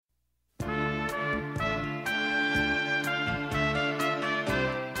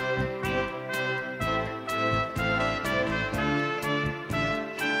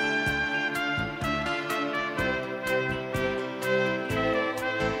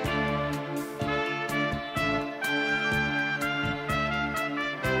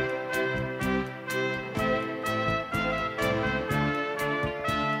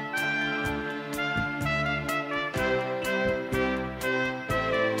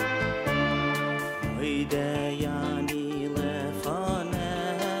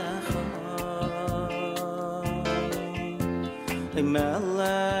melech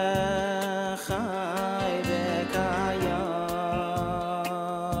chai v'kayam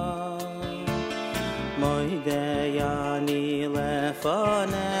moidei ani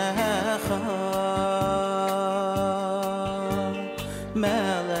lefanecha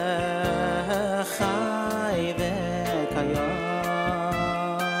melech chai v'kayam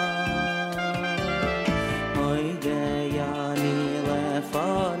moidei ani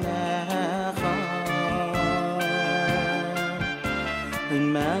lefanecha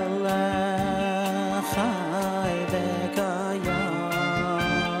melech chai v'kayam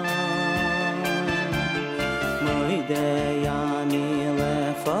moidei ani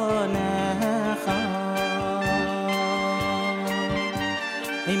lefanecha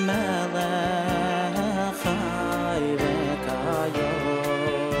melech chai v'kayam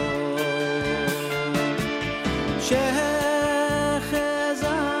shechazart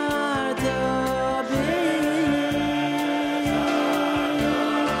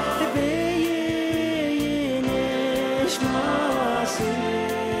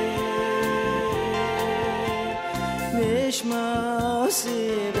Nishmasi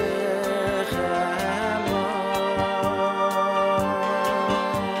b'chema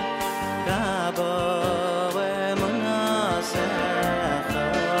Rabbi v'munasecha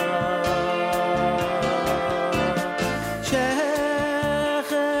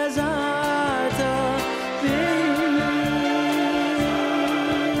shechazarta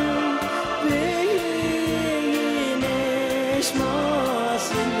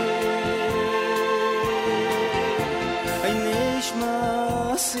b'nishmasi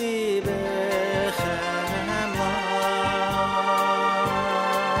Nishmasi b'chema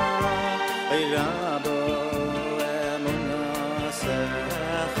Rabbi v'munasecha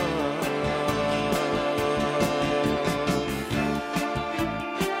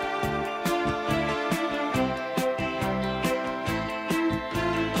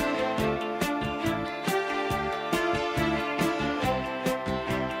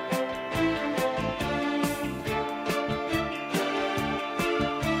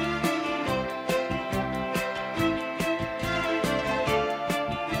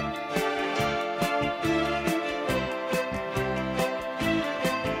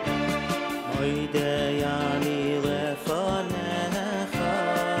moidei ani lefanecha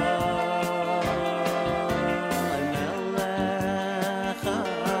melech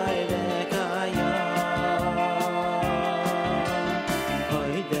chai v'kayam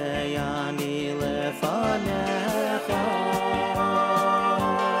moidei ani lefanecha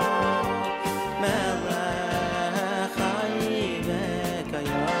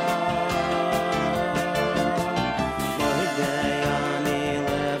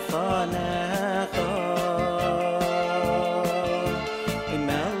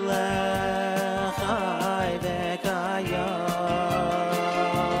melech chai v'kayam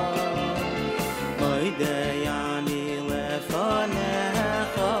moidei ani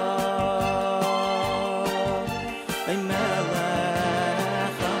lefanecha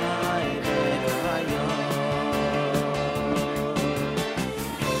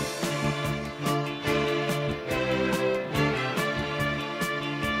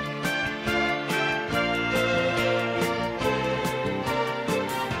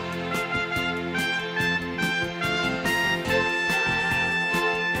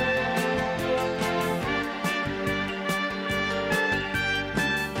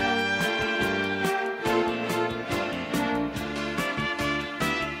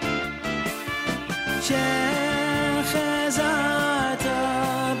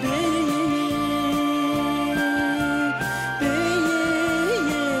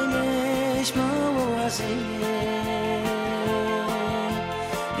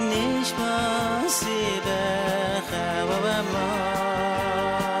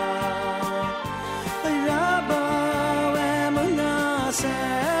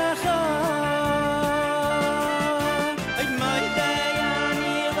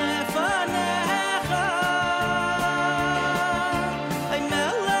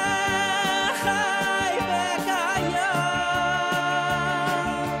chai v'kayam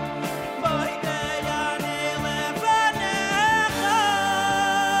moidei ani lefanecha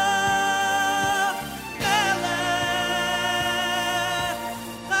melech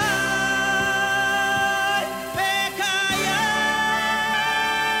chai v'kayam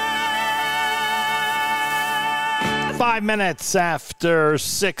 5 minutes after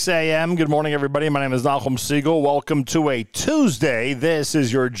 6 a.m. Good morning, everybody. My name is Nachum Siegel. Welcome to a Tuesday. This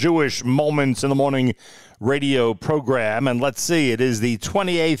is your Jewish Moments in the Morning radio program. And let's see, it is the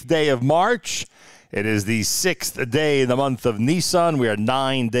 28th day of March. It is the 6th day in the month of Nisan. We are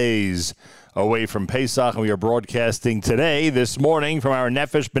 9 days away from Pesach, and we are broadcasting today, this morning, from our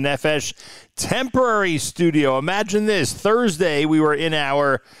Nefesh B'Nefesh temporary studio. Imagine this. Thursday, we were in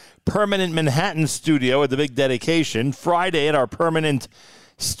our permanent Manhattan studio at the big dedication. Friday, at our permanent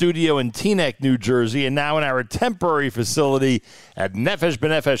studio in Teaneck, New Jersey, and now in our temporary facility at Nefesh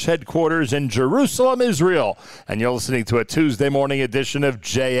B'Nefesh headquarters in Jerusalem, Israel. And you're listening to a Tuesday morning edition of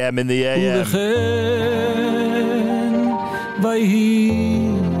JM in the AM.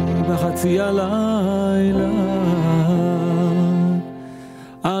 בחצי הלילה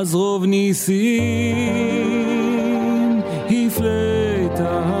אז רוב ניסים הפלאת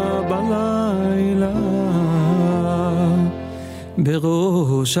בלילה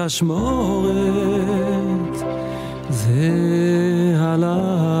בראש השמורת זה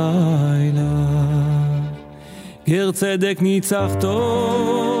הלילה גר צדק ניצחתו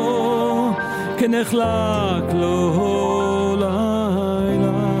כנחלק לו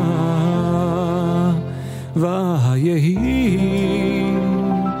לילה ויהי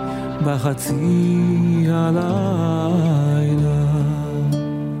בחצי הלילה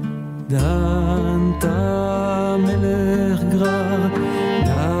דנת מלך גרר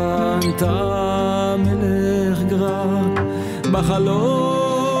דנת מלך גרר בחלום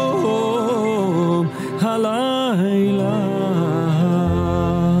הלילה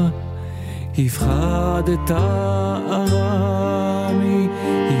הפחדת ארמי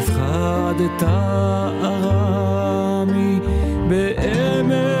הפחדת ארמי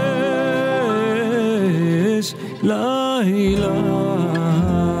באמש לילה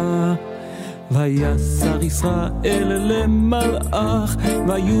ויסר ישראל למלאך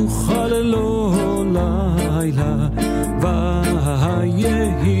ויוכל לו לילה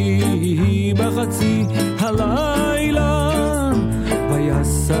ויהי בחצי הלילה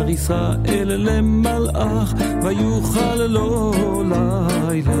ויסר ישראל למלאך ויוכל לו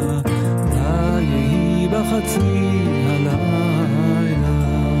לילה ויהי בחצי הלילה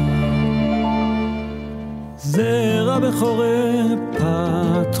זרע בחורי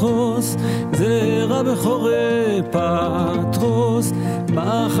פטרוס זרע בחורי פטרוס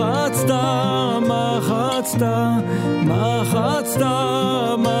מחצת מחצת מחצת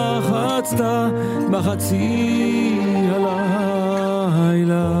מחצת בחצי הלילה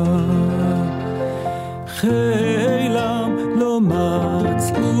חילם לא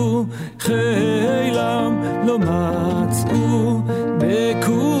מצאו חילם לא מצאו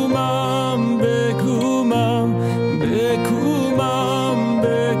בקומם בקומם בקומם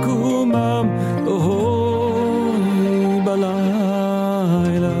בקומם אוי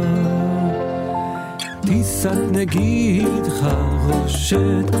בלילה טיסת נגיד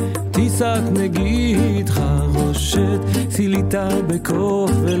חרושת טיסת נגיד חרושת ציליתה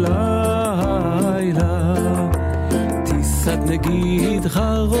בכוך ולילה טיסת נגיד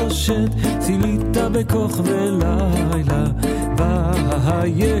חרושת ציליתה בכוך ולילה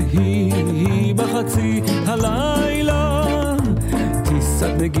ויהי בחצי הלילה טיסת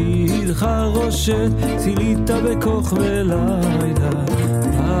נגיד חרושת ציליתה בכוך ולילה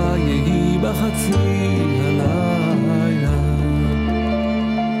ויהי בחצי הלילה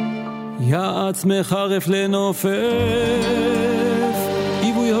יעץ מחרף לנופף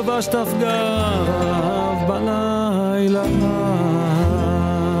עיבוי הובש תפגב בלילה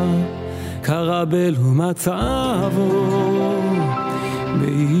קרבל ומצבו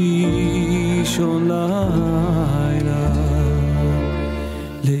באישון לילה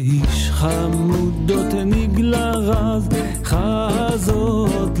לאיש חמודות נגלה רז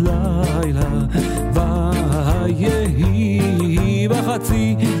חזות לילה ויהי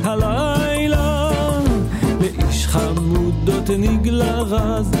בחצי הלילה לאיש חמודות נגלה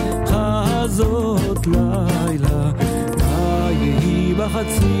רז חזות לילה ויהי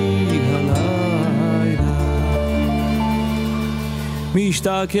בחצי הלילה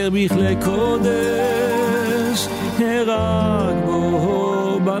משתכר בכלי קודש הרג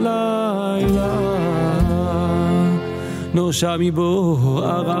בו בלילה נושע מבו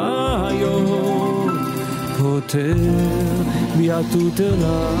הרעיון פותר ביעתותר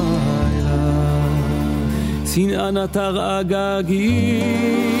לילה שנאה נטר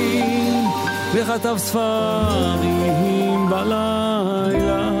אגגים וכתב ספרים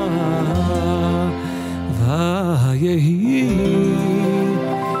בלילה ויהי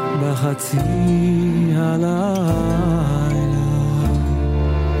בחצי הלילה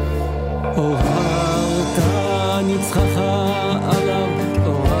עוררת נצחך עליו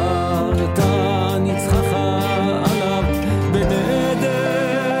עוררת נצחך עליו בנדת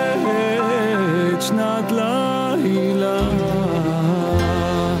שנת לילה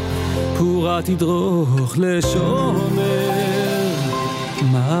פורה תדרוך לשומר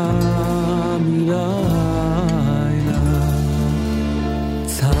מה לילה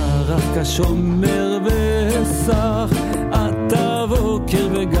צרח כשומר וסח אתה בוקר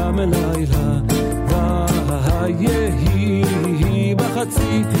וגם לילה ויהי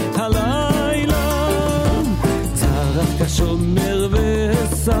בחצי הלילה צרח כשומר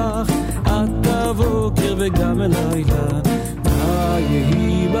וסח אתה בוקר וגם לילה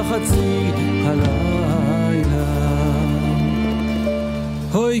ויהי בחצי הלילה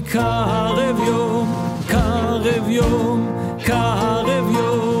הוי קרב יום קרב יום קרב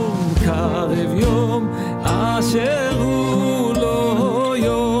יום קרב יום אשר הוא לא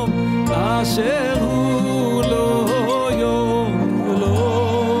יום אשר הוא לא יום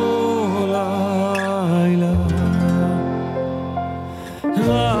ולא לילה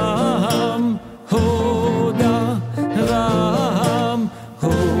רם הודה רם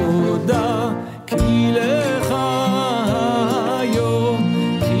הודה כי לך היום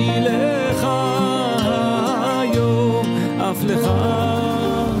כי לך היום אף לך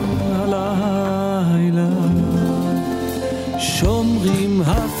הלילה שומרים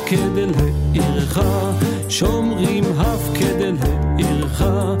הפקד אל העירך שומרים הפקד אל העירך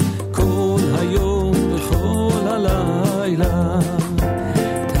כל היום וכל הלילה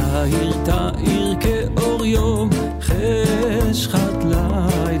תאיר תאיר כאור יום חשכת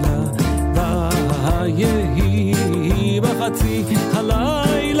לילה ויהי בחצי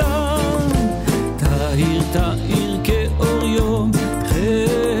הלילה תאיר תאיר כאור יום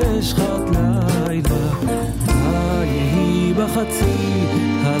חשכת לילה ויהי בחצי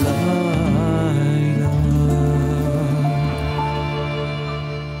הלילה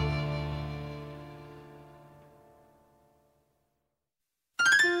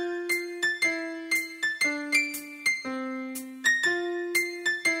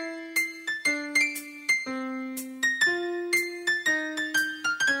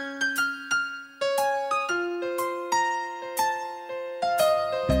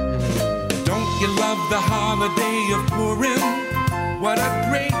You love the holiday of Purim. What a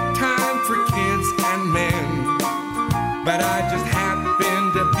great time for kids and men. But I just happen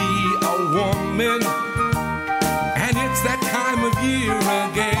to be a woman, and it's that time of year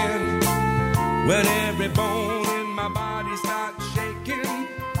again when every bone in my body starts shaking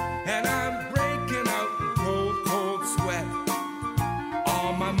and I'm breaking out cold, cold sweat.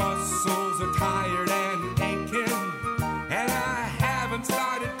 All my muscles are tired and aching, and I haven't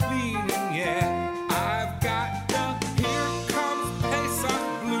started cleaning yet. I've got the Here Comes Pesach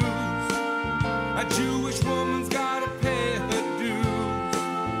blues. A Jewish woman's gotta pay her dues,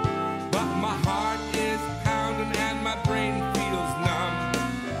 but my heart is pounding and my brain feels numb,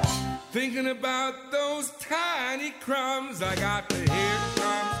 thinking about those tiny crumbs. I got the Here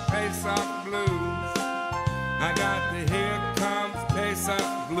Comes Pesach blues. I got the Here Comes Pesach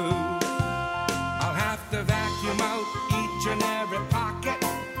blues. I'll have to vacuum out each and every pocket.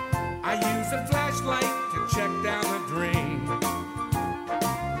 I use a flashlight to check down the drain.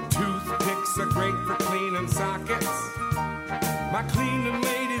 Toothpicks are great for cleaning sockets. My cleaning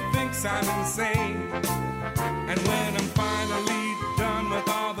lady thinks I'm insane. And when I'm finally done with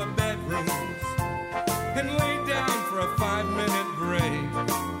all the bedrooms and lay down for a 5-minute break,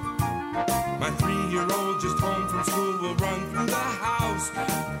 my 3-year-old just home from school will run through the house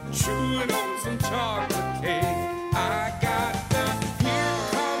chewing on some chocolate cake. I got the Here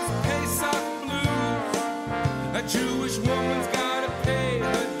Comes Pesach blues. A Jewish woman's gotta pay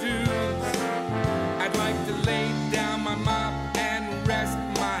her dues. I'd like to lay down my mop and rest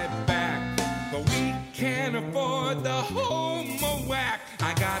my back, but we can't afford the homo whack. I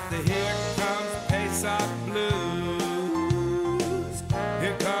got the Here Comes Pesach blues.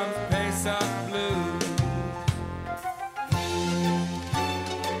 Here comes Pesach blues.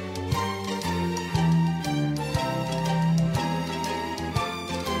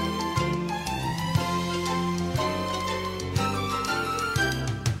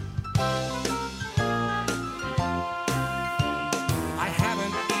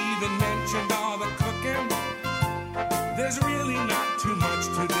 There's really not too much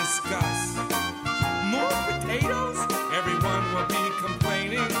to discuss. More potatoes? Everyone will be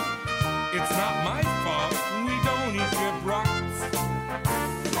complaining. It's not my fault, we don't eat your brats.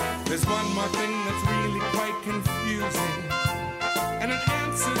 There's one more thing that's really quite confusing, and an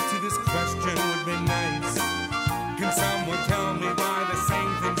answer to this question would be nice. Can someone tell me why the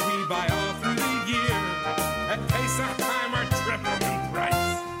same things we buy all through the year at Pesach time are triple in price?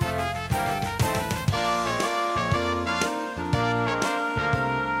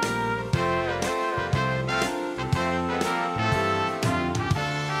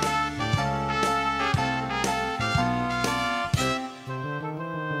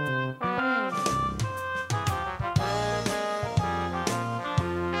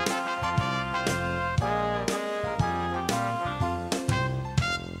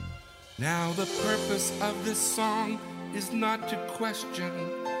 Now the purpose of this song is not to question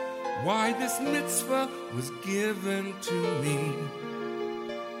why this mitzvah was given to me.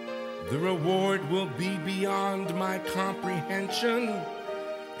 The reward will be beyond my comprehension,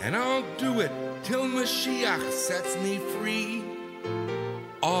 and I'll do it till Mashiach sets me free.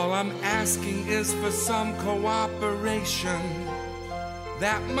 All I'm asking is for some cooperation,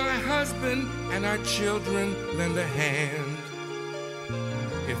 that my husband and our children lend a hand.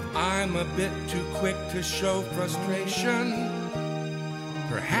 If I'm a bit too quick to show frustration,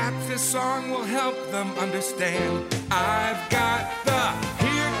 perhaps this song will help them understand. I've got the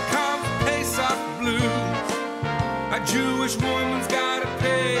Here Comes Pesach blues. A Jewish woman's gotta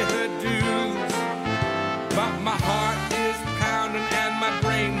pay her dues, but my heart is pounding and my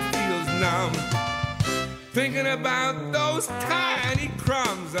brain feels numb, thinking about those tiny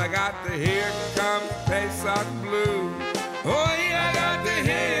crumbs. I got the Here Comes Pesach blues. Oh yeah, I got the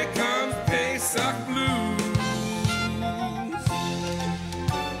Here Comes Pesach blues.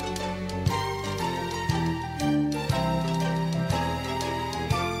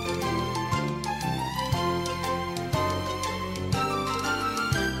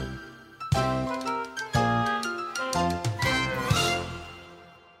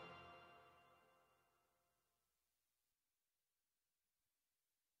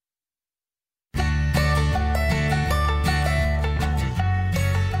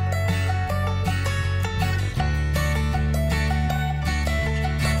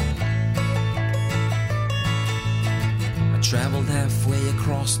 Traveled halfway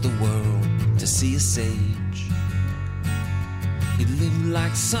across the world to see a sage. He lived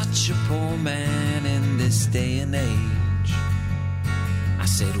like such a poor man in this day and age. I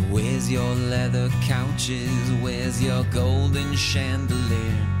said, where's your leather couches? Where's your golden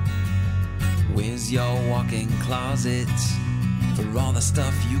chandelier? Where's your walk-in closet for all the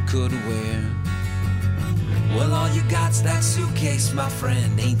stuff you could wear? Well, all you got's that suitcase, my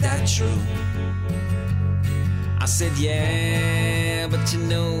friend, ain't that true? I said, yeah, but you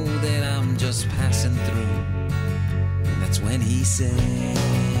know that I'm just passing through. And that's when he said,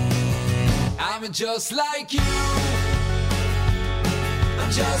 I'm just like you. I'm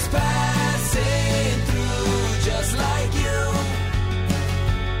just passing through, just like you.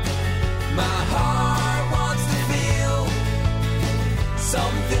 My heart wants to feel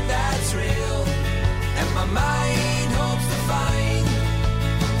something that's real, and my mind hopes to find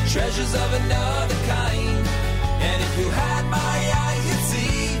treasures of another kind. And if you had my eyes, you'd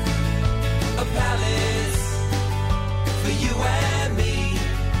see a palace for you and me.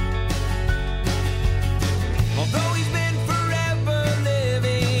 Although he's been forever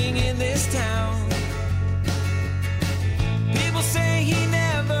living in this town, people say he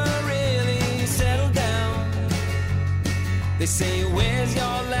never really settled down. They say, where's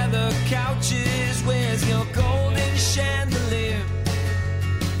your leather couches? Where's your golden chandelier?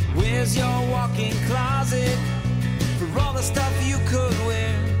 Where's your walk-in closet for all the stuff you could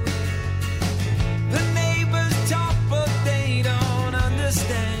wear? The neighbors talk, but they don't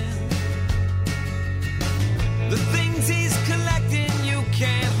understand. The things he's collecting you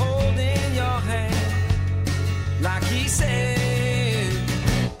can't hold in your hand. Like he said,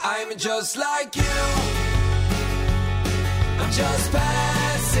 I'm just like you. I'm just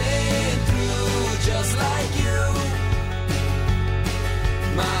passing through, just like you.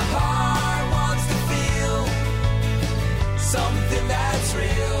 My heart wants to feel something that's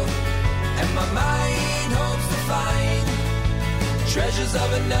real, and my mind hopes to find treasures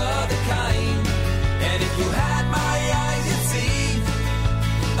of another kind. And if you had my eyes, you'd see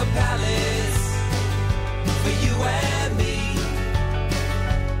a palace for you and me.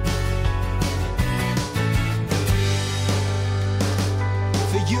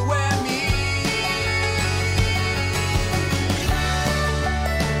 For you and me.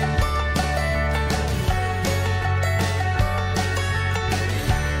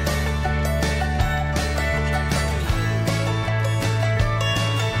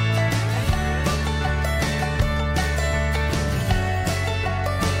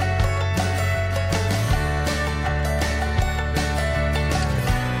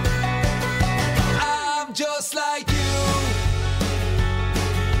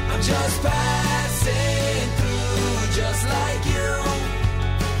 Just passing through, just like you.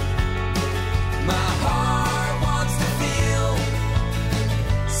 My heart wants to feel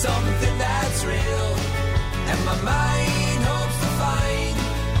something that's real, and my mind hopes to find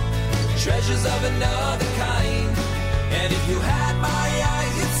treasures of another kind. And if you had my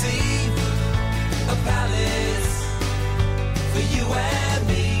eyes, you'd see a palace for you and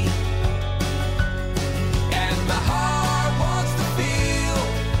me. And my heart wants to feel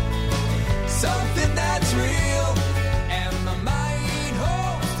is real, and my mind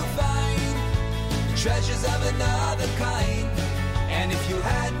hopes to find treasures of another kind. And if you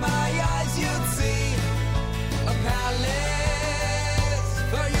had my eyes, you'd see a palace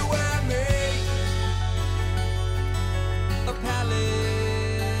for you and me. A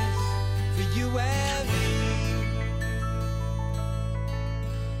palace for you and me.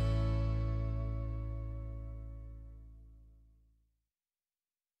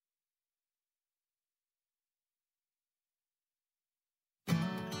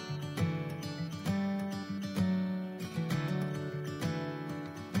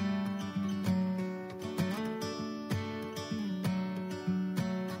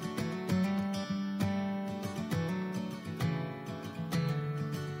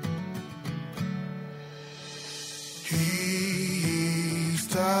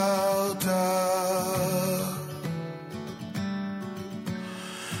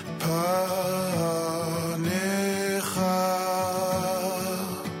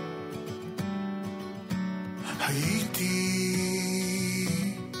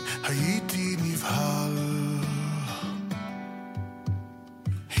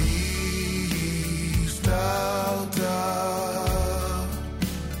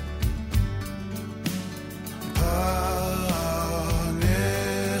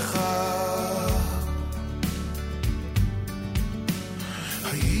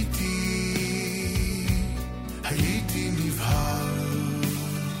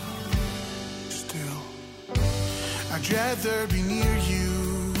 Rather be near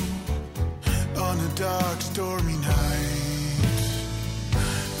you on a dark, stormy night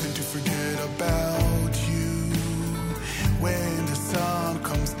than to forget about you when the sun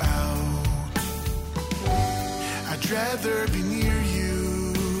comes out. I'd rather be near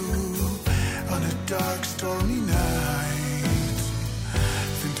you on a dark, stormy night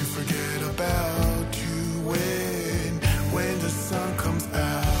than to forget about you when the sun comes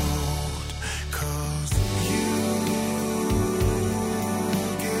out.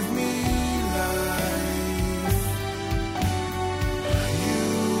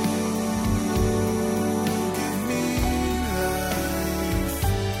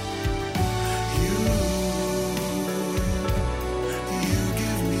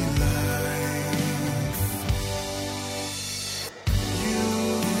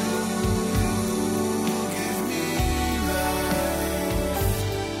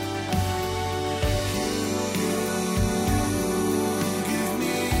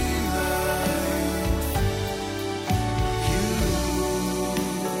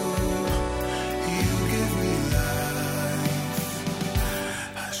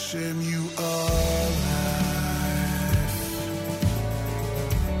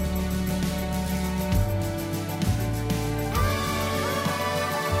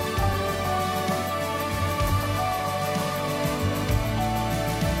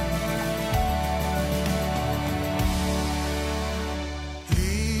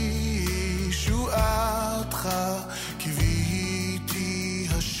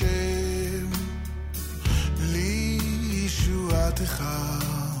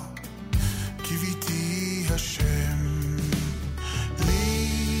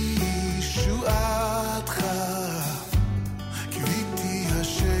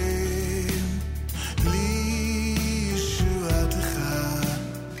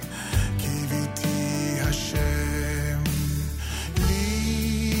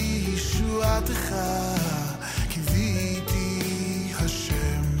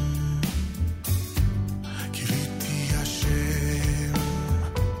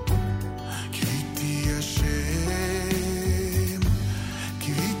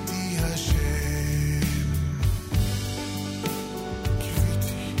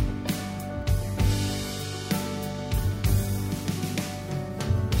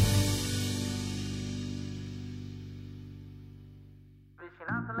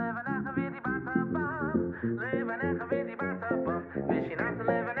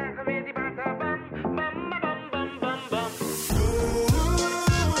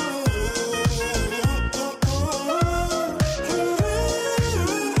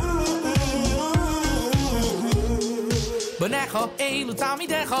 Bonecho, Elu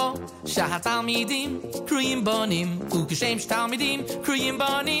Talmidecho, Shahat Talmidim, Kriyim Bonim, Ukeshem Talmidim, Kriyim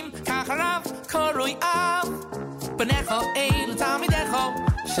Bonim, Kacharav, Koroi Av. Bonecho, Elu Talmidecho,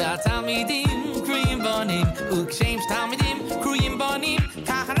 Shahat Talmidim, Kriyim Bonim, Ukeshem Talmidim, Kriyim Bonim,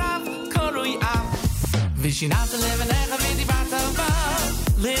 Kacharav, Koroi Av. Vishinat Levanecha Vidi Bataba,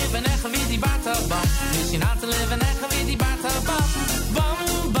 Levanecha Vidi Bataba, Vishinat Levanecha Vidi Bataba, Bum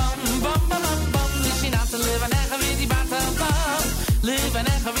Bum Bum Bum Bum, Vishinat Levanecha Vidi Bataba,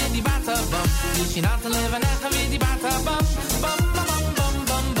 Levanecha levenecha with die bata bam. Vishinata levenecha with die bata bam. Bam bam bam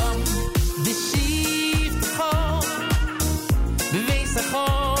bam bam. De shift go. Bewees go.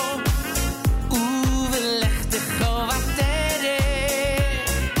 Uwelechte go wat tere.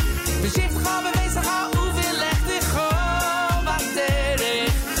 De shift go bewees go. Uwelechte go wat tere.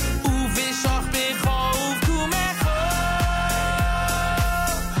 Uwishach be go. Kume go.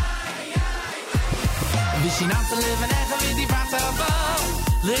 Vishinata levenecha with die bata bam.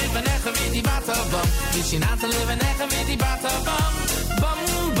 Levenecha with die bata bam. Vishinata levenecha with die bata bam. Bam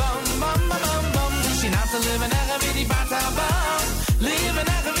bam bam bam bam. Vishinata levenecha with die bata bam.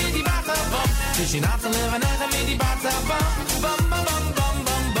 Levenecha with die bata bam. Vishinata levenecha with die bata bam. Bam bam bam bam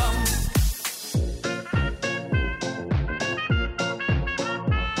bam bam.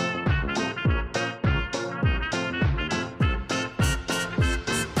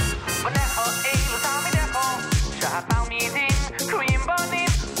 Vanecho elu tamidecho. Shahat talmidim kruyim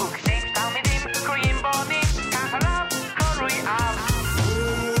bonim. Ukshtem talmidim kruyim bonim. Kacharav korui av.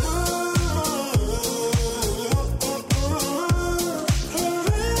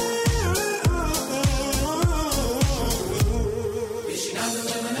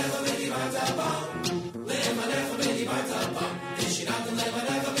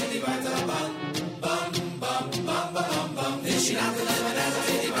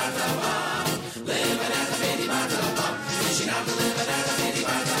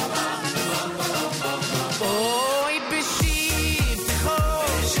 Oy beshift go.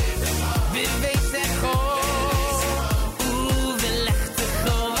 Bewees go. Uwelechte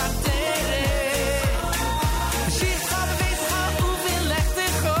go wat tere. Beshift go bewees go. Uwelechte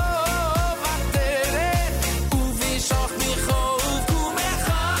go wat tere. Uwishach mi go. Kume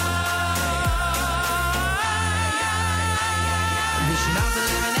go. Vishinata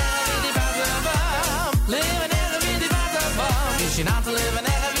levenecha with die bata bam. Levenecha with die bata bam. Vishinata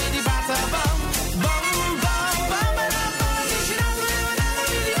levenecha with die bata bam. Bam bam bam bam bam. Vishinata levenecha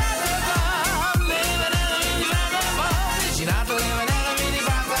with die bata bam. Levenecha with die bata bam. Vishinata levenecha with die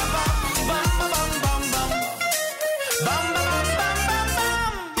bata bam. Bam bam bam bam bam. Bam bam bam bam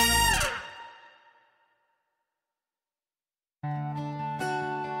bam.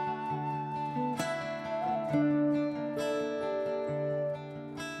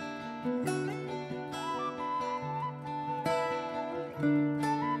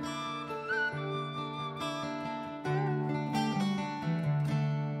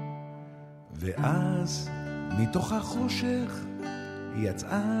 ואז מתוך החושך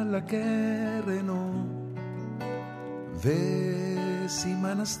יצאה לקרנו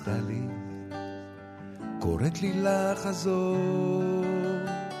וסימן עשתה לי קוראת לי לחזור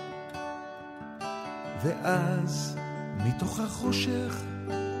ואז מתוך החושך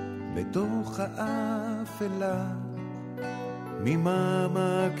בתוך האפלה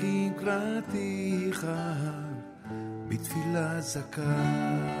ממעמקים קראתיך בתפילה זכה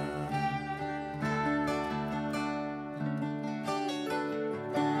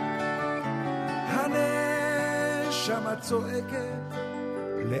הנשמה צועקת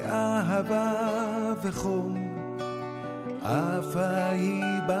לאהבה וחום עפה היא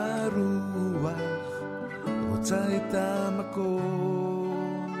ברוח רוצה את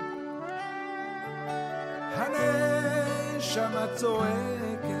המקום הנשמה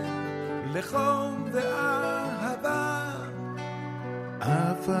צועקת לחום ואהבה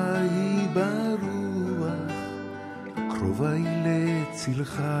עפה היא ברוח קרובה היא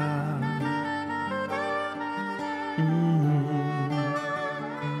לצלך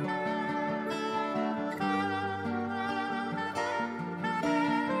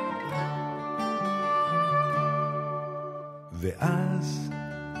ואז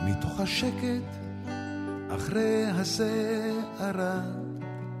מתוך השקט אחרי הסערה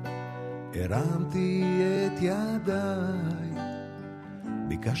הרמתי את ידיי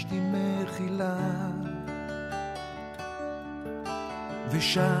ביקשתי מחילה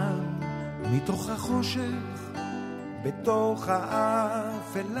ושם מתוך החושך בתוך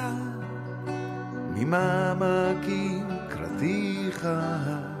האפלה ממעמקים קראתיך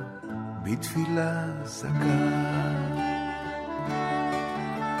בתפילה זכה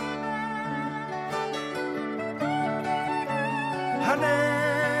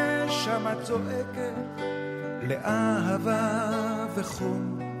הנשמה צועקת לאהבה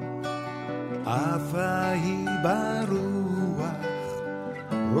וחום עפה היא ברוח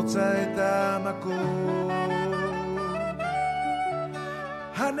רוצה את המקום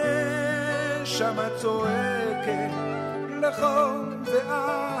הנשמה צועקת לחום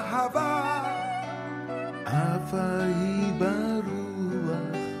ואהבה עפה היא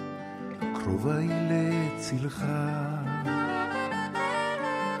ברוח קרובה היא לצלך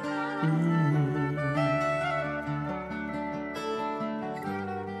ושם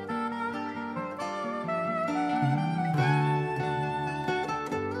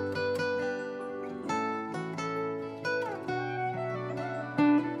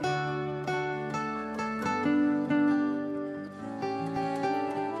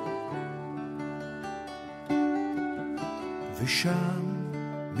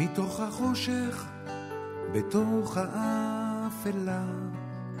מתוך החושך בתוך האפלה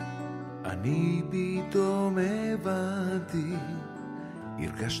אני פתאום הבנתי,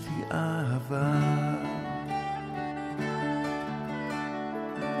 הרגשתי אהבה.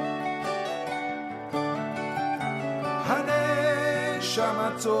 הנשמה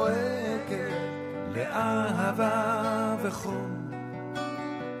צועקת לאהבה וחום,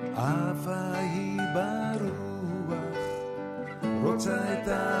 אהבה היא ברוח, רוצה את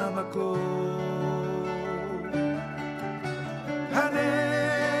המקום.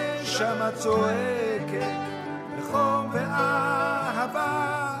 הנשמה צועקת לחום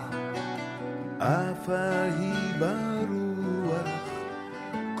ואהבה, אהבה היא ברוח,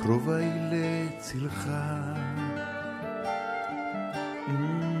 קרובה היא לצלך.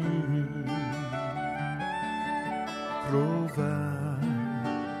 קרובה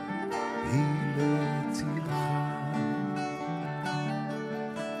היא לצלך.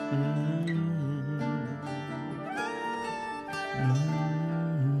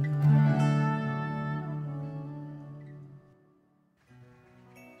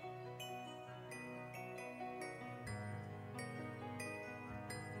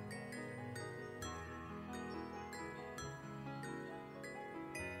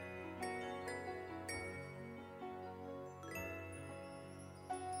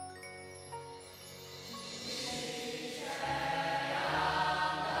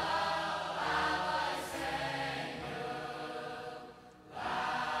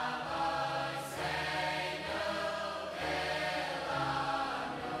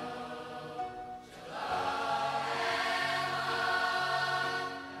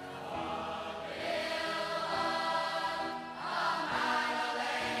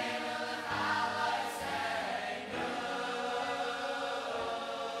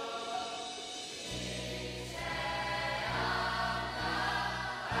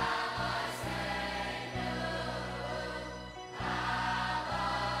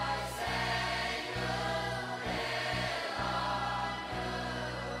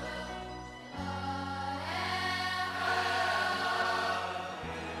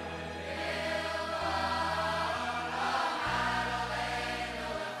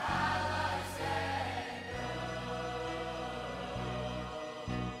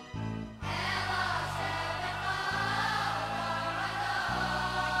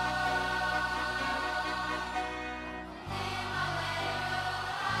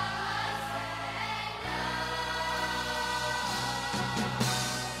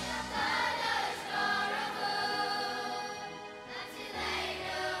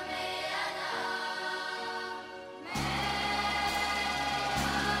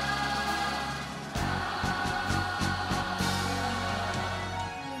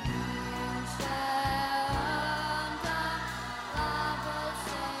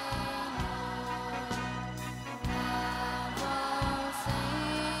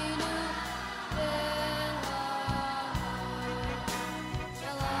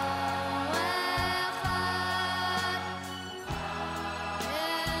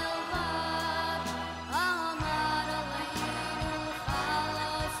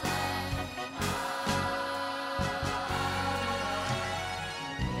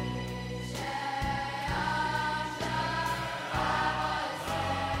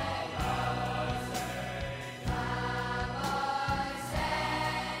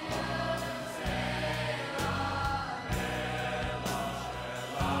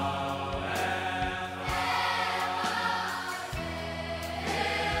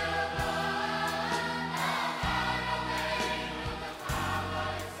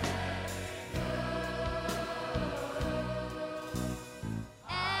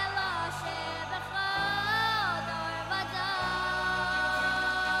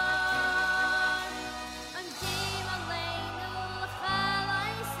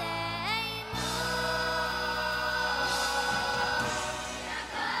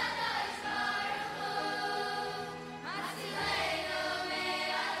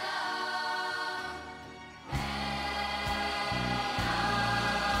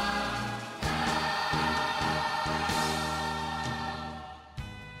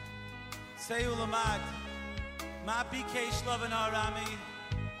 Say ulamad, ma bikesh Lavan Arami.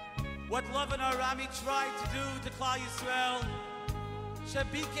 What Lavan Arami tried to do to Klal Yisrael,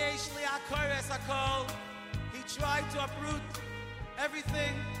 Shebikesh li'akores hakol. He tried to uproot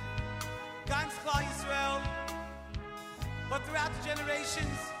everything, Ganz Klal Yisrael. But throughout the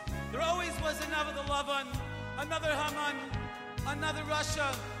generations, there always was another Lavan, another Haman, another Russia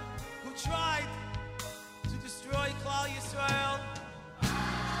who tried to destroy Klal Yisrael.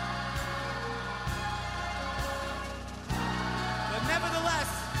 But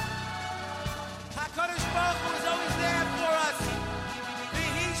nevertheless, HaKadosh Baruch Hu is always there for us.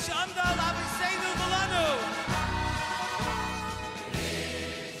 V'hi shamda l'aviseinu v'lanu.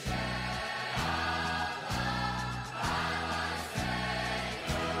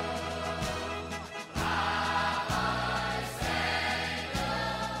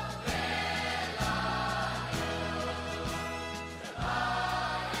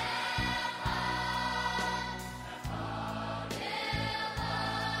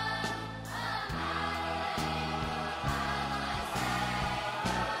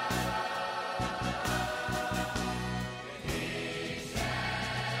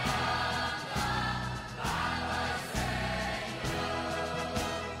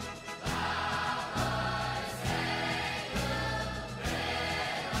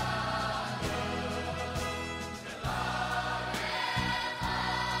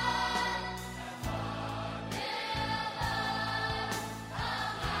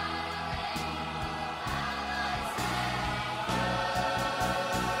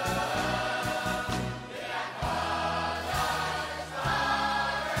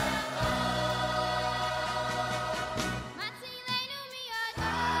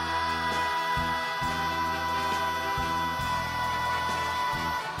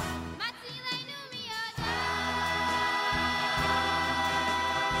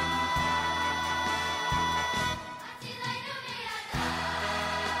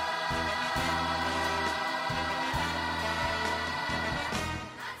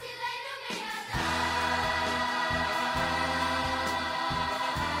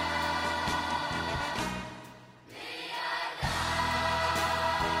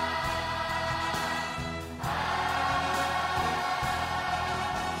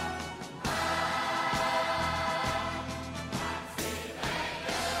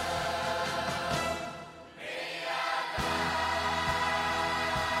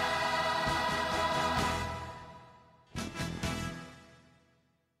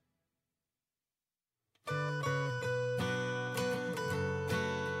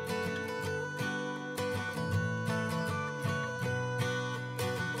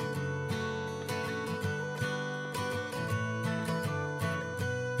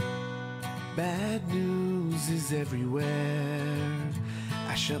 Bad news is everywhere.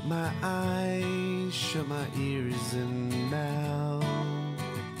 I shut my eyes, shut my ears and mouth,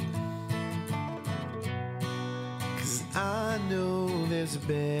 'cause I know there's a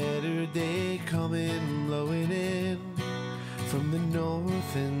better day coming, blowing in from the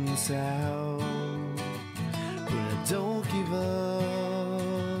north and south. But I don't give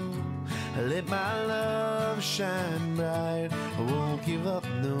up, I let my love shine bright. I won't give up,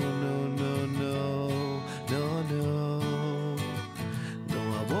 no, no, no, no, no, no. No,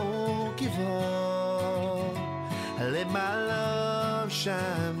 I won't give up, I let my love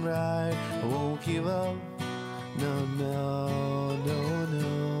shine bright. I won't give up, no, no, no, no.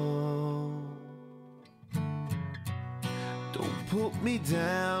 Don't put me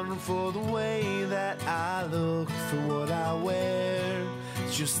down for the way that I look, for what I wear.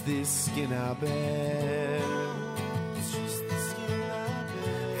 It's just this skin I bear. It's just the skin I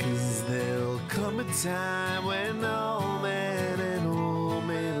bear. 'Cause there'll come a time when all man and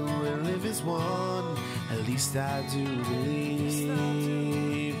woman will live as one. At least I do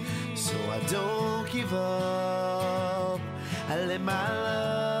believe. So I don't give up, I let my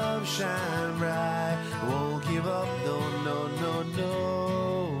love shine bright. I won't give up, no, no, no, no,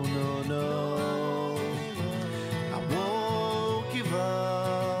 no, no. I won't give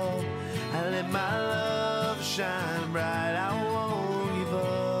up, I let my love shine bright. I won't give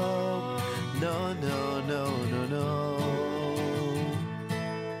up, no, no, no, no, no.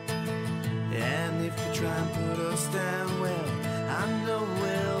 And if they try and put us down, well, I know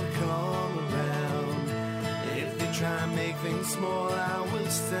we'll come around. If they try and make things small, I will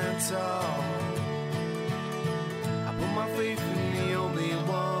stand tall. I put my faith in the only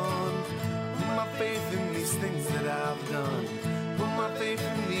one, put my faith in these things that I've done. Put my faith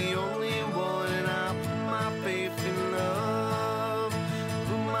in the only one, and I put my faith in love.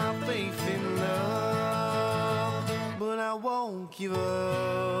 Put my faith in love, but I won't give up.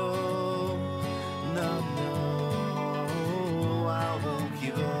 No, no, I won't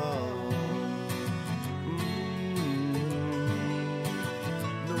give up.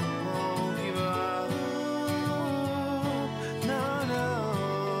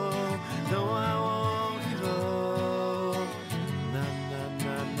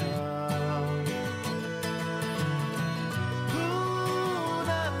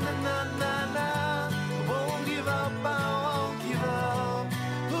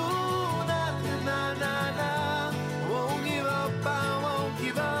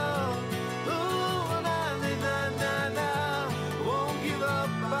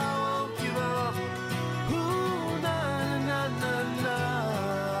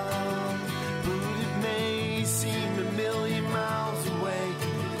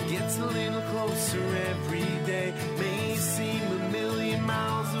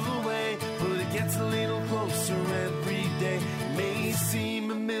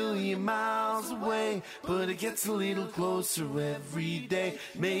 away, but it gets a little closer every day.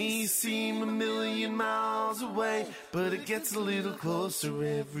 May seem a million miles away, but it gets a little closer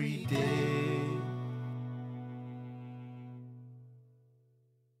every day.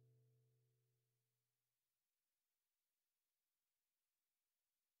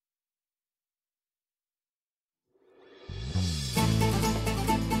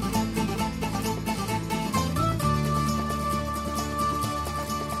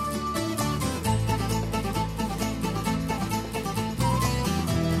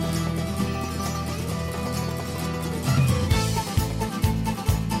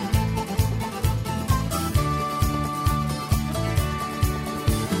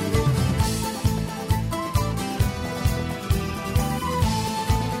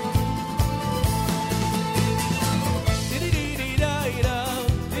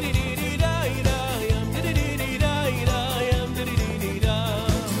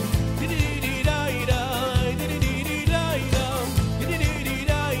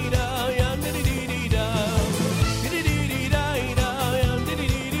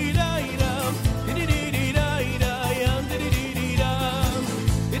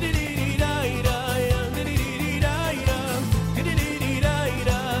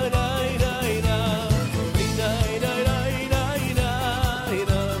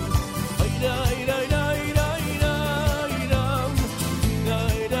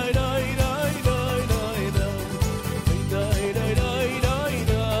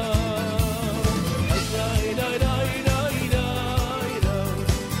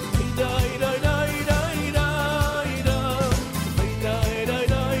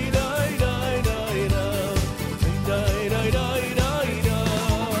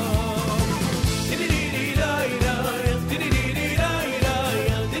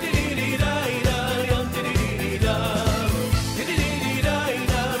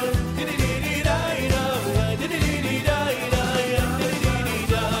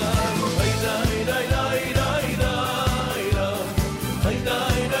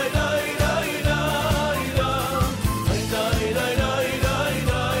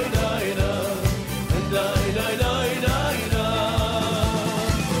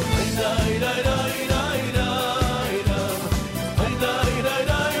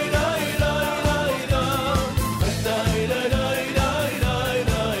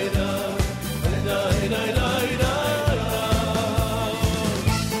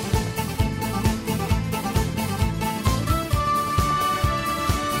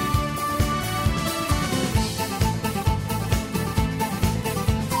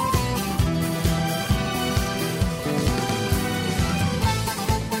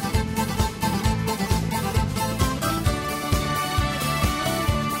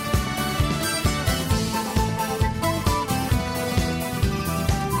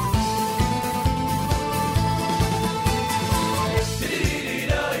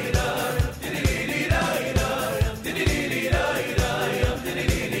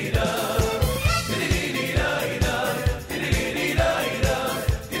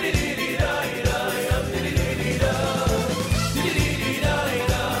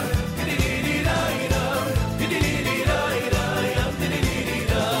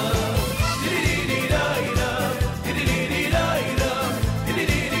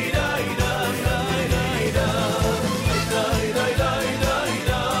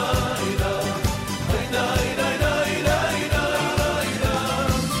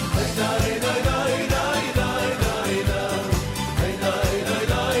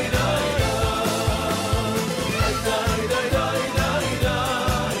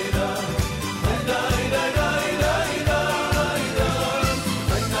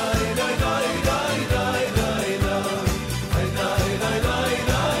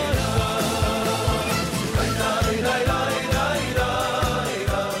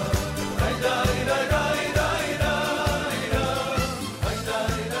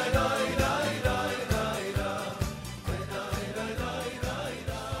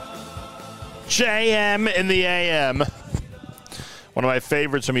 JM in the AM. One of my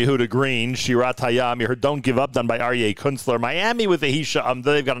favorites from Yehuda Green, Shirat Hayam. You heard Don't Give Up, done by Aryeh Kunstler. Miami with the Hisha.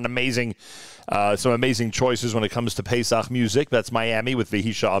 They've got an amazing, some amazing choices when it comes to Pesach music. That's Miami with the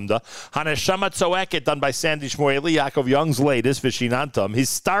Hisha Amda. Haneshama Tzoeket, done by Sandy Shmueli. Yaakov Young's latest, Vishinantam. His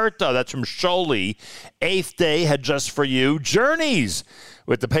starter, that's from Sholi. Eighth Day had Just For You. Journeys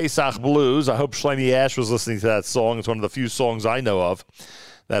with the Pesach Blues. I hope Shlomi Ash was listening to that song. It's one of the few songs I know of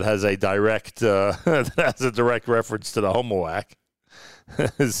that has a direct reference to the homoac.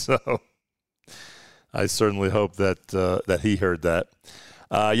 So I certainly hope that he heard that.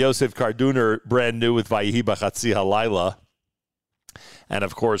 Yosef Karduner, brand new with Vayihi B'Chatzi Halayla. And,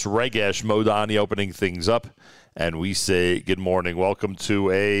 of course, Regesh Modani opening things up. And we say good morning. Welcome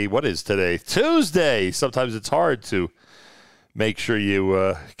to what is today? Tuesday. Sometimes it's hard to make sure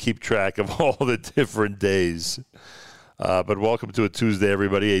you keep track of all the different days. But welcome to a Tuesday,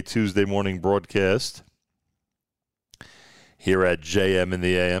 everybody, a Tuesday morning broadcast here at JM in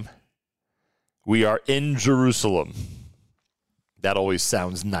the AM. We are in Jerusalem. That always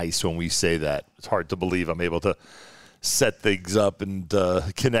sounds nice when we say that. It's hard to believe I'm able to set things up and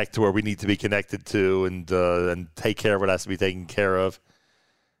connect to where we need to be connected to and take care of what has to be taken care of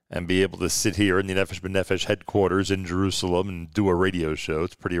and be able to sit here in the Nefesh headquarters in Jerusalem and do a radio show.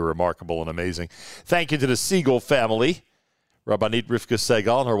 It's pretty remarkable and amazing. Thank you to the Siegel family, Rabbanit Rivka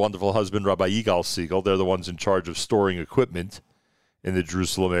Segal and her wonderful husband, Rabbi Yigal Siegel. They're the ones in charge of storing equipment in the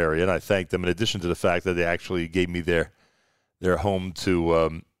Jerusalem area, and I thank them in addition to the fact that they actually gave me their home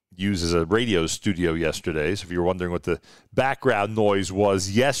to use as a radio studio yesterday. So if you're wondering what the background noise was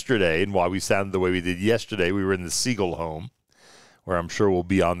yesterday and why we sounded the way we did yesterday, we were in the Siegel home, where I'm sure we'll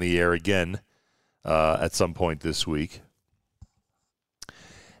be on the air again at some point this week.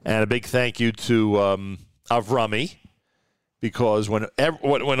 And a big thank you to Avrami, because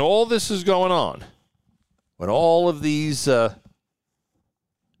when all this is going on, when all of these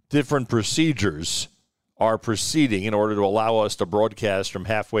different procedures are proceeding in order to allow us to broadcast from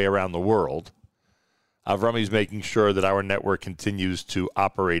halfway around the world, Avrami's making sure that our network continues to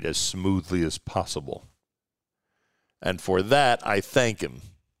operate as smoothly as possible. And for that, I thank him.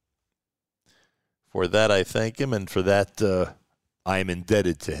 And for that, I am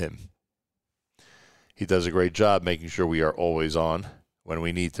indebted to him. He does a great job making sure we are always on when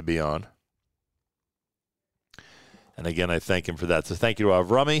we need to be on. And again, I thank him for that. So thank you to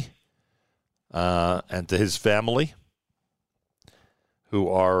Avrami and to his family, who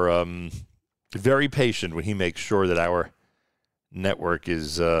are very patient when he makes sure that our network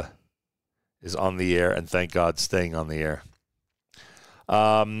is on the air, and thank God staying on the air.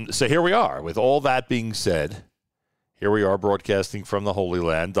 So here we are. With all that being said, here we are broadcasting from the Holy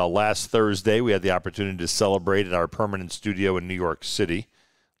Land. Last Thursday, we had the opportunity to celebrate in our permanent studio in New York City.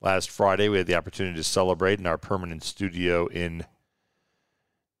 Last Friday, we had the opportunity to celebrate in our permanent studio in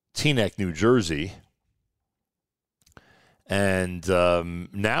Teaneck, New Jersey. And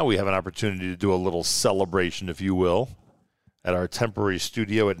now we have an opportunity to do a little celebration, if you will, at our temporary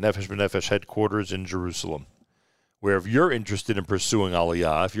studio at Nefesh headquarters in Jerusalem, where if you're interested in pursuing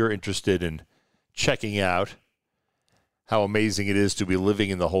Aliyah, if you're interested in checking out how amazing it is to be living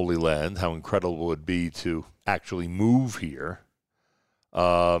in the Holy Land, how incredible it would be to actually move here,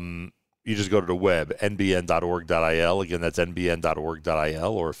 you just go to the web, nbn.org.il. Again, that's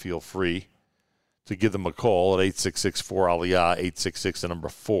nbn.org.il, or feel free to give them a call at 866-4-ALIYAH, 866 the number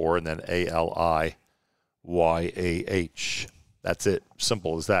 4, and then ALIYAH. That's it.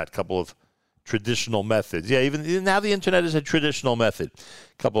 Simple as that. Couple of traditional methods. Yeah, even now the internet is a traditional method. A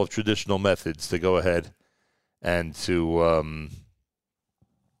couple of traditional methods to go ahead and to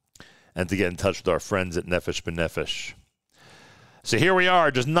get in touch with our friends at Nefesh B'Nefesh. So here we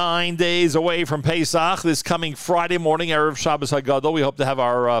are, just 9 days away from Pesach. This coming Friday morning, Erev Shabbos HaGadol, we hope to have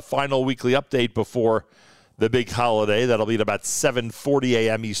our final weekly update before the big holiday. That'll be at about 7:40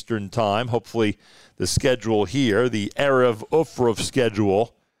 a.m. Eastern Time. Hopefully the schedule here, the Erev Ufrov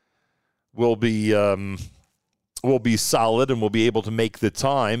schedule, will be solid, and we'll be able to make the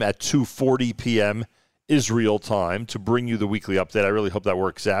time at 2:40 p.m. Israel time to bring you the weekly update. I really hope that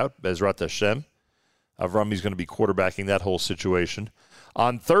works out. Bezrat Hashem. Avrami's going to be quarterbacking that whole situation.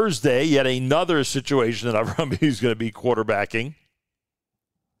 On Thursday, yet another situation that Avrami is going to be quarterbacking,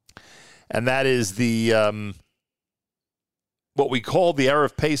 and that is the what we call the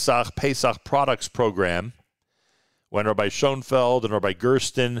Erev Pesach Products Program, when Rabbi Schoenfeld and Rabbi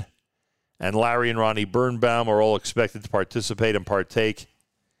Gersten and Larry and Ronnie Birnbaum are all expected to participate and partake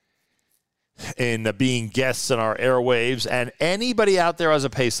in being guests on our airwaves. And anybody out there has a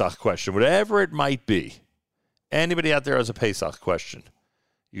Pesach question, whatever it might be, anybody out there has a Pesach question,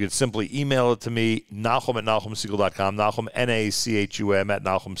 you can simply email it to me, Nachum at NachumSiegel.com, Nachum, N-A-C-H-U-M at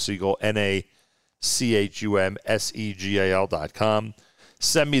NachumSiegel, N-A-C-H-U-M-S-E-G-A-L.com.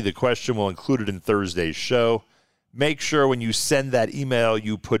 Send me the question. We'll include it in Thursday's show. Make sure when you send that email,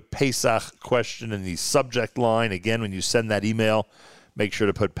 you put Pesach question in the subject line. Again, when you send that email, make sure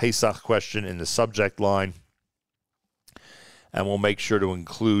to put Pesach question in the subject line, and we'll make sure to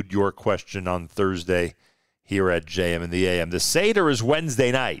include your question on Thursday here at JM in the AM. The Seder is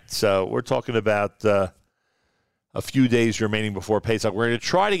Wednesday night, so we're talking about a few days remaining before Pesach. We're going to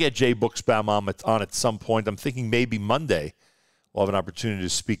try to get Jay Buchsbaum on at some point. I'm thinking maybe Monday we'll have an opportunity to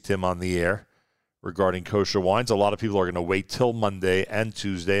speak to him on the air. regarding kosher wines. A lot of people are going to wait till Monday and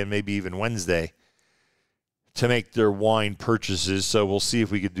Tuesday and maybe even Wednesday to make their wine purchases. So we'll see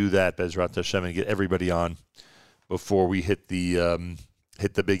if we could do that, Bezrat Hashem, and get everybody on before we hit the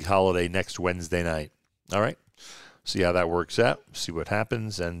big holiday next Wednesday night. All right? See how that works out, see what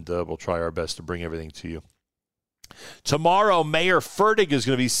happens, and we'll try our best to bring everything to you. Tomorrow, Mayor Fertig is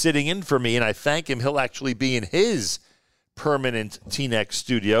going to be sitting in for me, and I thank him. He'll actually be in his permanent T-Nex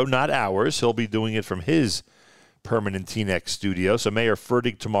studio, not ours. He'll be doing it from his permanent T-Nex studio. So Mayor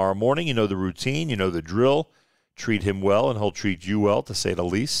Fertig tomorrow morning, you know the routine, you know the drill. Treat him well, and he'll treat you well, to say the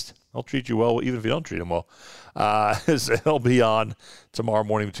least. He'll treat you well, even if you don't treat him well. So he'll be on tomorrow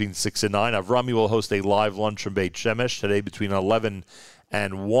morning between 6 and 9. Avrami will host a live lunch from Beit Shemesh today between 11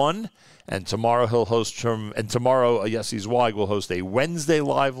 and 1. And tomorrow he'll host tomorrow Yossi Zweig will host a Wednesday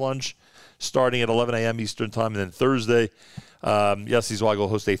live lunch starting at 11 a.m. Eastern Time. And then Thursday, Yossi Zweig will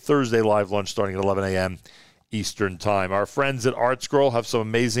host a Thursday live lunch starting at 11 a.m. Eastern Time. Our friends at Art Scroll have some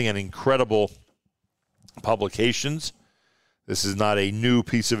amazing and incredible publications. This is not a new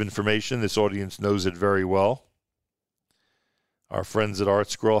piece of information. This audience knows it very well. Our friends at Art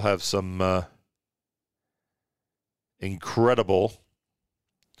Scroll have some incredible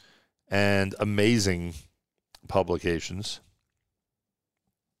and amazing publications.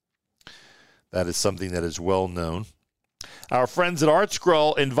 That is something that is well known. Our friends at Art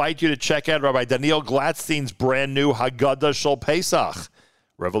Scroll invite you to check out Rabbi Daniel Glatstein's brand new Haggadah Shel Pesach.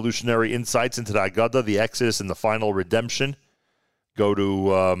 Revolutionary insights into the Haggadah, the Exodus, and the final redemption. Go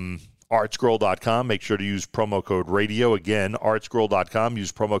to artscroll.com. Make sure to use promo code radio. Again, artscroll.com.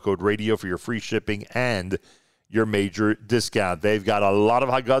 Use promo code radio for your free shipping and your major discount. They've got a lot of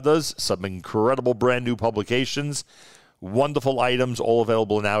Haggadahs, some incredible brand new publications, wonderful items, all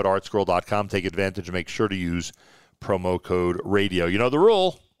available now at artscroll.com. Take advantage and make sure to use promo code radio. You know the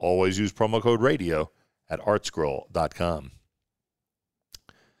rule. Always use promo code radio at artscroll.com.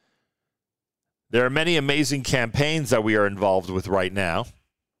 There are many amazing campaigns that we are involved with right now.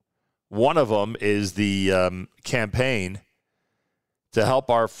 One of them is the campaign to help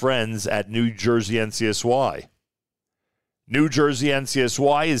our friends at New Jersey NCSY. New Jersey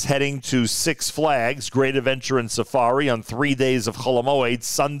NCSY is heading to Six Flags Great Adventure and Safari on 3 days of Chol HaMoed,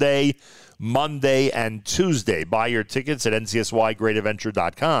 Sunday, Monday, and Tuesday. Buy your tickets at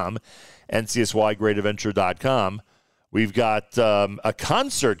ncsygreatadventure.com, ncsygreatadventure.com. We've got a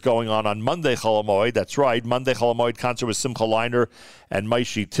concert going on Monday Chol HaMoed. That's right. Monday Chol HaMoed concert with Simcha Leiner and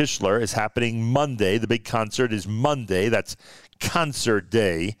Maishi Tischler is happening Monday. The big concert is Monday. That's concert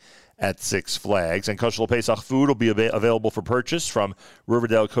day at Six Flags. And Kosher Pesach food will be available for purchase from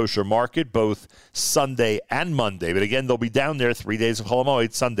Riverdale Kosher Market both Sunday and Monday. But again, they'll be down there 3 days of Chol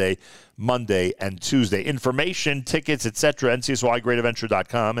HaMoed, Sunday, Monday, and Tuesday. Information, tickets, etc.,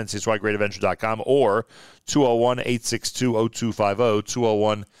 ncsygreatadventure.com, ncsygreatadventure.com, or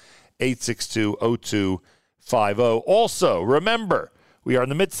 201-862-0250, 201-862-0250. Also, remember, we are in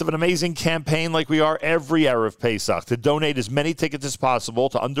the midst of an amazing campaign like we are every Erev Pesach to donate as many tickets as possible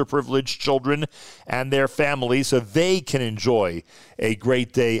to underprivileged children and their families so they can enjoy a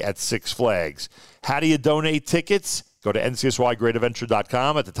great day at Six Flags. How do you donate tickets? Go to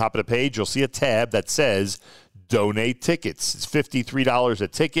ncsygreatadventure.com. At the top of the page, you'll see a tab that says Donate Tickets. It's $53 a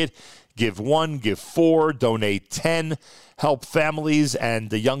ticket. Give 1, give 4, donate 10. Help families and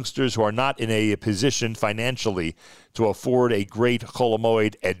the youngsters who are not in a position financially to afford a great Chol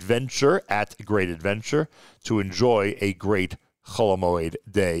HaMoed adventure at Great Adventure to enjoy a great Chol HaMoed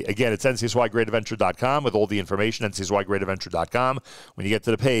day. Again, it's ncsygreatadventure.com with all the information, ncsygreatadventure.com. When you get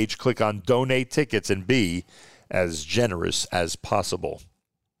to the page, click on Donate Tickets and be as generous as possible.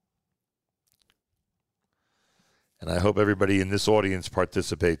 And I hope everybody in this audience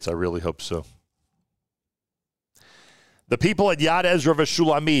participates. I really hope so. The people at Yad Ezra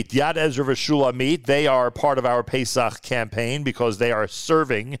V'Shulamit, they are part of our Pesach campaign because they are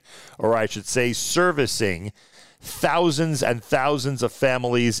serving, or I should say servicing, thousands and thousands of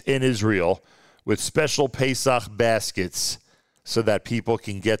families in Israel with special Pesach baskets so that people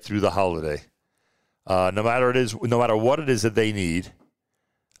can get through the holiday. No matter what it is that they need,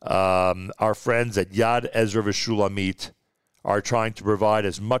 our friends at Yad Ezra V'Shulamit are trying to provide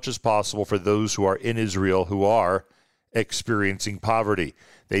as much as possible for those who are in Israel who are experiencing poverty.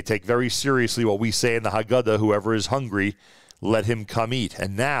 They take very seriously what we say in the Haggadah, whoever is hungry, let him come eat.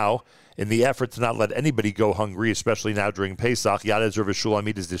 And now, in the effort to not let anybody go hungry, especially now during Pesach, Yad Ezra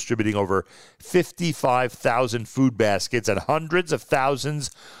V'Shulamit is distributing over 55,000 food baskets and hundreds of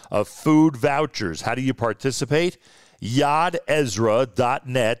thousands of food vouchers. How do you participate?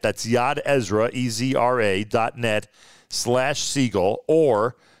 YadEzra.net, that's YadEzra, EZRA.net /Siegel,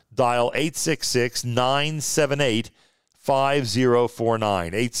 or dial 866-978-5049.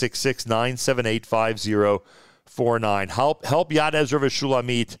 866-978-5049. Help Yad Ezra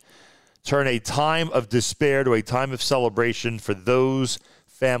v'Shulamit turn a time of despair to a time of celebration for those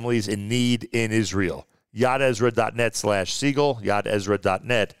families in need in Israel. YadEzra.net/Siegel,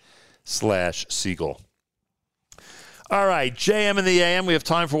 YadEzra.net/Siegel. All right, JM in the AM. We have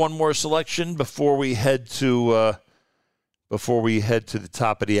time for one more selection before we head to the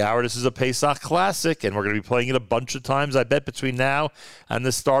top of the hour. This is a Pesach classic, and we're going to be playing it a bunch of times, I bet, between now and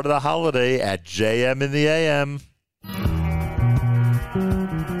the start of the holiday at JM in the AM.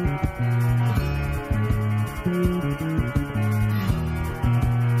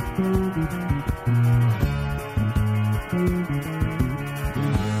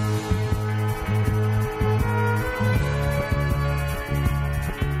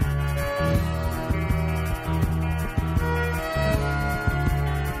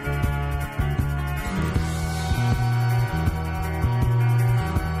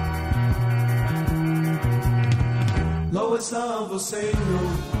 Avosenu,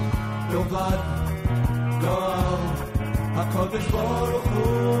 Yovad, Goal, HaKadosh Baruch Hu.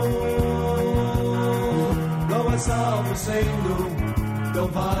 Lo Avosenu,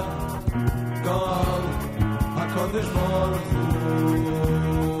 Yovad, Goal, HaKadosh Baruch Hu.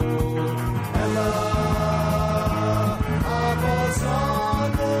 Ela Avosenu,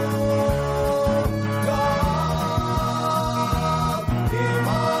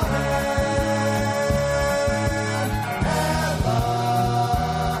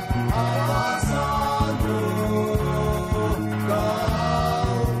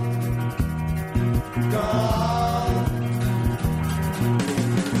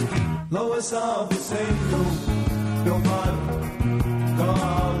 Avosenu, Yovad,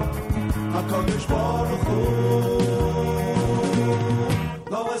 Goal, HaKadosh Baruch Hu.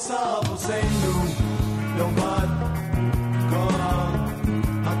 Lo Avosenu, Yovad, Goal,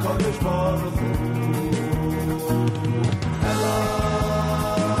 HaKadosh Baruch Hu. Ela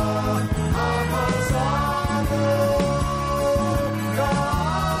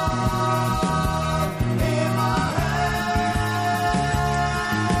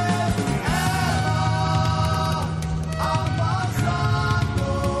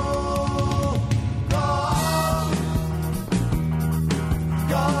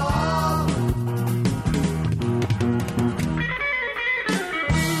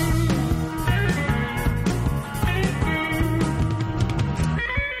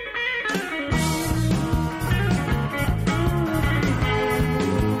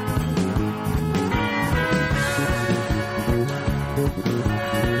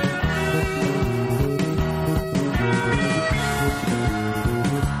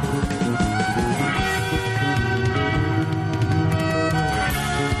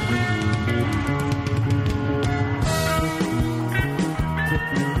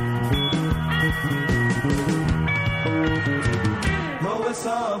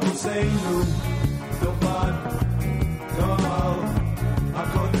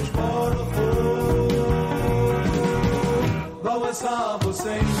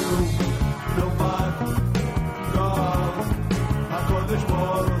Avosenu,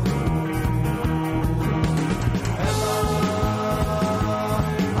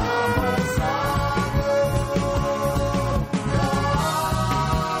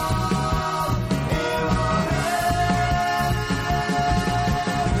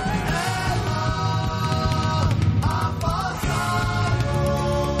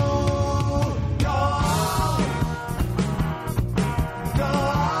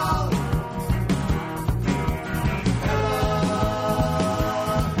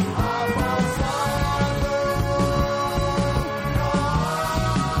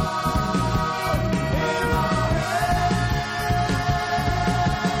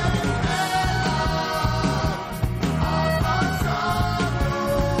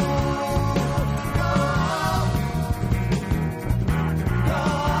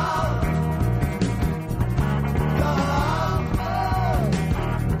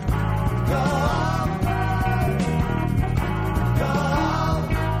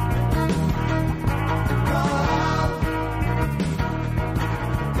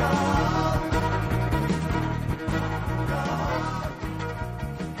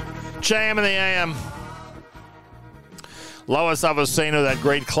 JM in the AM. Lois Avosenu, that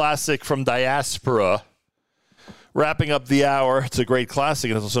great classic from Diaspora. Wrapping up the hour. It's a great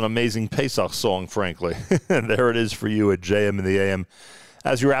classic, and it's also an amazing Pesach song, frankly. And there it is for you at JM in the AM.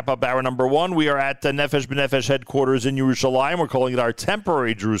 As we wrap up hour number one, we are at the Nefesh B'Nefesh headquarters in Yerushalayim. We're calling it our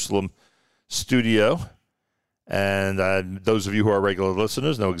temporary Jerusalem studio. And those of you who are regular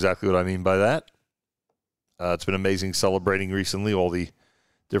listeners know exactly what I mean by that. It's been amazing celebrating recently all the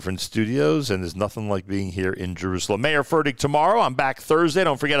different studios, and there's nothing like being here in Jerusalem. Mayor Furtick tomorrow. I'm back Thursday.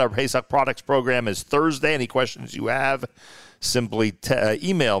 Don't forget our Pesach Products program is Thursday. Any questions you have, simply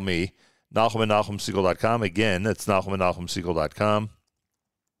email me, Nachum@NachumSegal.com. Again, it's Nachum@NachumSegal.com.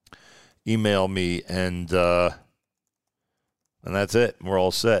 Email me, and that's it. We're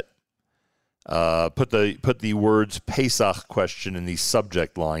all set. Put the words Pesach question in the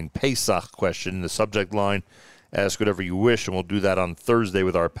subject line. Pesach question in the subject line. Ask whatever you wish, and we'll do that on Thursday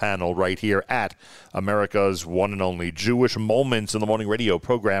with our panel right here at America's one and only Jewish Moments in the Morning radio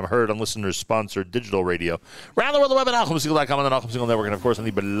program, heard on listeners-sponsored digital radio. Around the world, the web at NachumSegal.com on the Nachum Segal Network, and, of course, on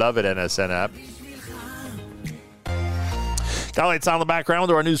the beloved NSN app. Glatstein in the background.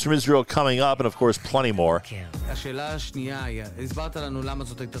 There are news from Israel coming up, and, of course, plenty more.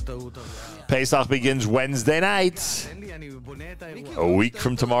 Pesach begins Wednesday night, a week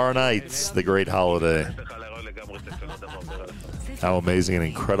from tomorrow night, the great holiday. How amazing and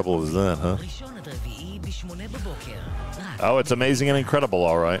incredible is that, huh? Oh, it's amazing and incredible,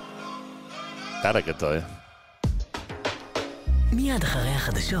 all right. That I could tell you. מיד אחרי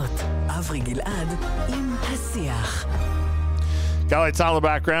החדשות, אברי גלעד עם השיח. Galei Tzal in the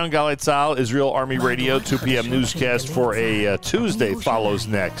background. Galei Tzal, Israel Army Radio, 2 p.m. newscast for a Tuesday follows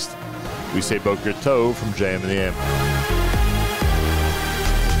next. We say Boker Tov from JM in the AM.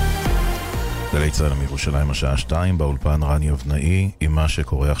 גלי צה"ל מירושלים השעה 2 באולפן רני אבנאי עם מה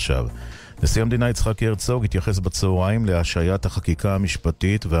שקורה עכשיו. נשיא המדינה יצחק הרצוג התייחס בצהריים להשעיית החקיקה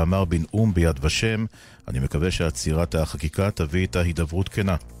המשפטית ואמר בנאום ביד ושם, אני מקווה שעצירת החקיקה תביא את ההידברות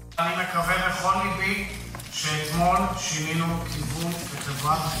כנה. אני מקווה בכל ליבי שאתמול שינינו כיוון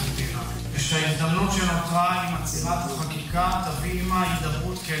בחברת המדינה. ושההזדמנות שנותרה עם עצירת החקיקה תביא עמה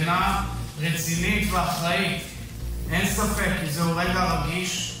הידברות כנה, רצינית ואחראית. אין ספק כי זהו רגע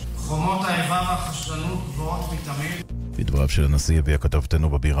רגיש, חומות האיבה והחשדנות גבוהות מתמיד. בדבריו של הנשיא הביאה כתבתנו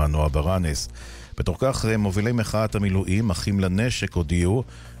בבירה נועה ברנס. בתוך כך מובילי מחאת המילואים, אחים לנשק, הודיעו,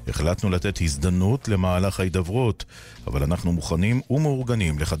 החלטנו לתת הזדמנות למהלך ההידברות, אבל אנחנו מוכנים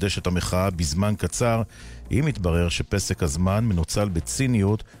ומאורגנים לחדש את המחאה בזמן קצר, אם יתברר שפסק הזמן מנוצל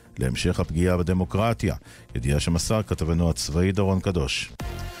בציניות להמשך הפגיעה בדמוקרטיה. ידיעה שמסר כתבנו הצבאי דורון קדוש.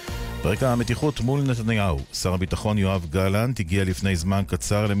 ברקע המתיחות מול נתניהו, שר הביטחון יואב גלנט הגיע לפני זמן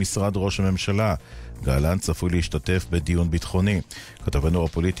קצר למשרד ראש הממשלה. גלנט צפוי להשתתף בדיון ביטחוני. כתבנו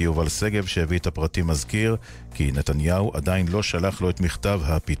הפוליטי יובל סגב שהביא את הפרטים מזכיר כי נתניהו עדיין לא שלח לו את מכתב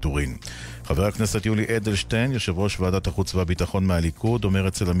הפיטורין. חבר הכנסת יולי אדלשטיין, יושב ראש ועדת החוץ והביטחון מהליכוד, אומר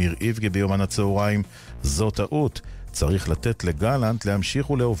אצל אמיר איבגי ביומן הצהריים, זו טעות, צריך לתת לגלנט להמשיך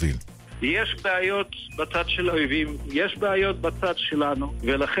ולהוביל. יש בעיות בצד של האויבים, יש בעיות בצד שלנו,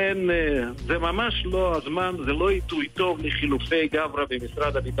 ולכן זה ממש לא הזמן, זה לא עיתוי טוב לחילופי גברה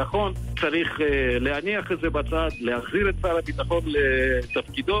במשרד הביטחון. צריך להניח את זה בצד, להחזיר את שר הביטחון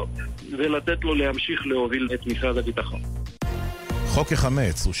לתפקידו ולתת לו להמשיך להוביל את משרד הביטחון. חוק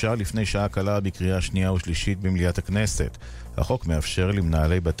החמץ אושר לפני שעה קלה בקריאה שנייה ושלישית במליאת הכנסת. החוק מאפשר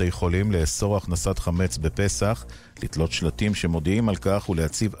למנהלי בתי חולים לאסור הכנסת חמץ בפסח, לתלות שלטים שמודיעים על כך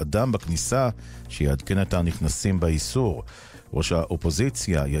ולהציב אדם בכניסה שיעדכן את הנכנסים באיסור. ראש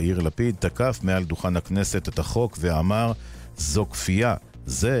האופוזיציה יאיר לפיד תקף מעל דוכן הכנסת את החוק ואמר, זו כפייה,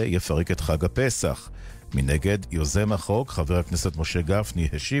 זה יפרק את חג הפסח. מנגד, יוזם החוק, חבר הכנסת משה גפני,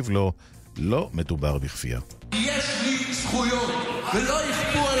 השיב לו, לא מדובר בכפייה. יש לי זכויות ולא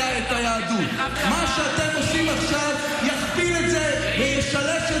יכפו עליי את היהדות. מה שאתם עושים עכשיו יכפיל את זה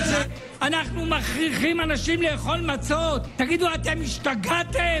וישלש את זה. אנחנו מכריחים אנשים לאכול מצות. תגידו, אתם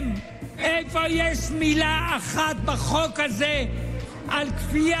השתגעתם? איפה יש מילה אחת בחוק הזה על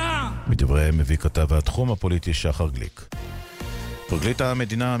כפייה? מדבריהם מביא כתב התחום הפוליטי שחר גליק. פרקליט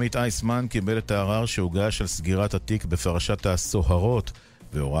המדינה עמית אייסמן קיבל את הערר שהוגש על סגירת התיק בפרשת הסוהרות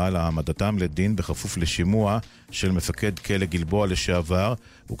והוראה להעמדתם לדין בכפוף לשימוע של מפקד כלא גלבוע לשעבר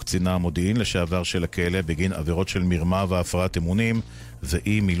וקצין המודיעין לשעבר של הכלא בגין עבירות של מרמה והפרת אמונים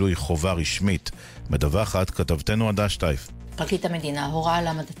ואי מילוי חובה רשמית. מדווחת כתבתנו עדה שטייף. פרקליט המדינה הורה על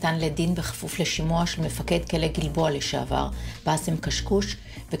העמדתן לדין בכפוף לשימוע של מפקד כלא גלבוע לשעבר באסם קשקוש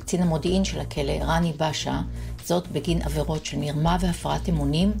וקצין המודיעין של הכלא רני בשע, זאת בגין עבירות של מרמה והפרת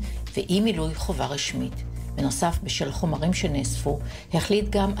אמונים ואי מילוי חובה רשמית. בנוסף, בשל חומרים שנאספו, החליט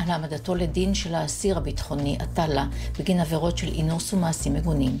גם על העמדתו לדין של האסיר הביטחוני עטלה בגין עבירות של אינוס ומעשים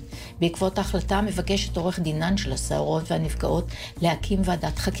מגונים. בעקבות ההחלטה מבקשת עורך דינן של הסוהרות והנפגעות להקים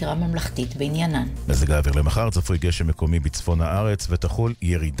ועדת חקירה ממלכתית בעניינן. מזג האוויר למחר צפוי גשם מקומי בצפון הארץ ותחול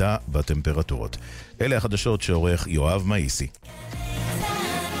ירידה בטמפרטורות. אלה החדשות שעורך יואב מאיסי.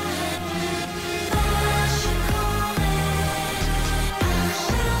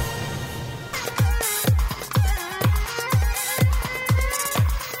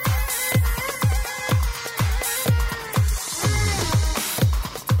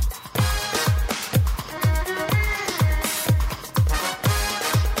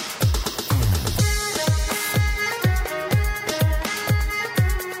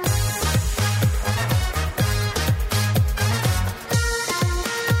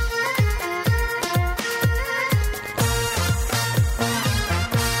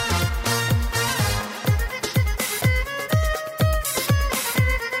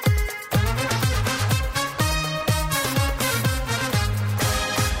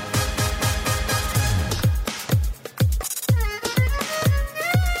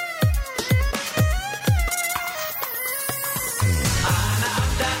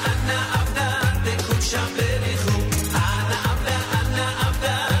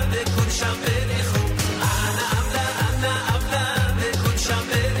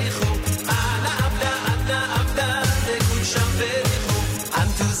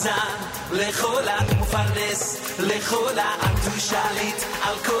 מפרנס לכל העם תושאלית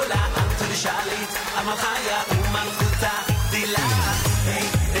על כל העם תושאלית המלכיה ומלכותה דילה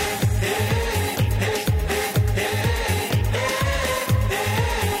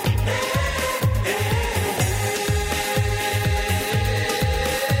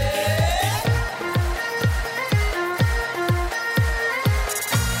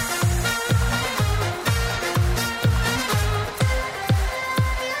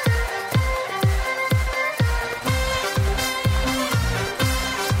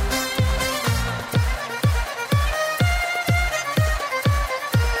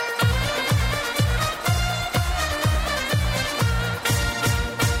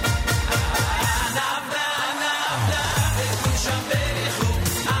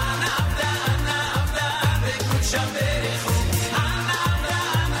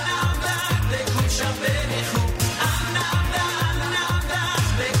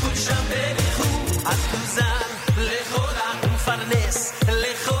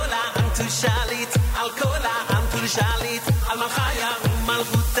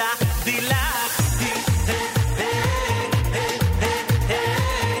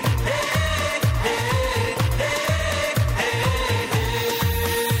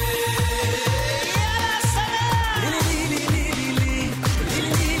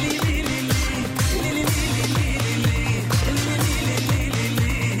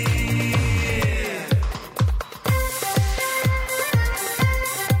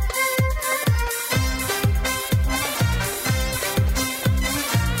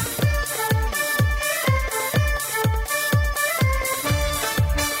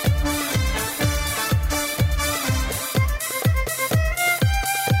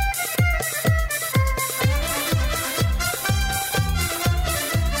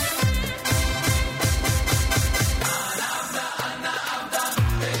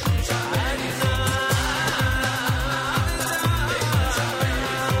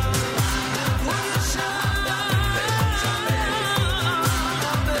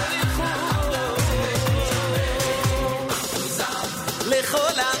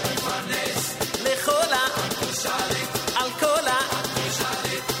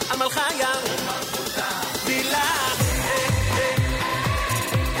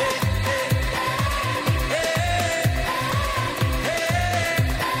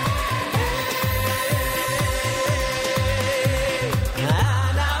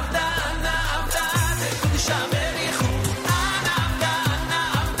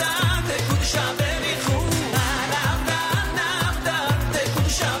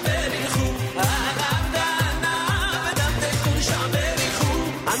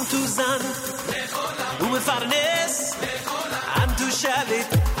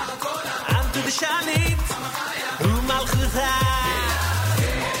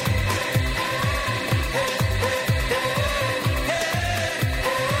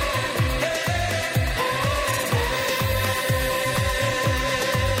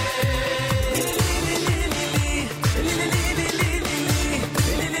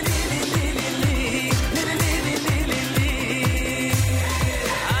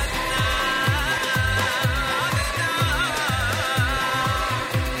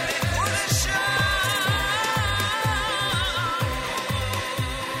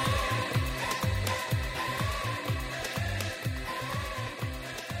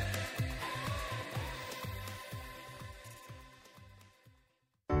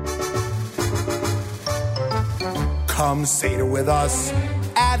Come Seder with us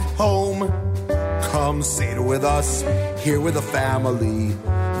at home. Come Seder with us here with the family.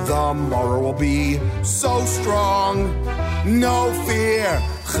 The morrow will be so strong. No fear,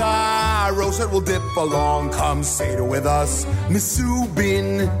 Charoset will dip along. Come Seder with us,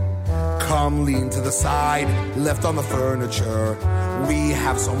 Misubin. Come lean to the side, left on the furniture. We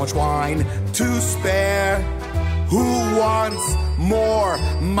have so much wine to spare. Who wants more?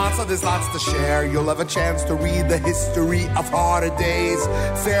 Matzah, there's lots to share. You'll have a chance to read the history of harder days.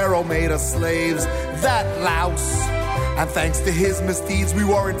 Pharaoh made us slaves, that louse. And thanks to his misdeeds, we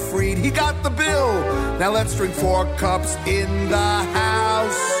weren't freed. He got the bill. Now let's drink 4 cups in the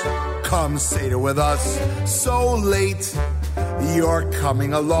house. Come Seder with us, so late. You're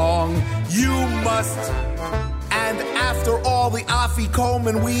coming along, you must. And after all the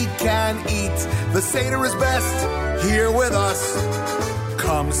afikomen we can eat, the Seder is best here with us.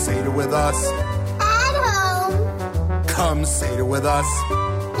 Come Seder with us at home. Come Seder with us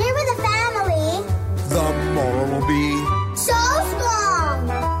here with the family. The morrow will be so strong.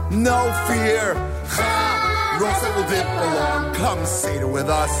 No fear, Rosa will dip along. Come Seder with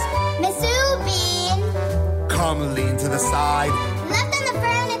us, Misubin. Come lean to the side, left on the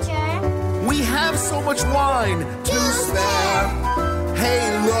furniture. We have so much wine to spare. Hey,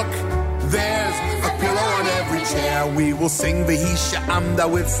 look, there's a pillow on every chair. We will sing V'hisha Amda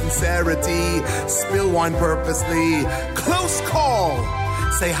with sincerity. Spill wine purposely. Close call.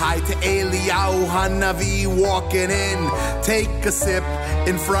 Say hi to Eliyahu Hanavi walking in. Take a sip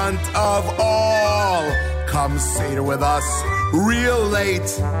in front of all. Come Seder with us real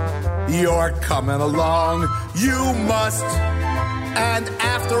late. You're coming along. You must. And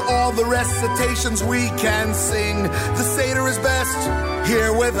after all the recitations we can sing, the Seder is best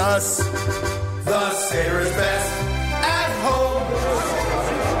here with us. The Seder is best at home.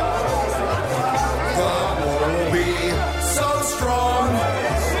 The moral will be so strong.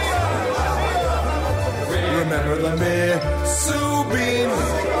 Remember the Misubin.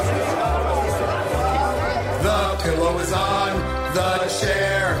 The pillow is on the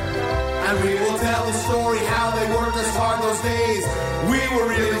chair. And we will tell the story how they worked us hard those days. We were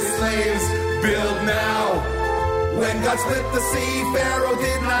really slaves, build now. When God split the sea, Pharaoh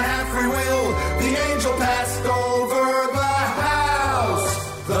did not have free will. The angel passed over the house.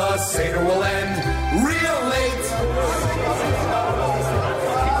 The Seder will end real late.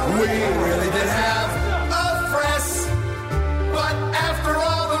 We really did have a press. But after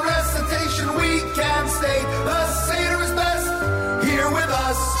all the recitation we can state, the Seder is best here with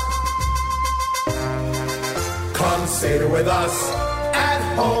us. Come Seder with us at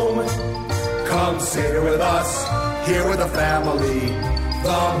home. Come Seder with us here with the family.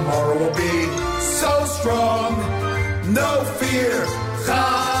 The morrow will be so strong. No fear.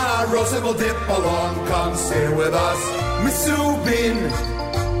 Charoset will dip along. Come Seder with us. Misubin.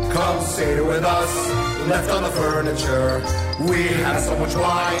 Come Seder with us. Left on the furniture. We have so much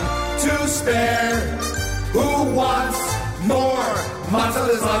wine to spare. Who wants more?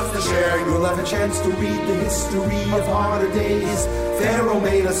 Matzah loves to share. You'll have a chance to read the history of harder days. Pharaoh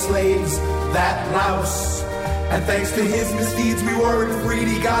made us slaves, that louse. And thanks to his misdeeds we weren't freed,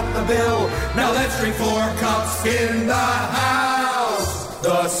 he got the bill. Now let's drink 4 cups in the house.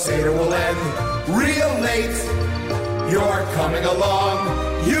 The Seder will end real late. You're coming along,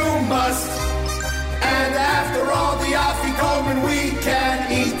 you must. And after all the afikomen we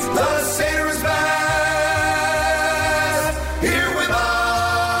can eat, the Seder is best here with us.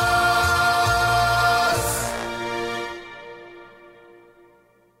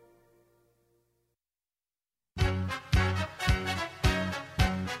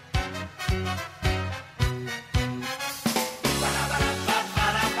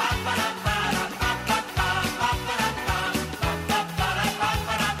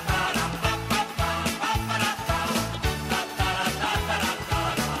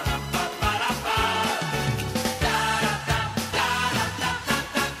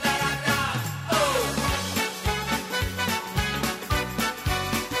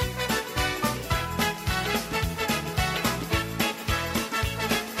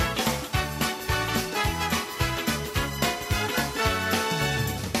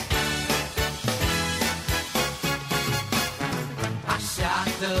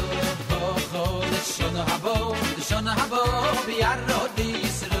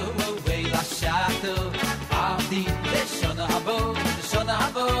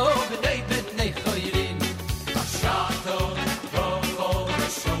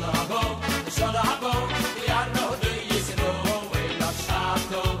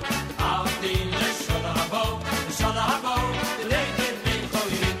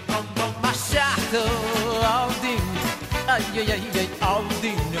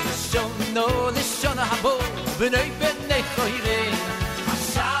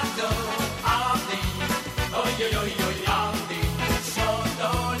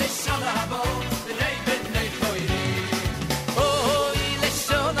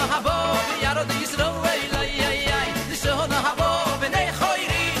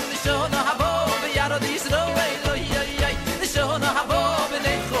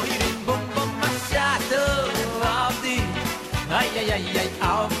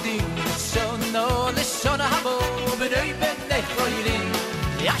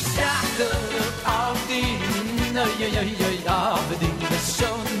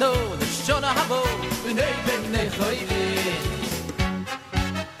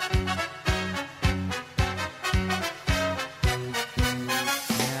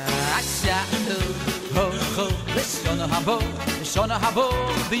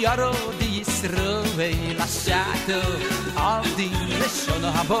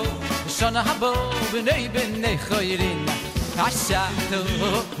 Shona habo bnei bnei khoirin Ashatu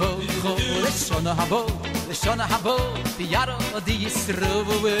ho ho Shona habo Leshon habo biyaro di yisro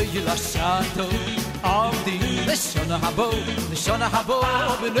yilashato avdin Leshon habo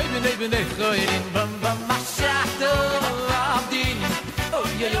b'nei choyrin bam bam mashato avdin oh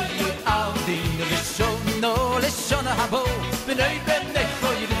yo avdin Leshon habo b'nei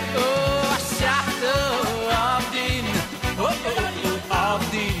choyrin oh mashato avdin oh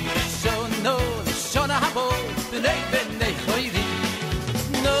avdin Leshon habo b'nei choyrin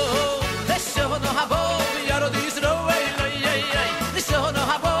no Leshon habo biyaro di yisro Leshon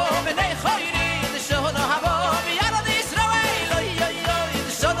habo b'nei choyrin Leshon habo biyaro di yisro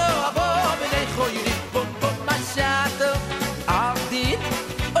Leshon habo b'nei choyrin bum bum mashato avdin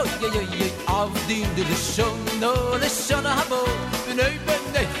oh avdin Leshon habo b'nei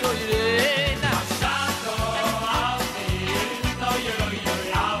choyrin mashato avdin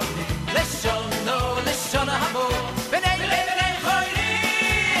avdin Leshon habo b'nei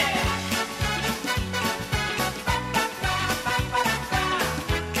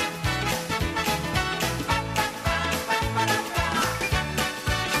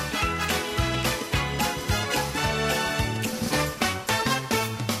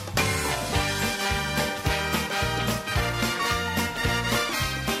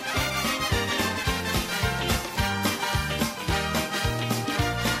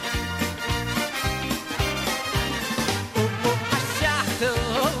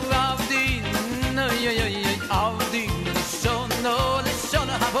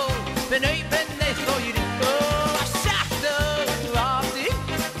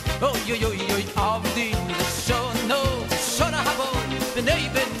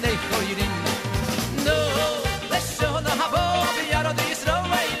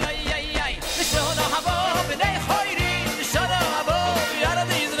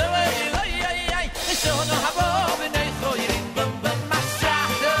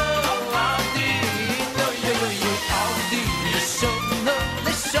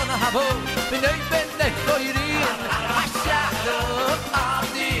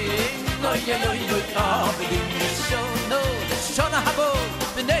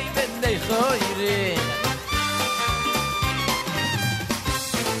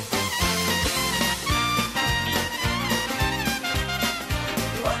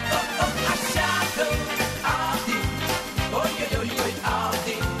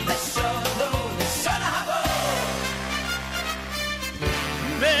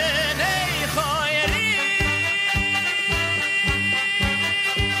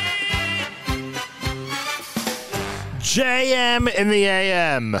JM in the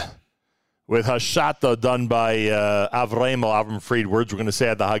AM with Hashata done by Avram Fried. Words we're going to say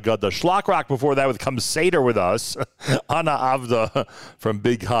at the Haggadah. Schlockrock before that with Come Seder with us. Anna Avda from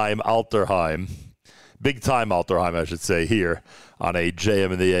Big Time Alterheim, I should say, here on a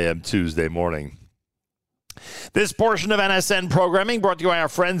JM in the AM Tuesday morning. This portion of NSN programming brought to you by our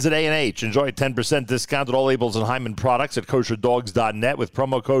friends at A&H. Enjoy a 10% discount at all labels and Hyman products at kosherdogs.net with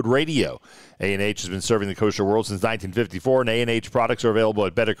promo code RADIO. A&H has been serving the kosher world since 1954, and A&H products are available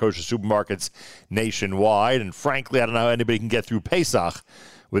at better kosher supermarkets nationwide. And frankly, I don't know how anybody can get through Pesach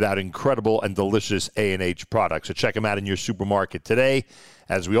without incredible and delicious A&H products. So check them out in your supermarket today.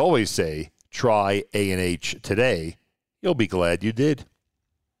 As we always say, try A&H today. You'll be glad you did.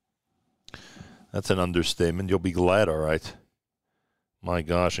 That's an understatement. You'll be glad, all right. My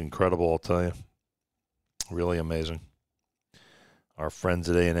gosh, incredible, I'll tell you. Really amazing. Our friends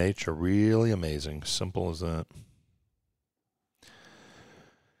at A&H are really amazing. Simple as that.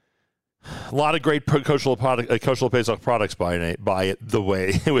 A lot of great kosher Pesach products by the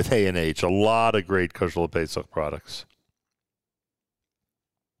way with A&H. A lot of great kosher Pesach products.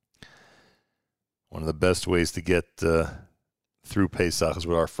 One of the best ways to get through Pesach is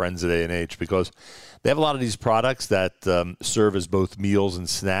with our friends at A&H because they have a lot of these products that serve as both meals and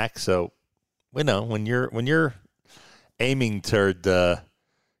snacks. So, you know, when you're aiming toward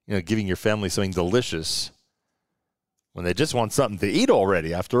giving your family something delicious, when they just want something to eat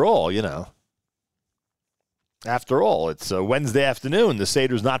already, after all, it's a Wednesday afternoon. The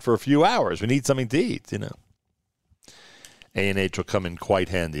Seder's not for a few hours. We need something to eat, A&H will come in quite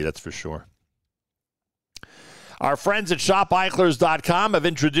handy, that's for sure. Our friends at shopEichlers.com have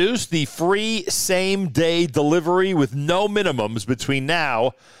introduced the free same-day delivery with no minimums between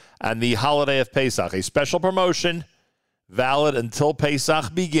now and the holiday of Pesach. A special promotion valid until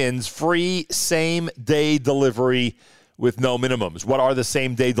Pesach begins. Free same-day delivery with no minimums. What are the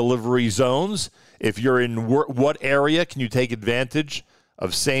same-day delivery zones? If you're in what area can you take advantage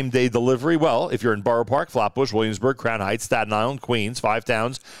of same-day delivery. Well, if you're in Borough Park, Flatbush, Williamsburg, Crown Heights, Staten Island, Queens, Five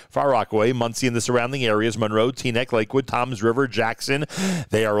Towns, Far Rockaway, Muncie, and the surrounding areas, Monroe, Teaneck, Lakewood, Toms River, Jackson,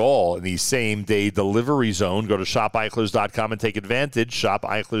 they are all in the same-day delivery zone. Go to shopeichler's.com and take advantage.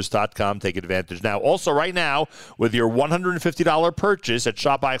 Shopeichler's.com, take advantage. Now, also right now, with your $150 purchase at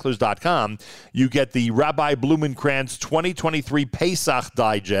shopeichler's.com, you get the Rabbi Blumenkrantz 2023 Pesach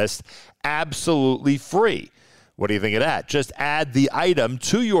Digest absolutely free. What do you think of that? Just add the item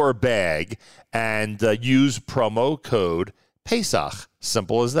to your bag and use promo code Pesach.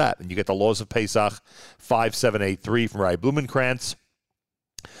 Simple as that. And you get the Laws of Pesach 5783 from Rabbi Blumenkrantz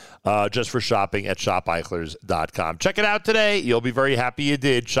just for shopping at shopeichler's.com. Check it out today. You'll be very happy you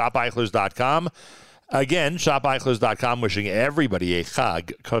did. Shopeichler's.com. Again, shopeichler's.com, wishing everybody a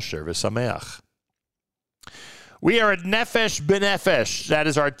Chag Kosher V'Sameach. We are at Nefesh B'Nefesh. That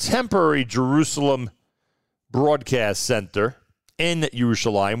is our temporary Jerusalem broadcast center in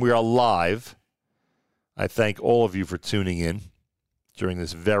Yerushalayim. We are live. I thank all of you for tuning in during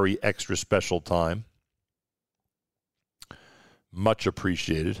this very extra special time. Much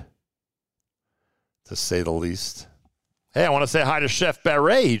appreciated, to say the least. Hey, I want to say hi to Chef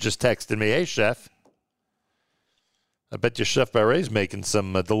Barret. He just texted me. Hey, Chef. I bet you Chef Barret's making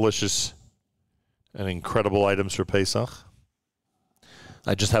some delicious and incredible items for Pesach.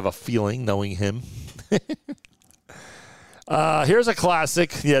 I just have a feeling, knowing him. Here's a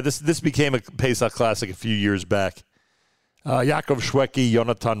classic. Yeah, this became a Pesach classic a few years back. Yaakov Shweki,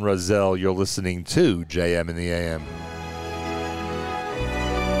 Yonatan Razel, you're listening to JM in the AM.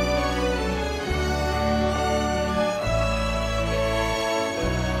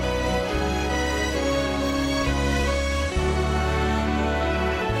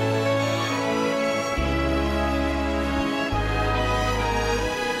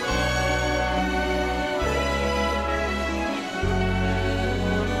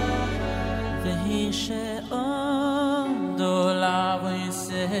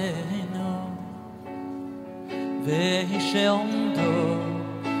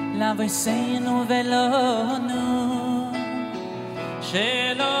 V'seinu velonu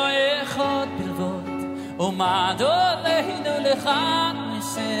shelo echad bilvod umad oleinu lechad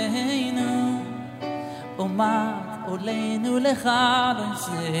v'seinu umad oleinu lechad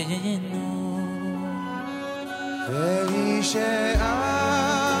v'seinu Vehi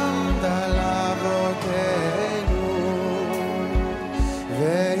she'amda lavotenu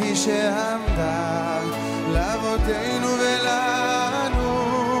Vehi she'amda lavotenu velanu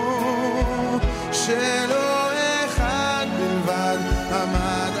שלא אחד בלבד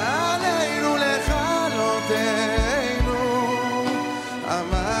עמד עלינו לכלותנו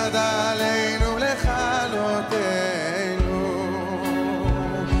עמד עלינו לכלותנו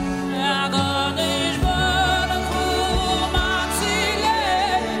הקדוש ברוך הוא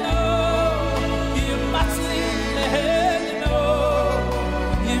מצילנו מצילנו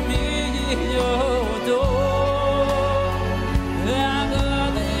ימיותו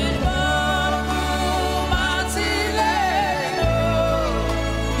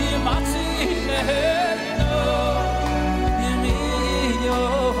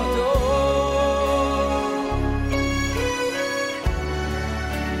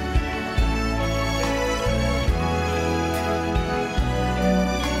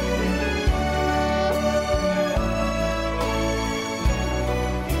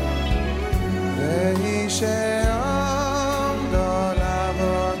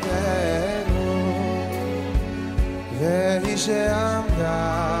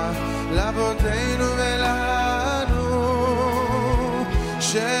שעמדה לאבותינו ולנו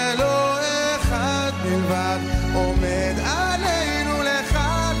שלא אחד בלבד עומד עלינו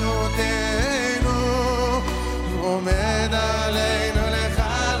לכלותנו עומד עלינו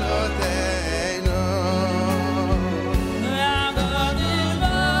לכלותנו הקדוש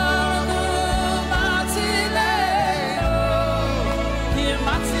ברוך הוא מצילנו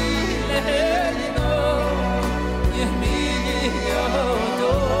מצילנו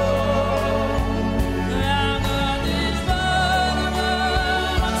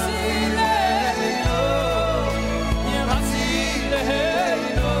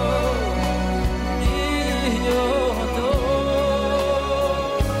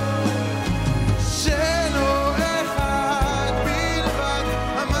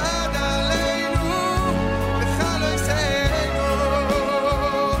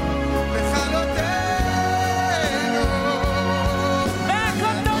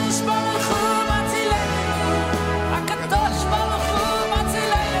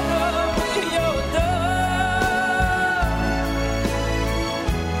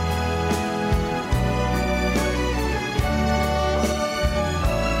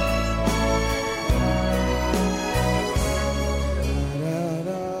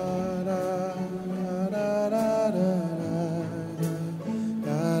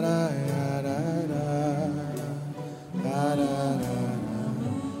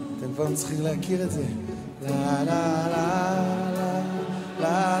אתם כבר צריכים להכיר את זה. לה לה לה לה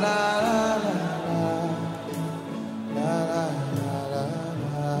לה לה לה לה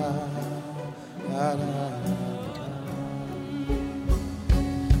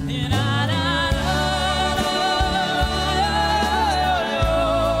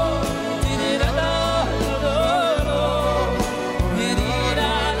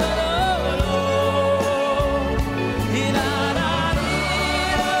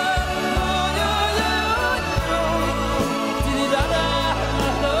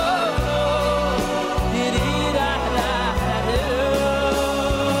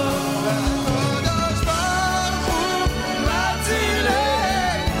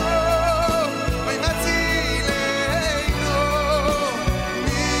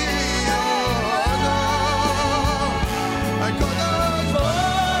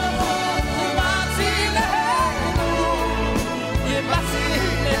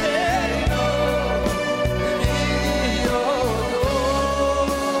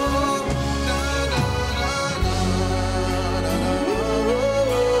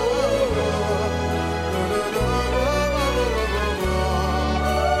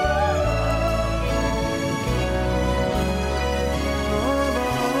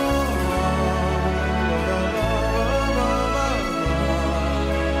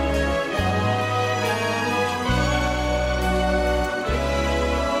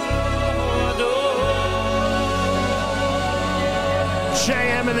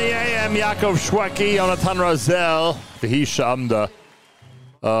Yaakov Shweki, Yonatan Razel, V'hi Shamda.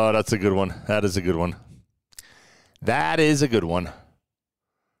 Oh, that's a good one. That is a good one. That is a good one.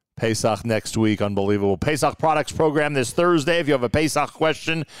 Pesach next week. Unbelievable. Pesach products program this Thursday. If you have a Pesach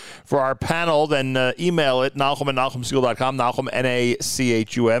question for our panel, then email it, Nahum at NahumSiegel.com, Nahum,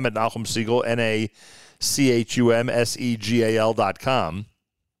 N-A-C-H-U-M, at Nahum Siegel, N-A-C-H-U-M-S-E-G-A-L.com.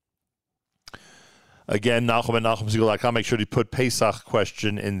 Again, Nahum at NahumSiegel.com. Make sure to put Pesach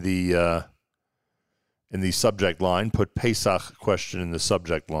question in the subject line. Put Pesach question in the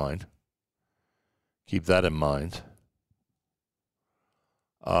subject line. Keep that in mind.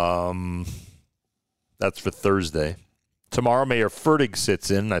 That's for Thursday. Tomorrow, Mayor Fertig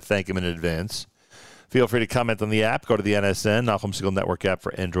sits in. I thank him in advance. Feel free to comment on the app. Go to the NSN, Nahum Siegel Network app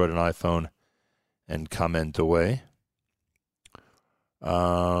for Android and iPhone, and comment away.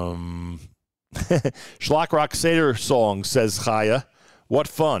 Shlach Rock Seder song, says Chaya. What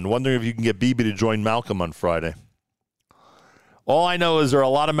fun. Wondering if you can get Bibi to join Malcolm on Friday. All I know is there are a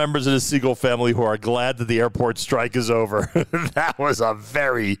lot of members of the Siegel family who are glad that the airport strike is over. That was a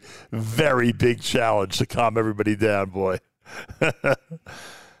very, very big challenge to calm everybody down, boy. But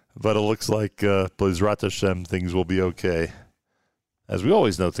it looks like, B'ezrat Hashem, things will be okay. As we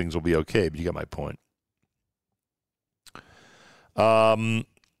always know, things will be okay, but you got my point.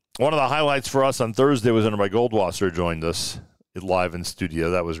 One of the highlights for us on Thursday was when Rabbi Goldwasser joined us live in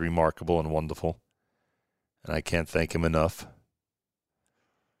studio. That was remarkable and wonderful. And I can't thank him enough.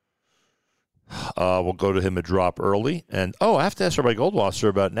 We'll go to him a drop early. And, I have to ask Rabbi Goldwasser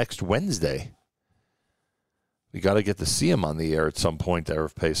about next Wednesday. We got to get to see him on the air at some point there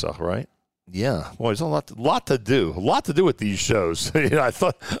of Pesach, right? Yeah. Boy, there's a lot to do. A lot to do with these shows. I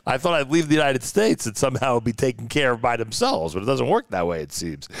thought I'd leave the United States and somehow be taken care of by themselves, but it doesn't work that way, it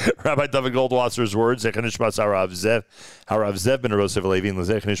seems. Rabbi David Goldwasser's words, Zech Nishmas Harav Zev ben Rosef Levi, and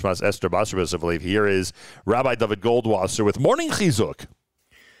Zech Nishmas Esther Basar Rosef Levi. Here is Rabbi David Goldwasser with Morning Chizuk.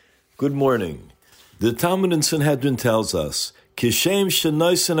 Good morning. The Talmud in Sanhedrin tells us, Kishem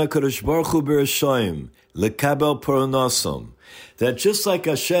shenoisen HaKadosh Baruch Hu b'Rashoim, lekabel paranasam, that just like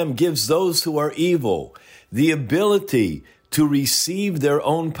Hashem gives those who are evil the ability to receive their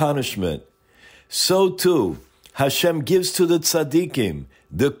own punishment, so too Hashem gives to the tzaddikim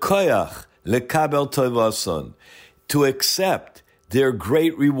the koyach lekabel tovasan, to accept their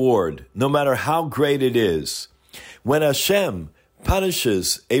great reward, no matter how great it is. When Hashem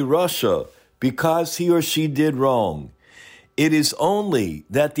punishes a rasha because he or she did wrong, it is only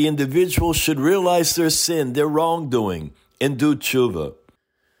that the individual should realize their sin, their wrongdoing, and do tshuva.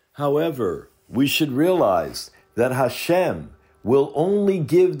 However, we should realize that Hashem will only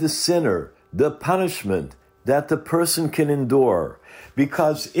give the sinner the punishment that the person can endure.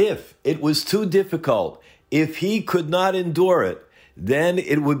 Because if it was too difficult, if he could not endure it, then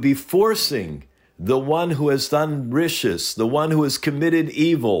it would be forcing the one who has done rishus, the one who has committed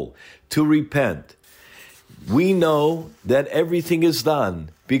evil, to repent. We know that everything is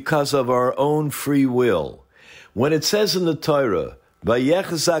done because of our own free will. When it says in the Torah,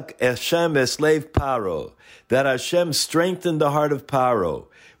 Vayechzak Hashem eslev Paro, that Hashem strengthened the heart of Paro,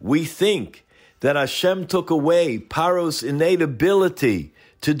 we think that Hashem took away Paro's innate ability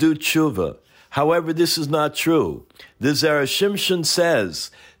to do tshuva. However, this is not true. The Zera Shimshon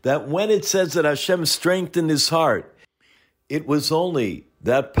says that when it says that Hashem strengthened his heart, it was only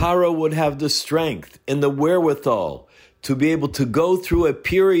that Paro would have the strength and the wherewithal to be able to go through a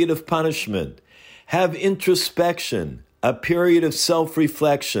period of punishment, have introspection, a period of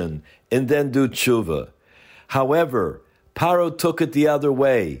self-reflection, and then do tshuva. However, Paro took it the other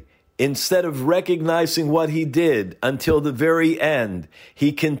way. Instead of recognizing what he did until the very end,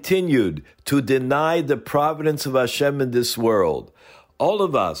 he continued to deny the providence of Hashem in this world. All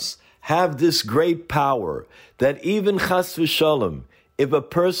of us have this great power that even chas v'shalom, if a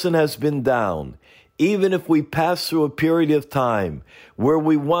person has been down, even if we pass through a period of time where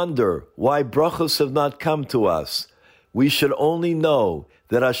we wonder why brachos have not come to us, we should only know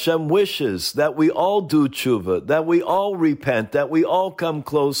that Hashem wishes that we all do tshuva, that we all repent, that we all come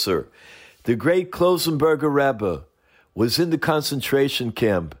closer. The great Glatstein Rebbe was in the concentration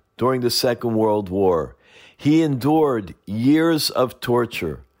camp during the Second World War. He endured years of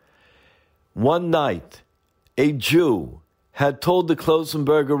torture. One night, a Jew had told the Glatstein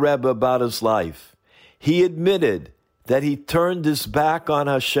Rebbe about his life. He admitted that he turned his back on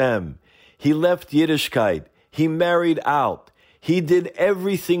Hashem. He left Yiddishkeit. He married out. He did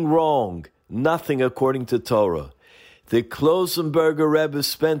everything wrong, nothing according to Torah. The Glatstein Rebbe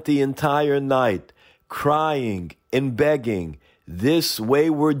spent the entire night crying and begging this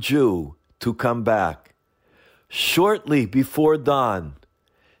wayward Jew to come back. Shortly before dawn,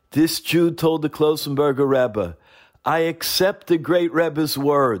 this Jew told the Glatstein Rebbe, I accept the great Rebbe's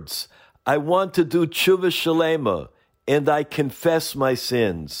words. I want to do tshuva shalema, and I confess my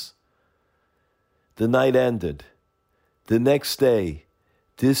sins. The night ended. The next day,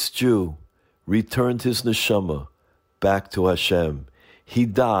 this Jew returned his neshama back to Hashem. He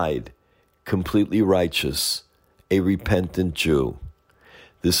died completely righteous, a repentant Jew.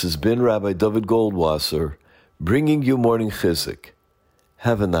 This has been Rabbi David Goldwasser bringing you Morning Chizuk.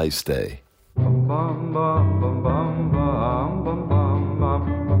 Have a nice day.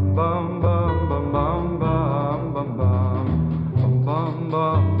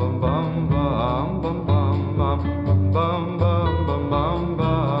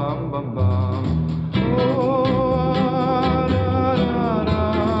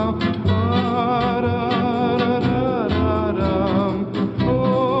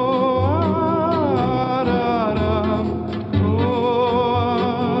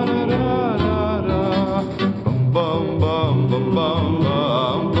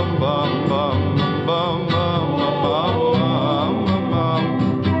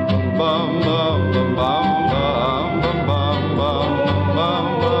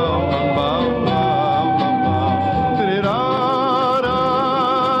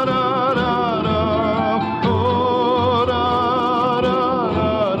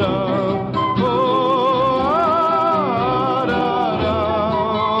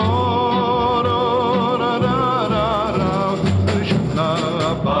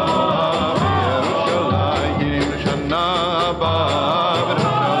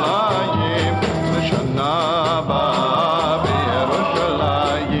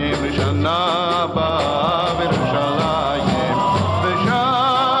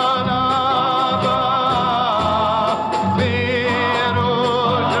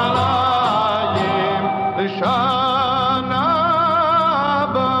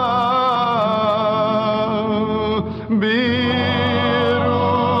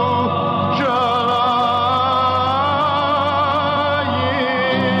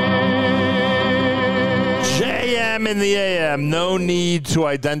 In the AM, no need to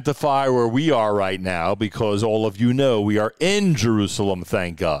identify where we are right now because all of you know we are in Jerusalem,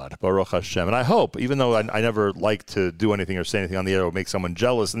 thank God. Baruch Hashem. And I hope, even though I never like to do anything or say anything on the air that would make someone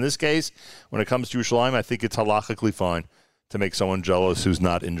jealous, in this case, when it comes to Yerushalayim, I think it's halachically fine to make someone jealous who's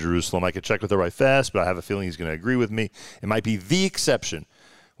not in Jerusalem. I could check with the Rabbi Fass, but I have a feeling he's going to agree with me. It might be the exception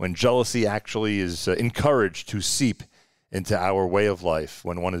when jealousy actually is encouraged to seep into our way of life,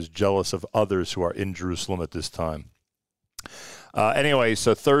 when one is jealous of others who are in Jerusalem at this time. Anyway,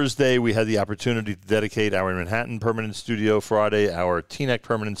 so Thursday we had the opportunity to dedicate our Manhattan permanent studio, Friday our Teaneck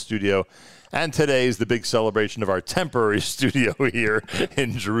permanent studio, and today is the big celebration of our temporary studio here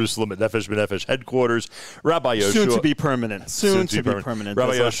in Jerusalem at Nefesh B'Nefesh headquarters. Rabbi Yoshua. Soon to be permanent. Soon to be permanent.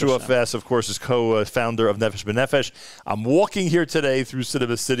 Rabbi Yoshua Fass, of course, is co-founder of Nefesh B'Nefesh. I'm walking here today through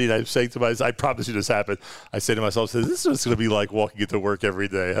Cinema City, and I'm saying to myself, I promise you this happened. I say to myself, this is what it's going to be like walking into work every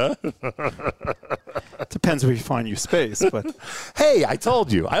day, huh? Depends where you find your space, but hey, I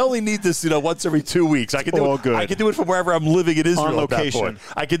told you, I only need this, once every 2 weeks. I can do it. Good. I can do it from wherever I'm living in Israel. On location. At that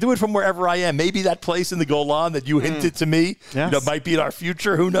point. I can do it from wherever I am. Maybe that place in the Golan that you hinted to me might be in our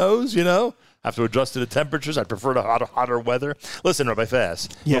future. Who knows, Have to adjust to the temperatures. I prefer the hotter weather. Listen, Rabbi Fass,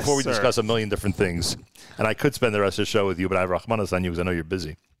 before we discuss a million different things, and I could spend the rest of the show with you, but I have Rahmanas on you because I know you're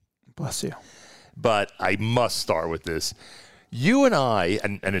busy. Bless you. But I must start with this. You and I,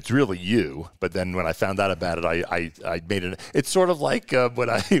 and it's really you, but then when I found out about it, I made it. It's sort of like when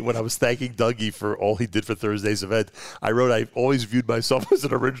I was thanking Dougie for all he did for Thursday's event. I wrote, I've always viewed myself as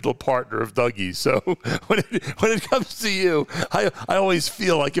an original partner of Dougie. So when it comes to you, I always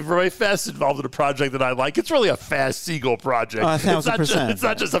feel like if Rabbi Fass is involved in a project that I like, it's really a Fass Siegel project. 1,000%. It's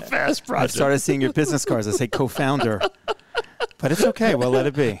not just a Fass project. I started seeing your business cards. I say co-founder. But it's okay. We'll let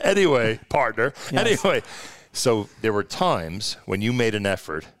it be. Anyway, partner. Yes. Anyway. So there were times when you made an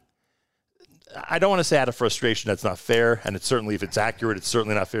effort. I don't want to say out of frustration, that's not fair, and it's certainly, if it's accurate, it's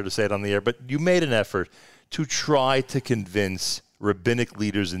certainly not fair to say it on the air, but you made an effort to try to convince rabbinic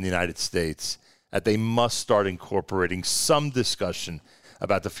leaders in the United States that they must start incorporating some discussion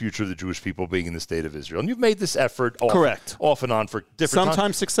about the future of the Jewish people being in the state of Israel. And you've made this effort off and on for different times.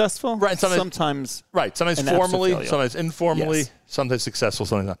 Sometimes successful, right? Sometimes formally, sometimes informally, sometimes successful,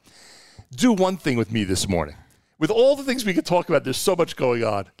 sometimes not. Do one thing with me this morning. With all the things we could talk about, there's so much going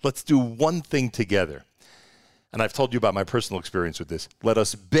on. Let's do one thing together. And I've told you about my personal experience with this. Let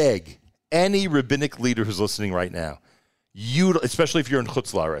us beg any rabbinic leader who's listening right now, especially if you're in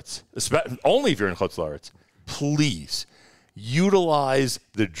Chutz La'aretz, only if you're in Chutz La'aretz, please utilize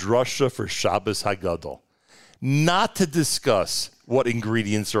the drasha for Shabbos Hagadol, not to discuss what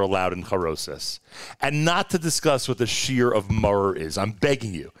ingredients are allowed in charoses, and not to discuss what the shear of maror is. I'm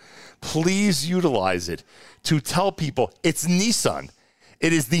begging you. Please utilize it to tell people it's Nisan.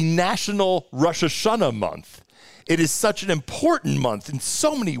 It is the National Rosh Hashanah month. It is such an important month in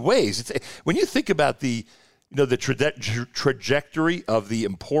so many ways. When you think about the trajectory of the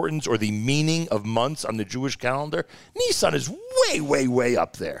importance or the meaning of months on the Jewish calendar, Nisan is way, way, way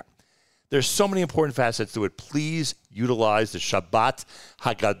up there. There's so many important facets to it. Please utilize the Shabbat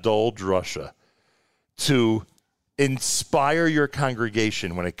Hagadol Drasha to inspire your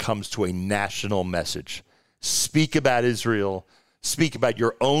congregation when it comes to a national message. Speak about Israel. Speak about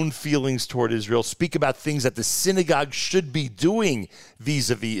your own feelings toward Israel. Speak about things that the synagogue should be doing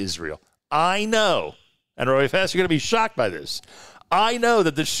vis-a-vis Israel. I know, and Rabbi Fass, you're going to be shocked by this. I know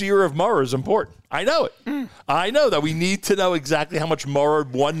that the shear of maror is important. I know it. I know that we need to know exactly how much maror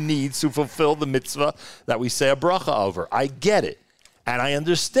one needs to fulfill the mitzvah that we say a bracha over. I get it. And I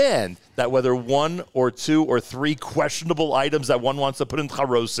understand that whether one or two or three questionable items that one wants to put in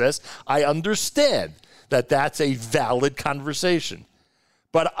charoses, I understand that that's a valid conversation.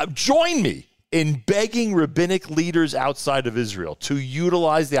 But join me in begging rabbinic leaders outside of Israel to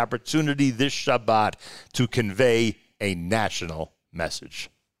utilize the opportunity this Shabbat to convey a national message.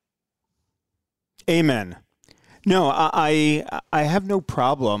 Amen. No, I have no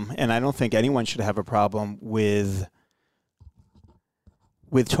problem, and I don't think anyone should have a problem with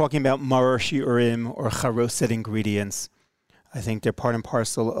talking about maror shiurim or charoset ingredients. I think they're part and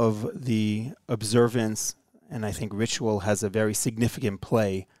parcel of the observance, and I think ritual has a very significant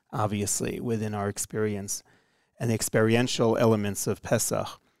play, obviously, within our experience and the experiential elements of Pesach.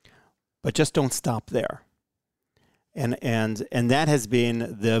 But just don't stop there. And that has been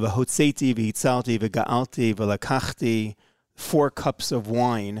the v'hotzeiti v'hitzalti v'ga'alti v'lakachti, 4 cups of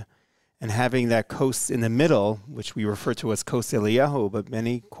wine, and having that kos in the middle, which we refer to as kos Eliyahu, but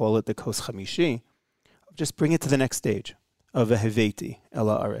many call it the kos chamishi, just bring it to the next stage of a heveti el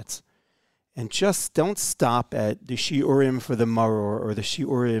haaretz. And just don't stop at the shiurim for the maror or the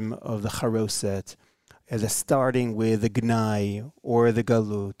shiurim of the charoset, as starting with the gnai or the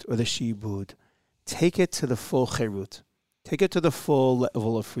galut or the shibud. Take it to the full cherut. Take it to the full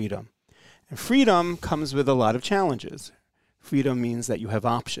level of freedom. And freedom comes with a lot of challenges. Freedom means that you have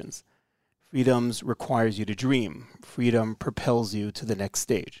options. Freedom requires you to dream. Freedom propels you to the next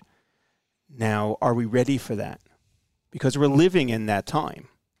stage. Now, are we ready for that? Because we're living in that time.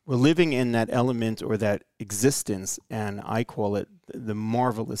 We're living in that element or that existence, and I call it the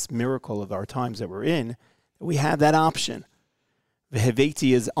marvelous miracle of our times that we're in. We have that option. The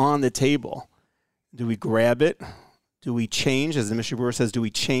heveti is on the table. Do we grab it? Do we change, as the Mishnah Berurah says, do we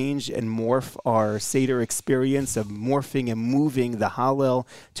change and morph our Seder experience of morphing and moving the Hallel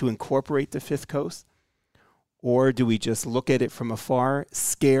to incorporate the 5th coast? Or do we just look at it from afar,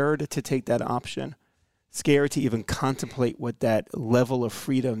 scared to take that option, scared to even contemplate what that level of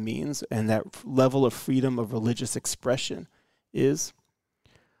freedom means and that level of freedom of religious expression is?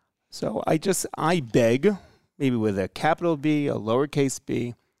 So I beg, maybe with a capital B, a lowercase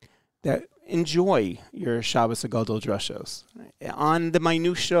b, that enjoy your Shabbos Agadol Drushos on the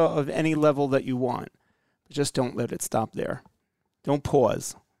minutia of any level that you want. But just don't let it stop there. Don't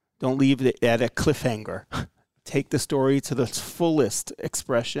pause. Don't leave it at a cliffhanger. Take the story to the fullest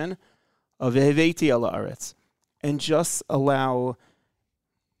expression of Heveti ala Aretz, and just allow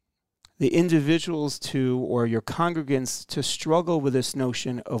the individuals to, or your congregants, to struggle with this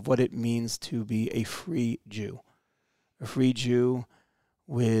notion of what it means to be a free Jew. A free Jew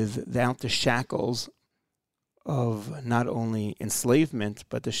without the shackles of not only enslavement,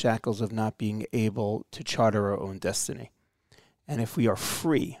 but the shackles of not being able to charter our own destiny. And if we are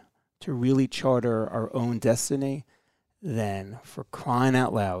free to really charter our own destiny, then for crying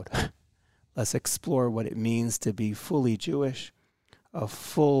out loud, let's explore what it means to be fully Jewish, a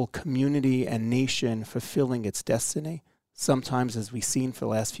full community and nation fulfilling its destiny. Sometimes, as we've seen for the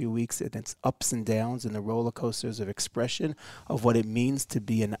last few weeks, in its ups and downs and the roller coasters of expression of what it means to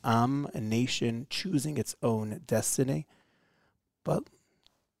be an Am, a nation choosing its own destiny. But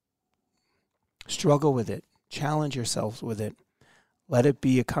struggle with it. Challenge yourselves with it. Let it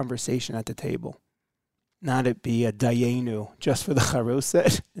be a conversation at the table. Not it be a dayenu just for the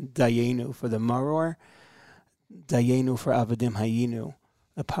charoset, dayenu for the maror, dayenu for avadim hayinu,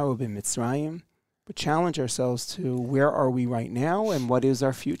 the parubim mitzrayim. But challenge ourselves to where are we right now and what is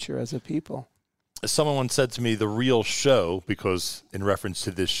our future as a people. Someone once said to me, the real show, because in reference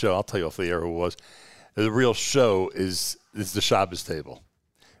to this show, I'll tell you off the air who it was, the real show is the Shabbos table.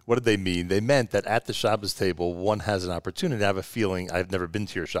 What did they mean? They meant that at the Shabbos table, one has an opportunity to have a feeling. I've never been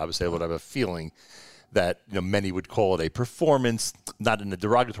to your Shabbos table, but I have a feeling that many would call it a performance, not in a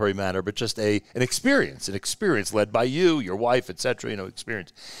derogatory manner, but just an experience led by you, your wife, etc.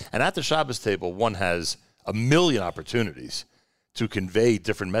 Experience. And at the Shabbos table, one has a million opportunities to convey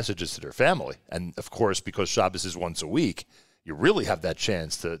different messages to their family. And of course, because Shabbos is once a week, you really have that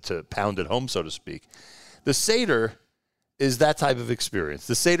chance to pound it home, so to speak. The Seder is that type of experience.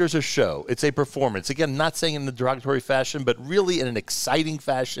 The Seder's a show. It's a performance. Again, not saying in a derogatory fashion, but really in an exciting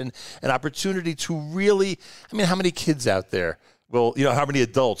fashion, an opportunity to really, how many kids out there will, how many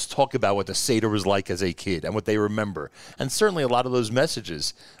adults talk about what the Seder was like as a kid and what they remember? And certainly a lot of those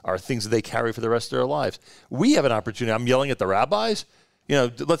messages are things that they carry for the rest of their lives. We have an opportunity. I'm yelling at the rabbis.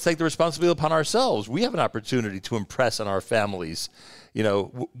 Let's take the responsibility upon ourselves. We have an opportunity to impress on our families,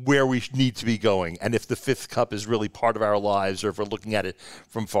 where we need to be going, and if the fifth cup is really part of our lives, or if we're looking at it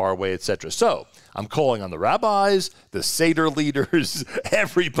from far away, etc. So I'm calling on the rabbis, the Seder leaders,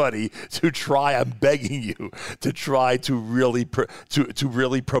 everybody to try. I'm begging you to try to really to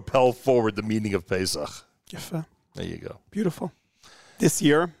really propel forward the meaning of Pesach. Yefa. There you go. Beautiful. This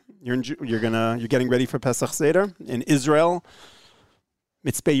year, you're getting ready for Pesach Seder in Israel.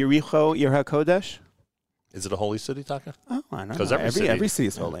 Mitzpeh Yericho, Ir HaKodesh. Is it a holy city, Taka? Oh, I know. Because every city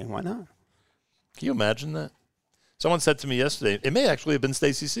is holy. Why not? Can you imagine that? Someone said to me yesterday, it may actually have been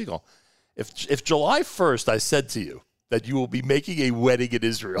Stacy Siegel. If July 1st I said to you that you will be making a wedding in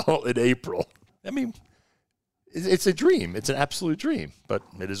Israel in April, it's a dream. It's an absolute dream. But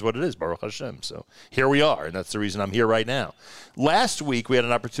it is what it is, Baruch Hashem. So here we are, and that's the reason I'm here right now. Last week, we had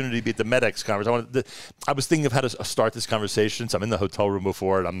an opportunity to be at the MEDEX conference. I was thinking of how to start this conversation, so I'm in the hotel room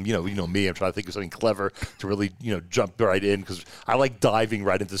before it. I'm, you know me, I'm trying to think of something clever to really, jump right in, because I like diving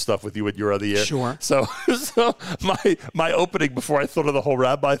right into stuff with you when you're on the air. Sure. So my opening, before I thought of the whole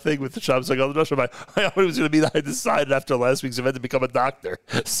rabbi thing with the Shabbos HaGadol, I always was going to be that I decided after last week's event to become a doctor.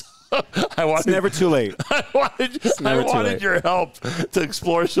 So it's never too late. I wanted your help to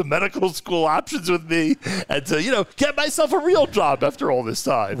explore some medical school options with me and to, get myself a real job after all this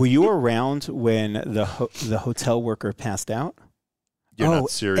time. Were you around when the hotel worker passed out? You're not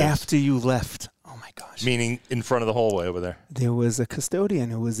serious. After you left. Oh, my gosh. Meaning in front of the hallway over there. There was a custodian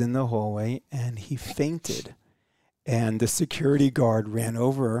who was in the hallway, and he fainted. And the security guard ran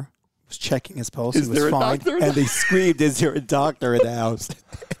over, was checking his pulse. He was fine. And they screamed, "Is there a doctor in the house?"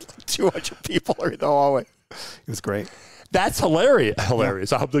 200 people are in the hallway. It was great. That's hilarious.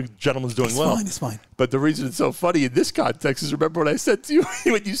 I hope the gentleman's doing well. It's fine. But the reason it's so funny in this context is, remember what I said to you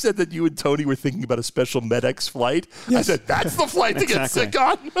when you said that you and Tony were thinking about a special MEDEX flight? Yes. I said, that's the flight to get sick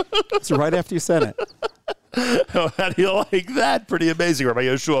on. So right after you said it. How do you like that? Pretty amazing. Rabbi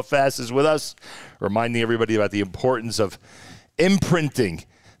Yoshua Fass is with us, reminding everybody about the importance of imprinting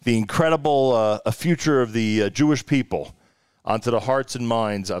the incredible future of the Jewish people onto the hearts and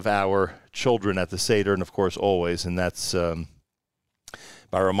minds of our children at the Seder, and of course always, and that's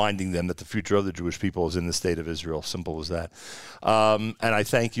by reminding them that the future of the Jewish people is in the state of Israel. Simple as that. And I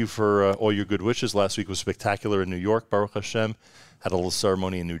thank you for all your good wishes. Last week was spectacular in New York, Baruch Hashem. Had a little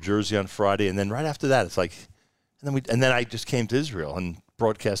ceremony in New Jersey on Friday, and then right after that, it's like, And then I just came to Israel and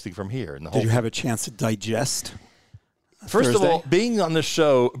broadcasting from here. And the Did you have a chance to digest? First Thursday? of all, being on the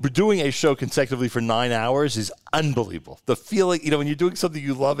show, doing a show consecutively for 9 hours is unbelievable. The feeling, when you're doing something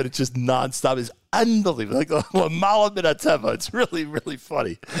you love and it's just nonstop is unbelievable. Like Lamala Minateva. It's really, really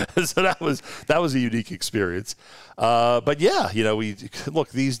funny. So that was a unique experience. But yeah, we look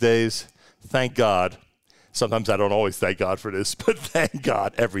these days, thank God. Sometimes I don't always thank God for this, but thank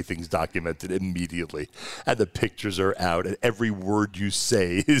God everything's documented immediately. And the pictures are out, and every word you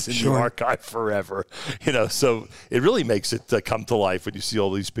say is in the archive forever. So it really makes it come to life when you see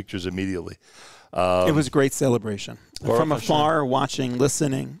all these pictures immediately. It was a great celebration. From afar, watching,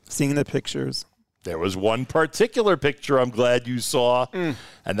 listening, seeing the pictures. There was one particular picture I'm glad you saw, and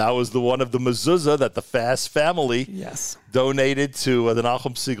that was the one of the mezuzah that the Fass family donated to the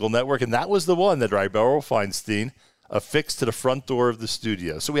Nachum Segal Network, and that was the one that Rabbi Feinstein affixed to the front door of the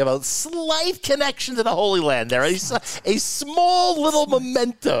studio. So we have a slight connection to the Holy Land there, a small little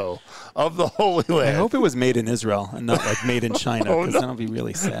memento of the Holy Land. I hope it was made in Israel and not like made in China, because that'll be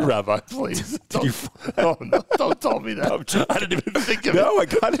really sad. Rabbi, please. Don't tell me that. I didn't even think of it. No, I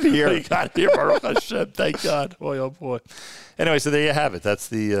got it here. You got it here, Baruch Hashem. Thank God. Boy, oh boy. Anyway, so there you have it. That's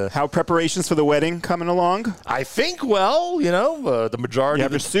the... How preparations for the wedding coming along? I think, the majority... You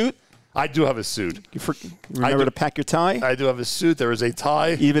have a suit? I do have a suit. You remember to pack your tie? I do have a suit. There is a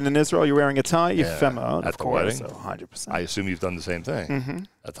tie. Even in Israel, you're wearing a tie? You're fema, at the wedding. So 100%. I assume you've done the same thing. Mm-hmm.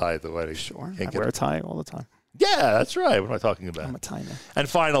 A tie at the wedding. Sure. I wear a tie all the time. Yeah, that's right. What am I talking about? I'm a tie man. And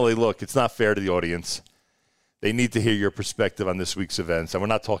finally, look, it's not fair to the audience. They need to hear your perspective on this week's events. And we're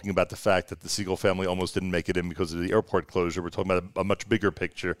not talking about the fact that the Segal family almost didn't make it in because of the airport closure. We're talking about a much bigger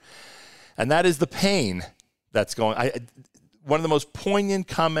picture. And that is the pain that's going on. One of the most poignant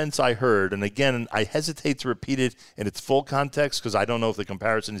comments I heard, and again, I hesitate to repeat it in its full context because I don't know if the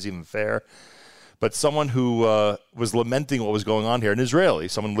comparison is even fair, but someone who was lamenting what was going on here, an Israeli,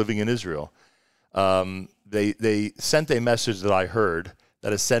 someone living in Israel, they sent a message that I heard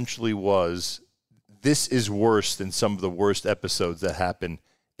that essentially was, this is worse than some of the worst episodes that happen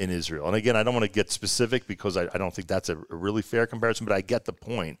in Israel. And again, I don't want to get specific because I don't think that's a really fair comparison, but I get the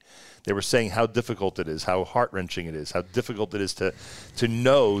point. They were saying how difficult it is, how heart-wrenching it is, how difficult it is to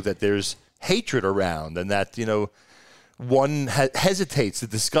know that there's hatred around and that, one hesitates to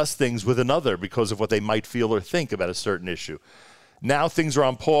discuss things with another because of what they might feel or think about a certain issue. Now things are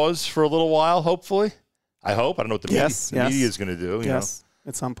on pause for a little while, hopefully. I hope. I don't know what the media is going to do. Yes,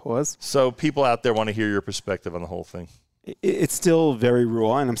 it's on pause. So people out there want to hear your perspective on the whole thing. It's still very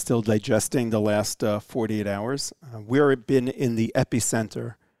raw, and I'm still digesting the last 48 hours. We've been in the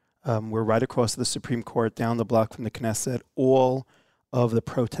epicenter. We're right across the Supreme Court, down the block from the Knesset. All of the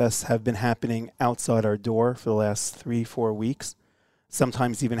protests have been happening outside our door for the last 3-4 weeks,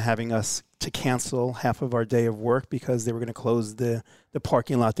 sometimes even having us to cancel half of our day of work because they were going to close the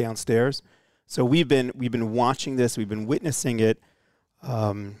parking lot downstairs. So we've been watching this. We've been witnessing it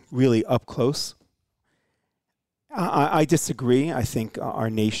really up close. I disagree. I think our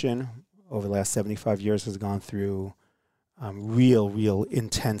nation over the last 75 years has gone through real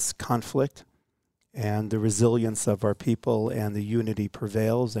intense conflict, and the resilience of our people and the unity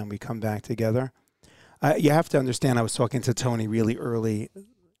prevails, and we come back together. You have to understand, I was talking to Tony really early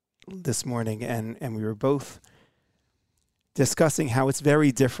this morning, and we were both discussing how it's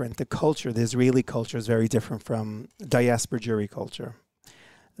very different. The culture, the Israeli culture, is very different from diaspora Jewry culture.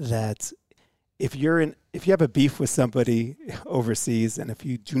 That if you have a beef with somebody overseas, and if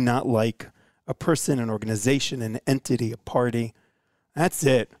you do not like a person, an organization, an entity, a party, that's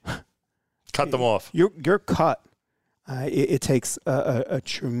it. Cut them off. You're cut. It takes a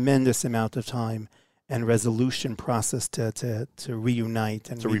tremendous amount of time and resolution process to reunite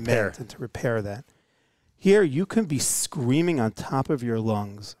and to repair and to repair that. Here, you can be screaming on top of your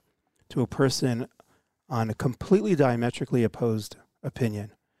lungs to a person on a completely diametrically opposed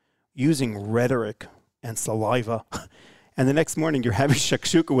opinion, using rhetoric and saliva, and the next morning you're having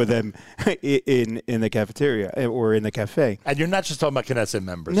shakshuka with them in the cafeteria or in the cafe. And you're not just talking about Knesset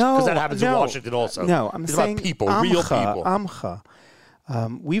members, no, because that happens in Washington also. No, I'm saying about people, amcha, real people.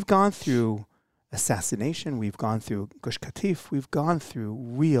 Amcha. We've gone through assassination. We've gone through Gush Katif. We've gone through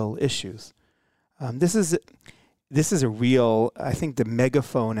real issues. This is a real. I think the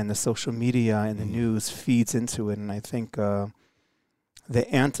megaphone and the social media and the news feeds into it, and I think. The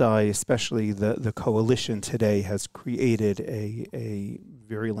especially the coalition today, has created a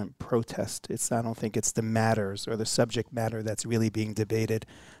virulent protest. I don't think it's the matters or the subject matter that's really being debated.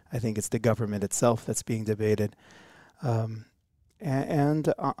 I think it's the government itself that's being debated.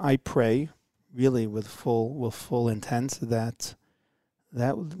 And I pray, really with full intent, that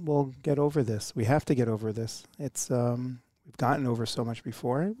that we'll get over this. We have to get over this. It's we've gotten over so much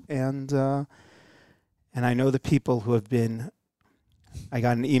before, and I know the people who have been. I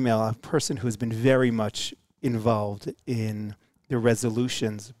got an email, a person who has been very much involved in the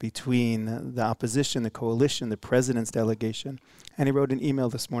resolutions between the opposition, the coalition, the president's delegation, and he wrote an email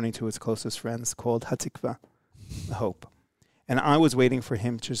this morning to his closest friends called Hatikva, the hope. And I was waiting for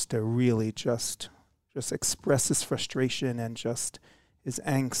him just to really just express his frustration and just his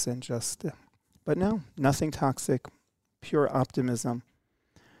angst and just, but no, nothing toxic, pure optimism.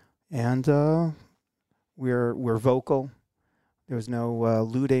 And we're vocal. There was no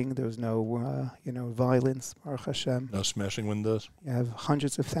looting. There was no, violence. Baruch Hashem. No smashing windows. You have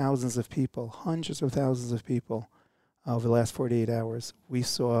hundreds of thousands of people over the last 48 hours. We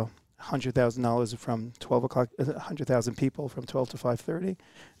saw $100,000 from 12 o'clock, 100,000 people from 12 to 5:30.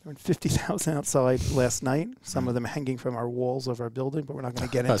 There were 50,000 outside last night. Some of them hanging from our walls of our building, but we're not going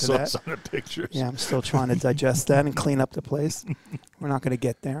to get into that. I saw some pictures. Yeah, I'm still trying to digest that and clean up the place. We're not going to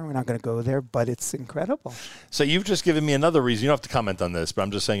get there. We're not going to go there, but it's incredible. So you've just given me another reason. You don't have to comment on this, but I'm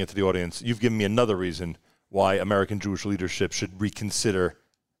just saying it to the audience. You've given me another reason why American Jewish leadership should reconsider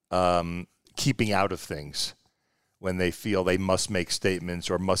keeping out of things when they feel they must make statements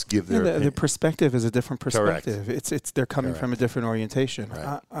or must give their opinion. The perspective is a different perspective. Correct. It's they're coming from a different orientation.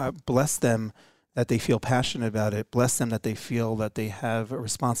 Right. Bless them that they feel passionate about it. Bless them that they feel that they have a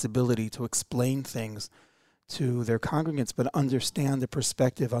responsibility to explain things to their congregants, but understand the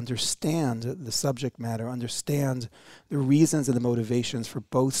perspective, understand the subject matter, understand the reasons and the motivations for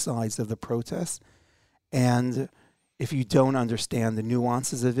both sides of the protest. And if you don't understand the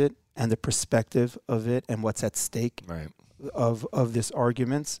nuances of it and the perspective of it and what's at stake of this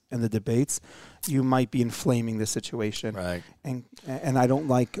arguments and the debates, you might be inflaming the situation. Right. And I don't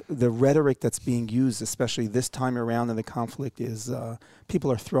like the rhetoric that's being used, especially this time around in the conflict, is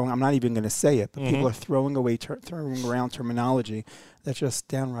people are throwing, I'm not even going to say it, but people are throwing around terminology that's just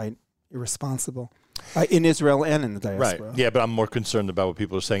downright irresponsible. In Israel and in the diaspora. Right. Yeah, but I'm more concerned about what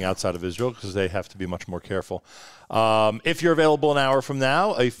people are saying outside of Israel because they have to be much more careful. If you're available an hour from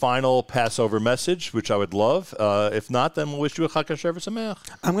now, a final Passover message, which I would love. If not, then we'll wish you a Chag Kasher V'Sameach.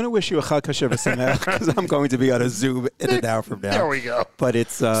 I'm going to wish you a Chag Kasher V'Sameach because I'm going to be on a Zoom in an hour from now. There we go. But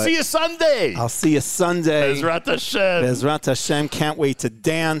it's... see you Sunday. I'll see you Sunday. Bezrat Hashem. Bezrat Hashem. Can't wait to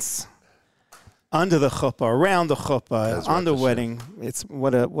dance. Under the chuppah, around the chuppah, on the wedding. It's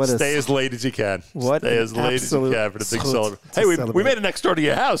what a stay as late as you can. Stay as late as you can for the big celebration. Hey, we made it next door to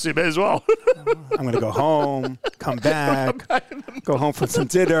your house. You may as well. I'm going to go home, come back, go home for some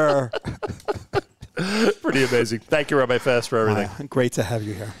dinner. Pretty amazing. Thank you, Rabbi Fass, for everything. Great to have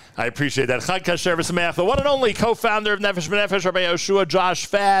you here. I appreciate that. Chag Kasher V'Sameach, the one and only co-founder of Nefesh B'Nefesh, Rabbi Yoshua Josh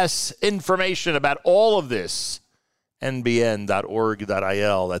Fass. Information about all of this.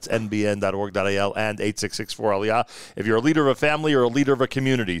 nbn.org.il. That's nbn.org.il and 8664-ALIYAH. If you're a leader of a family or a leader of a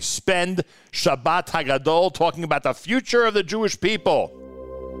community, spend Shabbat Hagadol talking about the future of the Jewish people.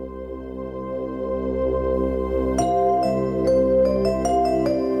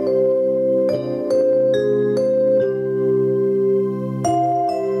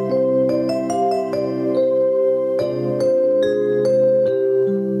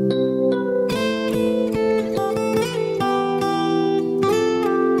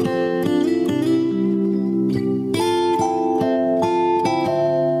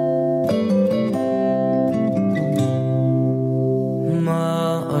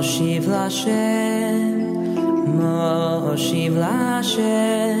 Moshiv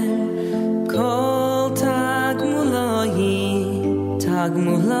Lashem Kol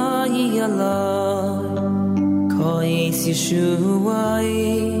Tagmulai Allah Kois Yeshuais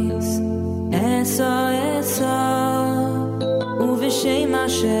Esa Uveshem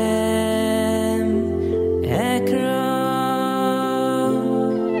Hashem Ekra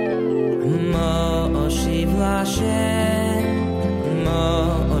Moshiv Lashem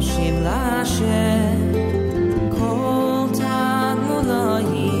Moshiv Lashem Kol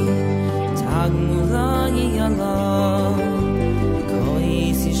Tagmulai Allah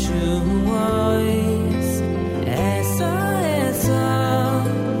Kois Yeshuais Esa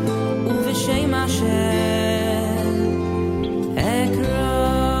Uveshem Hashem Ekra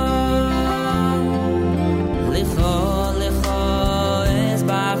Licha Es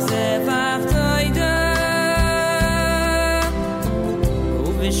Bach Zevach Toida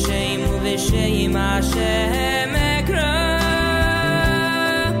Uveshem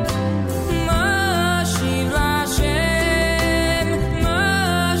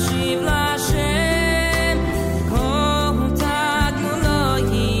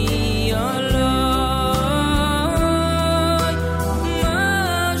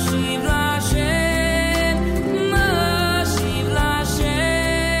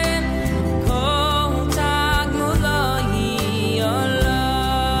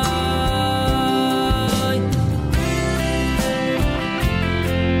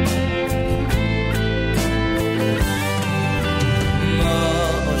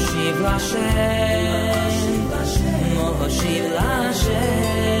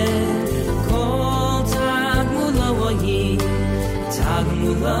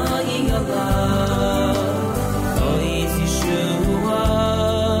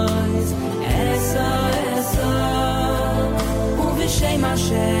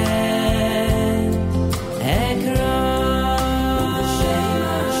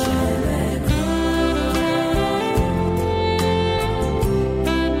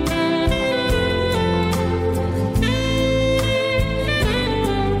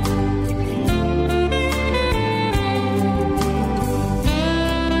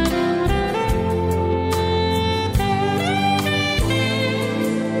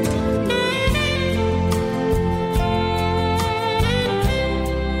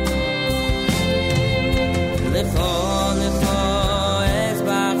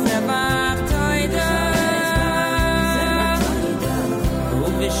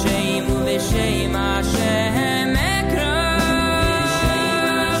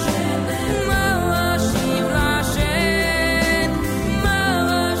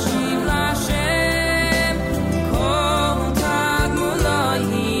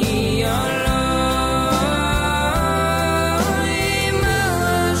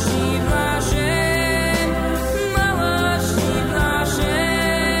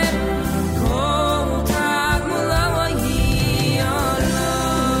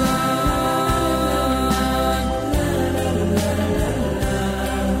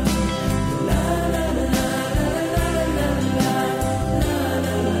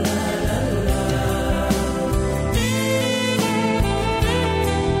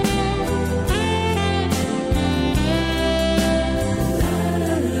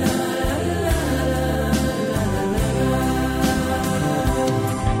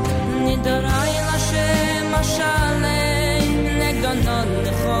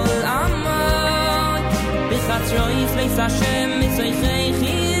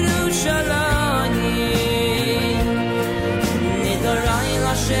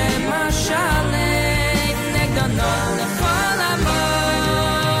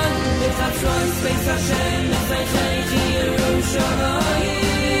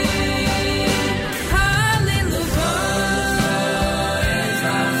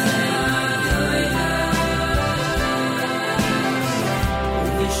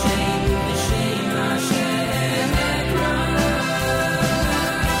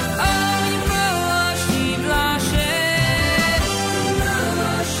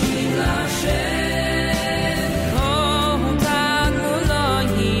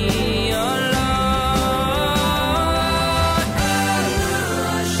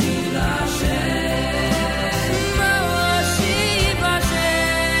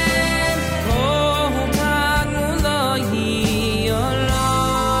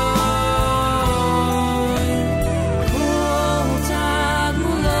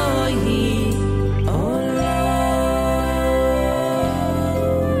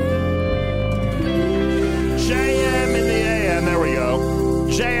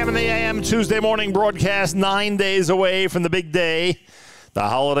Tuesday morning broadcast, 9 days away from the big day, the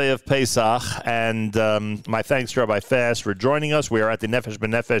holiday of Pesach. And my thanks to Rabbi Fass for joining us. We are at the Nefesh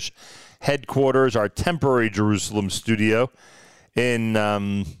B'Nefesh headquarters, our temporary Jerusalem studio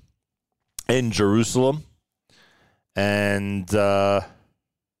in Jerusalem. And there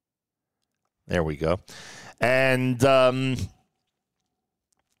we go. And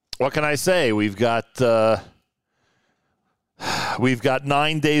what can I say? We've got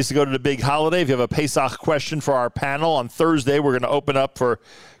 9 days to go to the big holiday. If you have a Pesach question for our panel on Thursday, we're going to open up for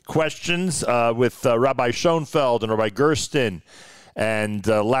questions with Rabbi Schoenfeld and Rabbi Gersten and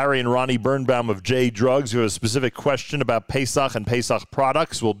Larry and Ronnie Birnbaum of J Drugs. If you have a specific question about Pesach and Pesach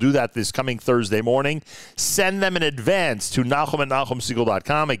products, we'll do that this coming Thursday morning. Send them in advance to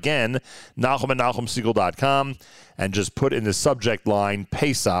Nachum@NachumSegal.com. Again, Nachum@NachumSegal.com, and just put in the subject line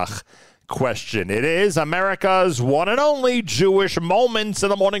Pesach question. It is America's one and only Jewish Moments in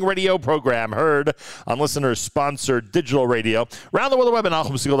the Morning radio program, heard on listener-sponsored digital radio around the world web at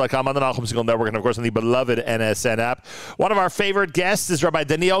NachumSegal.com, on the Nachum Segal Network, and of course on the beloved NSN app. One of our favorite guests is Rabbi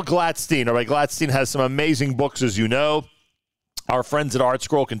Daniel Glatstein. Rabbi Glatstein has some amazing books, as you know. Our friends at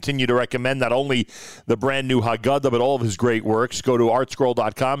ArtScroll continue to recommend not only the brand new Haggadah, but all of his great works. Go to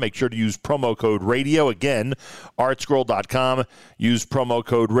artscroll.com. Make sure to use promo code radio. Again, artscroll.com. Use promo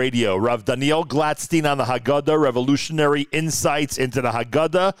code radio. Rav Daniel Glatstein on the Haggadah, revolutionary insights into the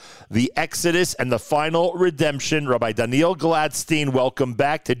Haggadah, the Exodus, and the final redemption. Rabbi Daniel Glatstein, welcome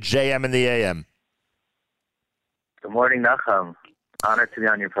back to JM in the AM. Good morning, Nachum. Honored to be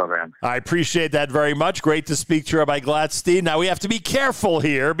on your program. I appreciate that very much. Great to speak to you, Rabbi Glatstein. Now, we have to be careful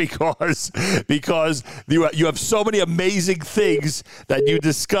here because you have so many amazing things that you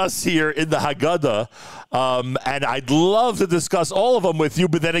discuss here in the Haggadah, and I'd love to discuss all of them with you,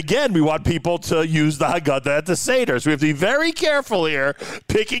 but then again, we want people to use the Haggadah at the Seder, so we have to be very careful here,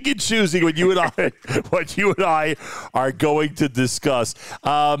 picking and choosing what you and I are going to discuss.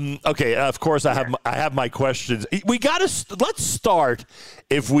 Okay, of course, I have my questions. Let's start,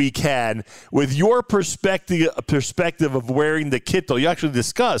 if we can, with your perspective of wearing the kittel. You actually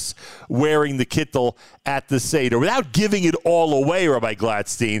discuss wearing the kittel at the Seder. Without giving it all away, Rabbi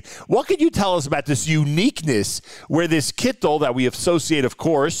Glatstein, what could you tell us about this uniqueness where this kittel that we associate, of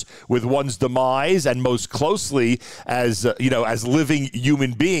course, with one's demise and most closely as living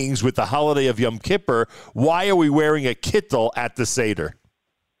human beings with the holiday of Yom Kippur, why are we wearing a kittel at the Seder?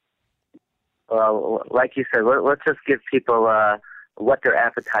 Well, like you said, let's just give people whet their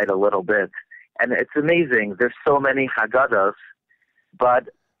appetite a little bit. And it's amazing. There's so many Haggadahs, but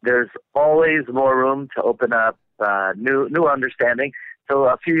there's always more room to open up new understanding. So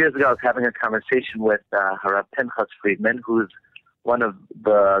a few years ago, I was having a conversation with Harav Pinchas Friedman, who's one of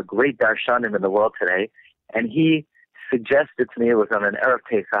the great darshanim in the world today, and he suggested to me, it was on an Erev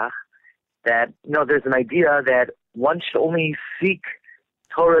Pesach, that there's an idea that one should only seek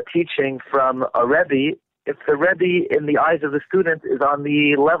Torah teaching from a Rebbe if the Rebbe, in the eyes of the student, is on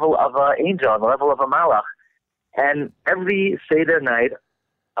the level of an angel, on the level of a malach. And every Seder night,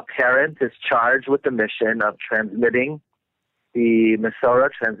 a parent is charged with the mission of transmitting the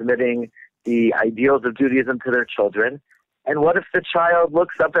Masorah, transmitting the ideals of Judaism to their children. And what if the child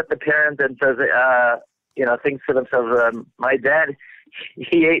looks up at the parent and says, thinks to themselves, my dad,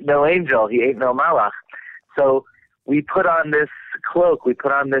 he ain't no angel, he ain't no malach. So we put on this cloak, we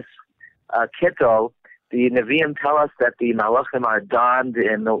put on this kittel. The Nevi'im tell us that the malachim are donned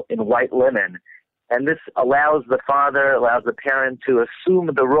in white linen. And this allows the parent to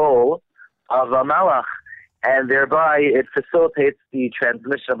assume the role of a malach. And thereby it facilitates the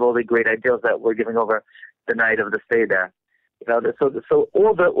transmission of all the great ideals that we're giving over the night of the Seder. So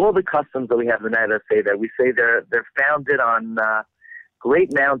all the customs that we have the night of the Seder, we say they're founded on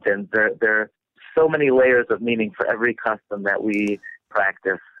great mountains. There are so many layers of meaning for every custom that we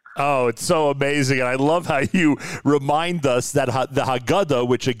practice. Oh, it's so amazing. And I love how you remind us that the Haggadah,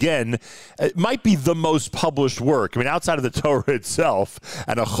 which again, might be the most published work. I mean, outside of the Torah itself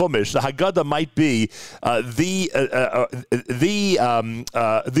and a Chumash, the Haggadah might be the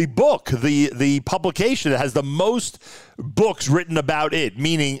book, the publication that has the most books written about it,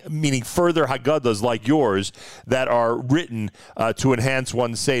 meaning further Haggadahs like yours that are written to enhance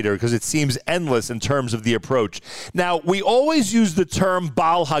one's Seder, because it seems endless in terms of the approach. Now, we always use the term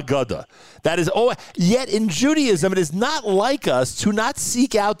Baal Haggadah. That is, yet in Judaism, it is not like us to not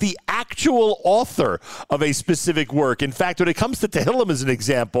seek out the actual author of a specific work. In fact, when it comes to Tehillim as an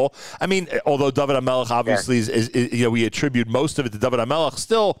example, I mean, although David HaMelech obviously is we attribute most of it to David HaMelech,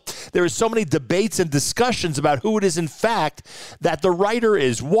 still, there are so many debates and discussions about who it is in fact that the writer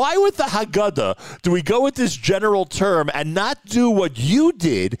is. Why with the Haggadah do we go with this general term and not do what you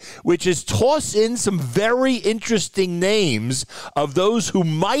did, which is toss in some very interesting names of those who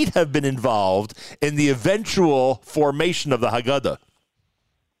might have been involved in the eventual formation of the Haggadah?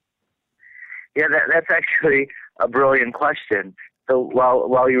 Yeah, that's actually a brilliant question. So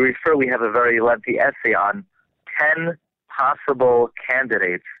while you refer, we have a very lengthy essay on 10 possible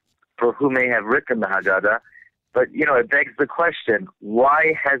candidates for who may have written the Haggadah. But, it begs the question,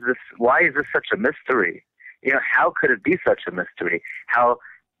 why is this such a mystery? How could it be such a mystery? How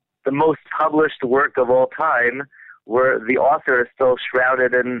the most published work of all time, where the author is still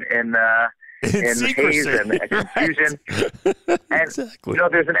shrouded in haze and confusion. Right. And, exactly.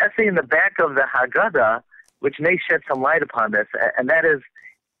 There's an essay in the back of the Haggadah which may shed some light upon this, and that is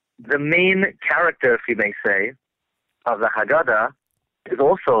the main character, if you may say, of the Haggadah is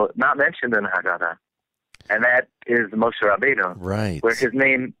also not mentioned in the Haggadah, and that is Moshe Rabbeinu, right, where his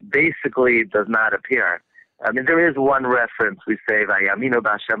name basically does not appear. I mean, there is one reference, we say, Vayaminu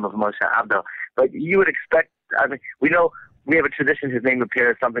b'Hashem of Moshe Abdo, but you would expect, we know we have a tradition, his name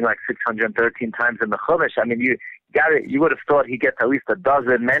appears something like 613 times in the Chumash. I mean, you would have thought he gets at least a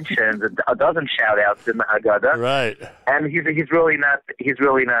dozen mentions, a dozen shout-outs in the Haggadah. Right. And he's really not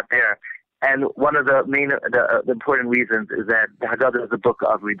there. And one of the main, the important reasons is that the Haggadah is a book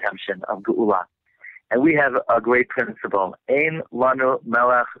of redemption, of Geula. And we have a great principle. Ein lanu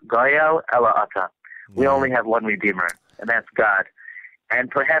melech goyel ela ata. We only have one Redeemer, and that's God. And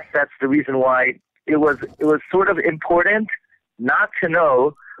perhaps that's the reason why it was sort of important not to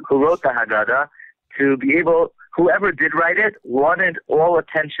know who wrote the Haggadah, to be able whoever did write it wanted all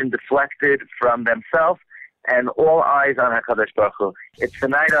attention deflected from themselves and all eyes on HaKadosh Baruch Hu. It's the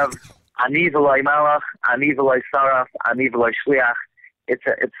night of Ani v'loi Malach, Ani v'loi Saraf, Ani v'loi Shliach. It's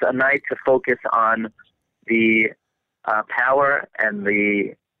a night to focus on the power and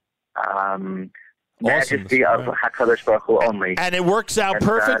the majesty of HaKadosh Baruch Hu only. And it works out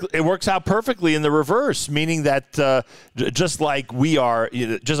perfectly. It works out perfectly in the reverse, meaning that just like we are,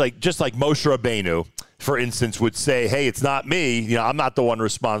 just like Moshe Rabbeinu, for instance, would say, hey, it's not me. I'm not the one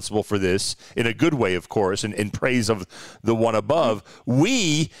responsible for this, in a good way, of course, and in praise of the one above.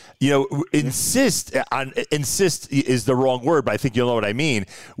 We, insist is the wrong word, but I think you'll know what I mean.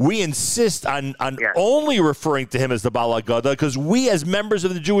 We insist on only referring to him as the Baal HaGada, because we, as members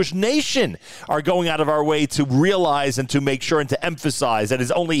of the Jewish nation, are going out of our way to realize and to make sure and to emphasize that it's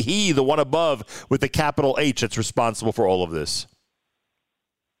only he, the one above, with the capital H, that's responsible for all of this.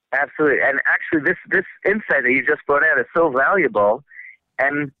 Absolutely. And actually, this insight that you just brought out is so valuable.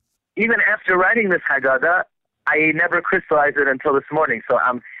 And even after writing this Haggadah, I never crystallized it until this morning. So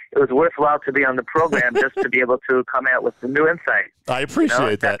it was worthwhile to be on the program just to be able to come out with some new insight. I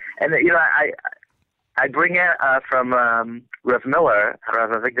appreciate that. And, I bring out from Rav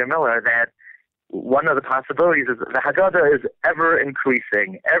Victor Miller, that one of the possibilities is the Haggadah is ever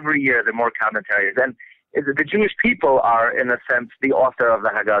increasing. Every year, there are more commentaries. And the Jewish people are, in a sense, the author of the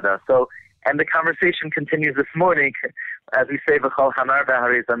Haggadah. So, and the conversation continues this morning, as we say, V'chol hamar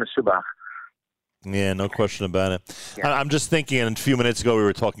v'hariz ha'meshubach. Yeah, no question about it. Yeah. I'm just thinking, and a few minutes ago we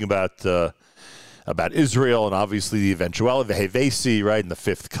were talking about Israel and obviously the eventuality, the Hevesi, right, and the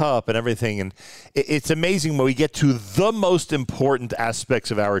fifth cup and everything. And it's amazing when we get to the most important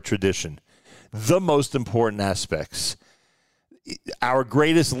aspects of our tradition, the most important aspects. Our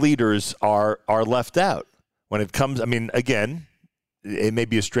greatest leaders are left out when it comes. I mean, again, it may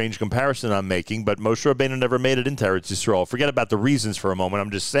be a strange comparison I'm making, but Moshe Rabbeinu never made it into Eretz Yisrael. Forget about the reasons for a moment. I'm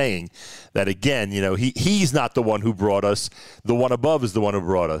just saying that, again, he's not the one who brought us. The one above is the one who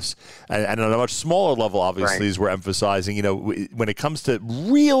brought us. And on a much smaller level, obviously, as we're emphasizing, when it comes to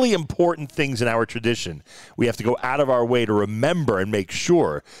really important things in our tradition, we have to go out of our way to remember and make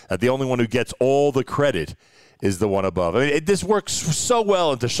sure that the only one who gets all the credit is the one above. I mean, this works so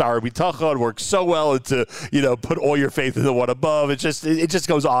well into Shara B'Tachon. It works so well into, put all your faith in the one above. It just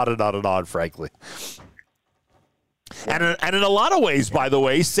goes on and on and on, frankly. And in a lot of ways, by the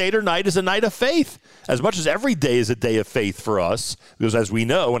way, Seder night is a night of faith. As much as every day is a day of faith for us, because as we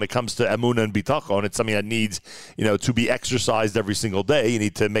know, when it comes to Emunah and Bitachon, it's something that needs, to be exercised every single day. You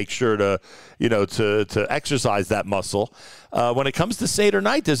need to make sure to exercise that muscle. When it comes to Seder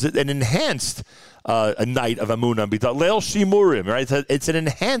night, there's an enhanced a night of Emunah and Bitachon. Leil Shimurim, right? It's an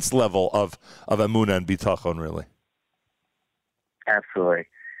enhanced level of Emunah and Bitachon, really. Absolutely.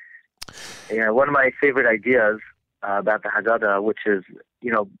 One of my favorite ideas about the Haggadah, which is,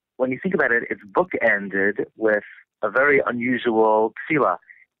 when you think about it, it's bookended with a very unusual tefillah.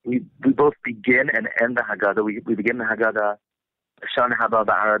 We both begin and end the Haggadah. We begin the Haggadah, L'shana haba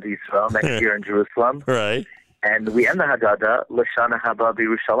b'Arad Yisrael, next year in Jerusalem. Right. And we end the Haggadah, L'shana haba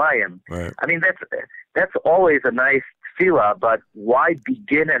b'Yerushalayim. Right. I mean, that's always a nice tefillah, but why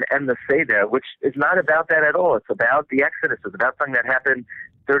begin and end the Seder, which is not about that at all. It's about the Exodus. It's about something that happened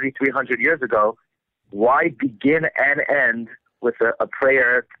 3,300 years ago. Why begin and end with a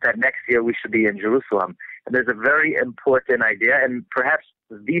prayer that next year we should be in Jerusalem? And there's a very important idea, and perhaps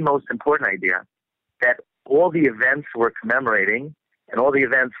the most important idea, that all the events we're commemorating and all the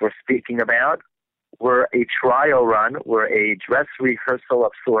events we're speaking about were a trial run, were a dress rehearsal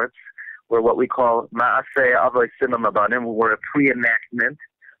of sorts, were what we call Ma'aseh Avos Simam Abanim, were a pre-enactment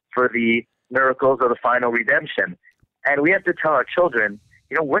for the miracles of the final redemption. And we have to tell our children,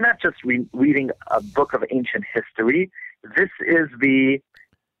 we're not just reading a book of ancient history. This is the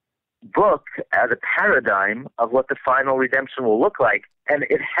book as a paradigm of what the final redemption will look like. And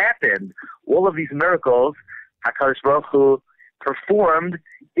it happened. All of these miracles, HaKadosh Baruch Hu performed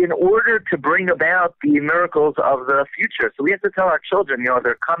in order to bring about the miracles of the future. So we have to tell our children,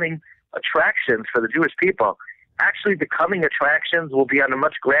 they're coming attractions for the Jewish people. Actually, the coming attractions will be on a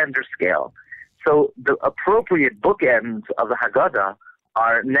much grander scale. So the appropriate bookends of the Haggadah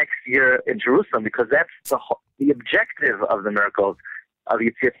are next year in Jerusalem, because that's the objective of the miracles of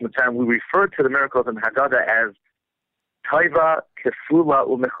Yetzias Mitzrayim. We refer to the miracles in Haggadah as Taiva, Kefula,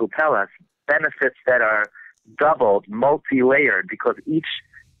 Umechupelas, benefits that are doubled, multi-layered, because each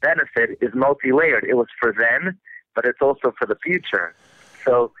benefit is multi-layered. It was for then, but it's also for the future.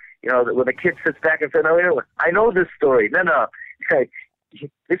 So, when the kid sits back and says, "No, I know this story." No.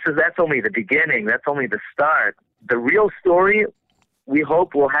 That's only the beginning. That's only the start. The real story, we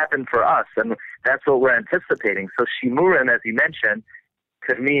hope, will happen for us. And that's what we're anticipating. So Shimurim, as you mentioned,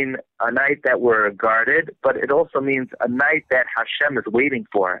 could mean a night that we're guarded, but it also means a night that Hashem is waiting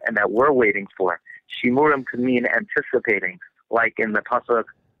for and that we're waiting for. Shimurim could mean anticipating, like in the pasuk,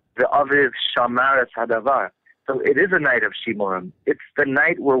 the Aviv Shamaris Hadavar. So it is a night of Shimurim. It's the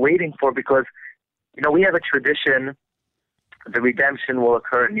night we're waiting for because, we have a tradition. The redemption will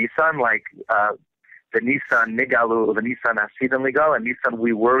occur in Nisan, like the Nisan Nigalu, the Nisan Asidim Ligal, and Nisan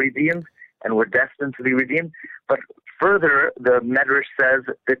we were redeemed and we're destined to be redeemed. But further, the Medrash says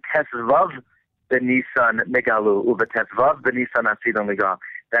the Tesvav the Nisan Nigalu, the Tesvav the Nisan Asidim Ligal.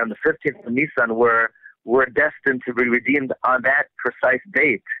 That on the 15th of Nisan we're destined to be redeemed on that precise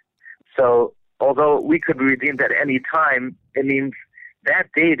date. So although we could be redeemed at any time, it means that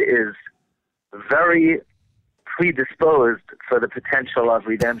date is very predisposed for the potential of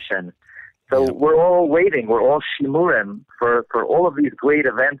redemption. So we're all waiting, we're all shimurim for all of these great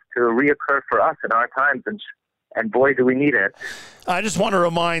events to reoccur for us in our times, and boy, do we need it. I just want to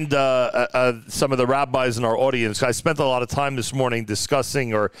remind some of the rabbis in our audience. I spent a lot of time this morning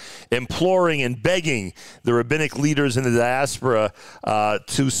discussing or imploring and begging the rabbinic leaders in the diaspora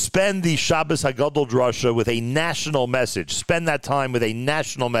to spend the Shabbos Hagadol Drasha with a national message. Spend that time with a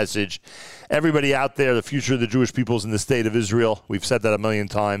national message. Everybody out there, the future of the Jewish peoples in the state of Israel. We've said that a million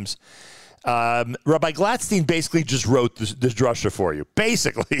times. Rabbi Glatstein basically just wrote this drasha for you.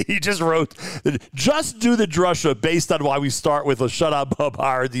 Basically, he just wrote, just do the drasha based on why we start with Lashon Haba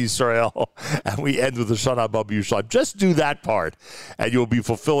B'Eretz Yisrael and we end with Lashon Haba B'Yerushalayim. Just do that part, and you'll be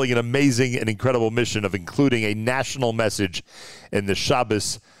fulfilling an amazing and incredible mission of including a national message in the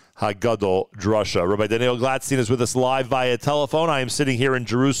Shabbos Hagadol Drasha. Rabbi Daniel Glatstein is with us live via telephone. I am sitting here in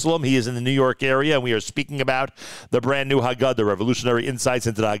Jerusalem. He is in the New York area, and we are speaking about the brand new Haggadah, revolutionary insights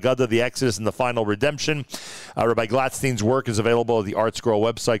into the Haggadah, the Exodus, and the final redemption. Rabbi Glatstein's work is available at the ArtScroll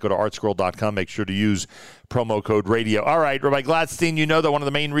website. Go to artscroll.com. Make sure to use promo code radio. All right, Rabbi Glatstein, you know that one of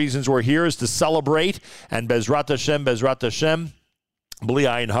the main reasons we're here is to celebrate, and Bezrat Hashem, B'li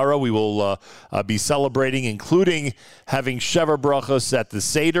Ayin Hara, we will be celebrating, including having Sheva Brachos at the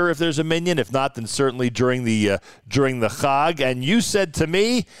Seder if there's a minyan. If not, then certainly during the Chag. And you said to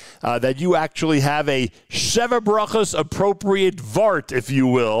me that you actually have a Sheva Brachos appropriate Vart, if you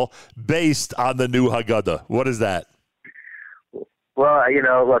will, based on the new Haggadah. What is that? Well,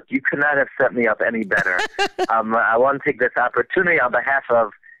 look, you could not have set me up any better. I want to take this opportunity on behalf of,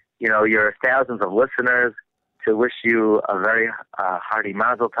 your thousands of listeners to wish you a very hearty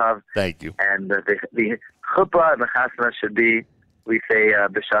Mazel Tov. Thank you. And the chuppah and the chasna should be, we say,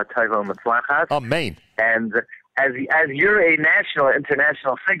 b'shat tova u'metzlachat. Amen. And as you're a national,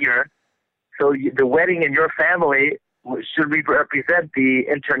 international figure, so the wedding in your family should represent the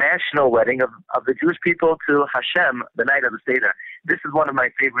international wedding of the Jewish people to Hashem, the night of the Seder. This is one of my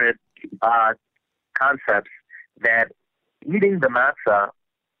favorite concepts, that eating the matzah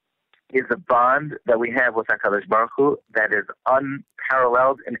is a bond that we have with HaKadosh Baruch Hu that is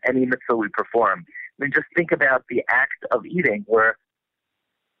unparalleled in any mitzvah we perform. I mean, just think about the act of eating where,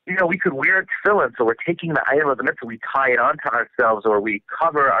 we could wear tefillin, so we're taking the item of the mitzvah, we tie it onto ourselves, or we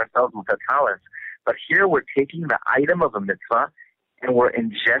cover ourselves with a talis. But here we're taking the item of a mitzvah and we're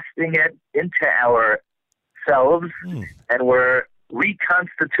ingesting it into ourselves, and we're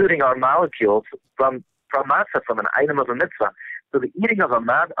reconstituting our molecules from matzah, from an item of a mitzvah. So the eating of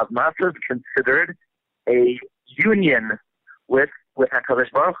matzah is considered a union with HaKadosh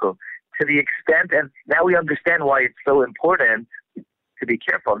Baruch Hu, to the extent, and now we understand why it's so important to be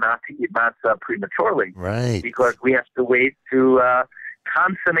careful not to eat matzah prematurely. Right. Because we have to wait to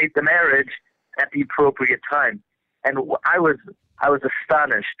consummate the marriage at the appropriate time. And I was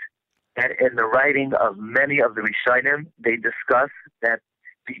astonished that in the writing of many of the Rishonim, they discuss that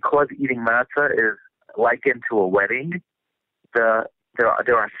because eating matzah is likened to a wedding, there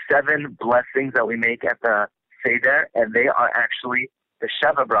are 7 blessings that we make at the Seder, and they are actually the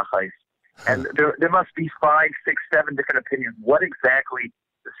Sheva Brachos. And there must be 5, 6, 7 different opinions what exactly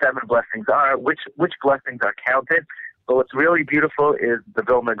the 7 blessings are, which blessings are counted. But what's really beautiful is the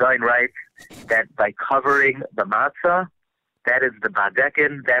Vilna Gaon writes that by covering the matzah, that is the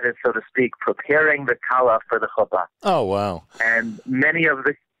badekin, that is, so to speak, preparing the kala for the chuppah. Oh, wow. And many of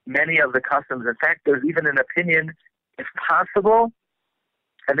the customs, in fact, there's even an opinion, if possible,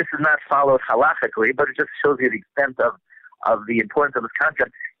 and this is not followed halachically, but it just shows you the extent of the importance of this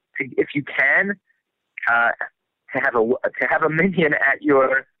concept. If you can, to have a minyan at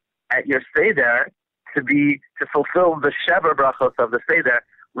your seder, to fulfill the Sheva Brachos of the Seder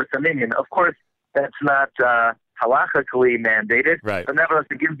with the minyan. Of course, that's not halachically mandated, right. But nevertheless,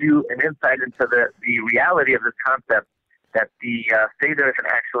 it gives you an insight into the reality of this concept that the Seder is an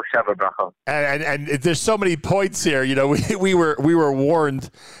actual Shavuot bracha. And there's so many points here. You know, we were warned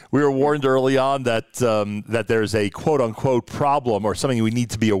early on that that there's a quote unquote problem or something we need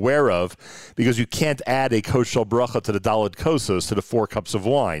to be aware of, because you can't add a kosher bracha to the Daled Kosos, to the 4 cups of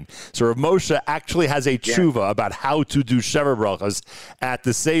wine. So Rav Moshe actually has a tshuva about how to do Shavuot brachas at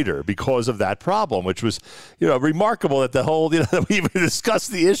the Seder because of that problem, which was, you know, remarkable that the whole, that we even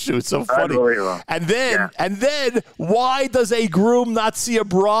discussed the issue. It's so funny. And then why does a groom not see a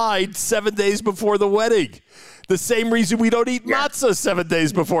bride 7 days before the wedding? The same reason we don't eat matzah 7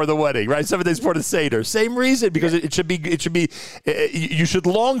 days before the wedding, right? 7 days before the Seder. Same reason, because it should be. You should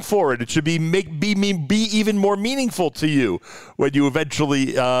long for it. It should be even more meaningful to you when you eventually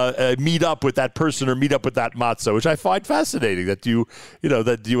meet up with that person or meet up with that matzah, which I find fascinating. That you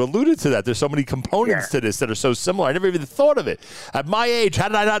alluded to that. There's so many components to this that are so similar. I never even thought of it. At my age, how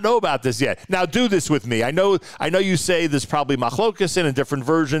did I not know about this yet? Now do this with me. I know you say there's probably machlokas in different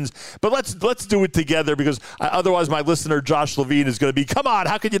versions, but let's do it together, because otherwise, my listener, Josh Levine, is going to be, come on,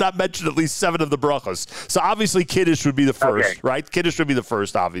 how could you not mention at least 7 of the brachas? So obviously Kiddush would be the first, right? Kiddush would be the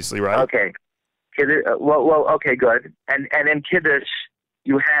first, obviously, right? Okay. Kiddush, okay, good. And in Kiddush,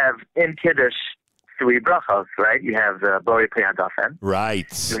 you have, 3 brachos, right? You have the Borei Pri HaGafen.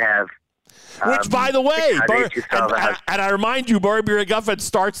 Right. You have... Which, by the way, and I remind you, Borei Pri HaGafen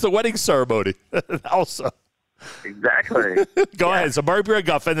starts the wedding ceremony also. Exactly. Go ahead. So Borei Pri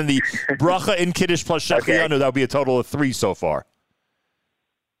HaGafen, and the bracha in Kiddush plus Shechianu, that would be a total of 3 so far.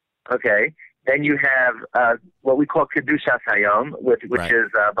 Okay. Then you have what we call Kedushas Hayom, which is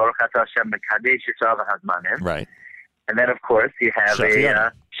Baruch Atah Hashem Mekadesh Yisrael V'Hazmanim. Right. And then, of course, you have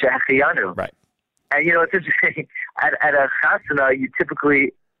a Shechianu. Right. And, it's interesting. At a chasana, you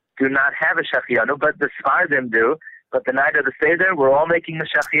typically do not have a Shechianu, but the Sfardim do. But the night of the Seder, we're all making the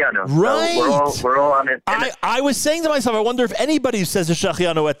Shechianu. Right. So we're all on it. I was saying to myself, I wonder if anybody says a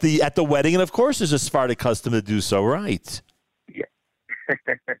Shechianu at the wedding, and of course there's a Sephardic custom to do so, right? Yeah.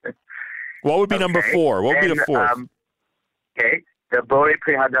 What would be number 4? What would be the 4th? Okay. The Borei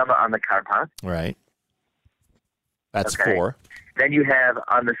Pri Hadama on the Karpas. Right. That's 4. Then you have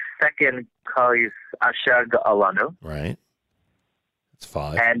on the second Kais Asher Ga'alanu. Right. That's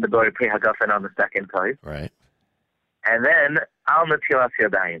 5. And the Borei Pri HaGafen on the second Kais. Right. And then Al Natilas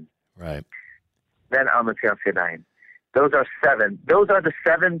Yadayim. Right. Then Al Natilas Yadayim. Those are 7. Those are the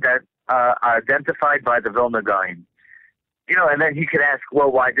 7 that are identified by the Vilna Gaon. And then he could ask,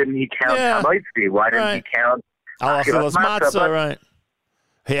 well, why didn't he count Hamaitzi? Why didn't he count Achilas Matzah? Right.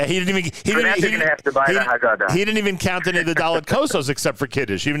 Yeah, he didn't even. He didn't even count any of the Dalet Kosos except for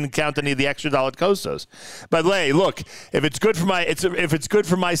Kiddush. He didn't count any of the extra Dalet Kosos. But look, if it's good for my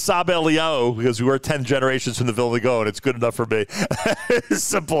Saba Eliyahu, because we were 10 generations from the Vilna Gaon, it's good enough for me. As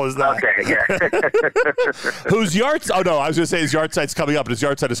simple as that. Okay, yeah. Whose yard? Oh no, I was going to say his yard site's coming up, but his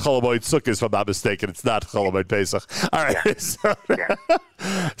yard site is Chol Hamoed Sukkos, if I'm not mistaken. It's not Chol Hamoed Pesach. All right. Yeah.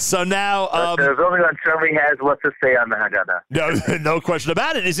 So now, the Vilna Gaon certainly has what to say on the Haggadah. No question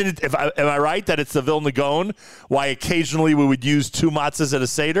about it. Isn't it? Am I right that it's the Vilna Gaon? Why occasionally we would use 2 matzahs at a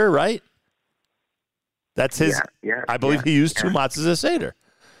Seder, right? That's his. Yeah, I believe he used 2 matzahs at a Seder.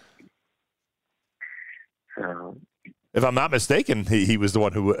 So, if I'm not mistaken, he was the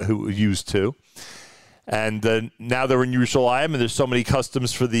one who used 2. And now they're in Yerushalayim, and there's so many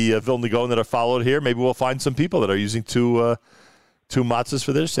customs for the Vilna Gaon that are followed here. Maybe we'll find some people that are using 2 matzahs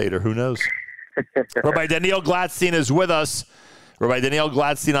for their Seder. Who knows? Rabbi Daniel Glatstein is with us. Rabbi Daniel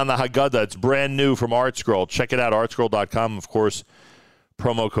Glatstein on the Haggadah. It's brand new from ArtScroll. Check it out, artscroll.com, of course,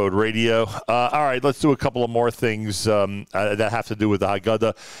 promo code radio. All right, let's do a couple of more things that have to do with the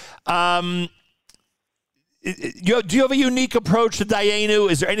Haggadah. Do you have a unique approach to Dayenu?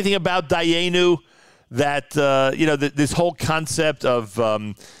 Is there anything about Dayenu that, this whole concept of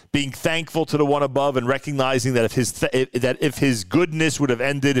being thankful to the one above and recognizing that if his goodness would have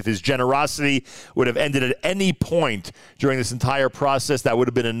ended, if his generosity would have ended at any point during this entire process, that would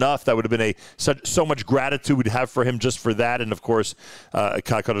have been enough. That would have been so much gratitude we'd have for him just for that. And of course,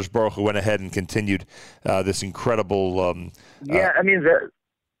 HaKadosh Baruch Hu went ahead and continued this incredible. That's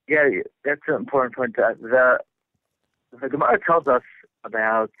an important point. The Gemara tells us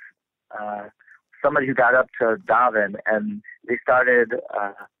about somebody who got up to daven and they started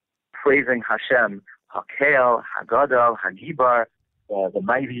praising Hashem, Hakel, Hagadol, Hagibar, the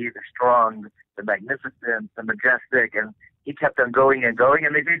mighty, the strong, the magnificent, the majestic, and he kept on going and going,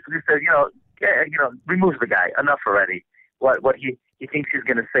 and they basically said, remove the guy, enough already. What he thinks he's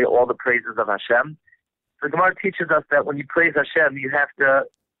going to say all the praises of Hashem. The Gemara teaches us that when you praise Hashem, you have to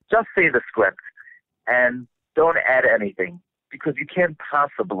just say the script and don't add anything, because you can't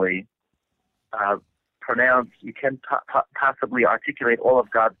possibly pronounce, you can't possibly articulate all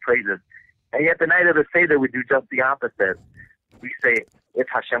of God's praises. And yet the night of the Seder, we do just the opposite. We say, if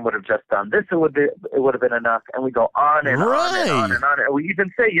Hashem would have just done this, it would have been enough. And we go on and on and on and on. And we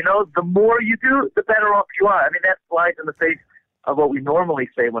even say, the more you do, the better off you are. I mean, that flies in the face of what we normally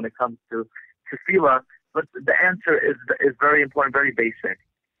say when it comes to tefillah. But the answer is very important, very basic.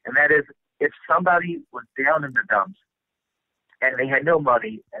 And that is, if somebody was down in the dumps and they had no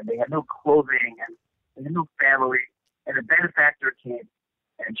money and they had no clothing and they had no family, and a benefactor came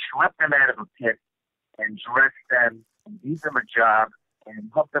and schlepped them out of a pit and dressed them and gave them a job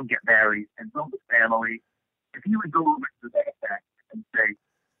and helped them get married and build a family, if you would go over to the benefactor and say,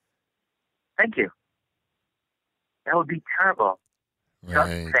 thank you, that would be terrible.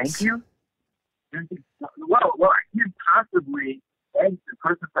 Right. Just thank you? Well, I can't possibly thank the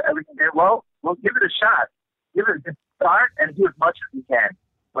person for everything there. Well, give it a shot. Give it a start and do as much as you can.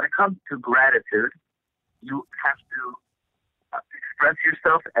 When it comes to gratitude, you have to express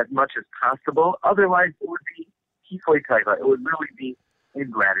yourself as much as possible. Otherwise, it would be kifoi taiva. It would really be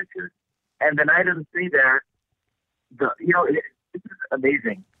ingratitude. And the night of the Seder, this is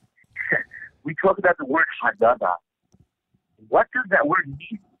amazing. We talk about the word Haggadah. What does that word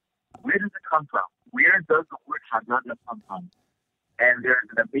mean? Where does it come from? Where does the word Haggadah come from? And there's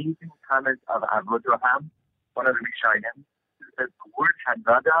an amazing comment of Avodraham, one of the Rishonim, who says the word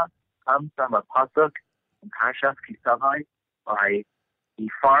Haggadah comes from a pasuk in Parshas Kisavai by the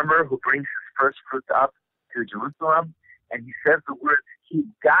farmer who brings his first fruits up to Jerusalem, and he says the words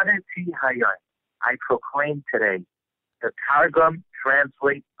Higadati Hayai, I proclaim today. The Targum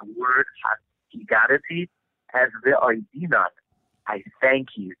translates the word Higadati as Ve'oidinan, I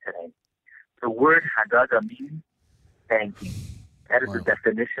thank you today. The word Haggadah means thank you. That is the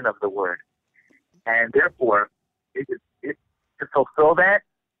definition of the word. And therefore, to fulfill that,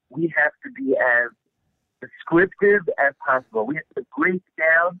 we have to be as descriptive as possible. We have to break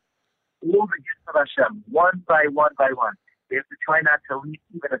down all the gifts of Hashem, one by one by one. We have to try not to leave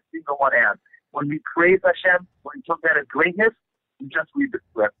even a single one out. When we praise Hashem, when we talk about His greatness, we just read the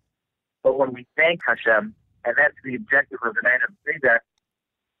script. But when we thank Hashem, and that's the objective of the night of the Seder,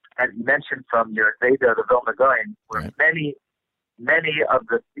 as you mentioned from your Seder, the Vilna Gaon, where many of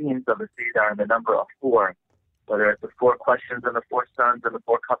the themes of the Seder are in the number of 4, whether it's the 4 questions and the 4 sons and the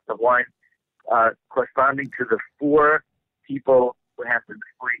 4 cups of wine, corresponding to the 4 people who have to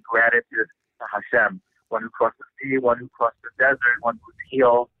display gratitude to Hashem. One who crossed the sea, one who crossed the desert, one who's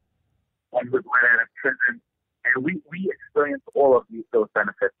healed, one who's let out of prison. And we experience all of those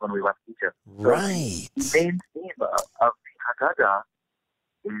benefits when we left Egypt. Right. So the main theme of the Haggadah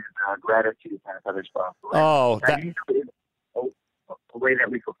is gratitude to HaKadosh Baruch Hu. Oh, that is a way that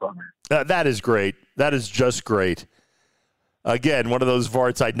we fulfill that. That is great. That is just great. Again, one of those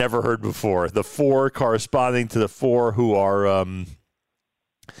varts I'd never heard before. The 4 corresponding to the 4 who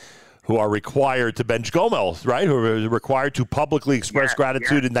are required to bench Gomel, right? Who are required to publicly express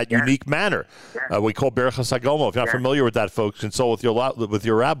gratitude in that unique manner. We call Berachas HaGomel. If you're not familiar with that, folks, consult with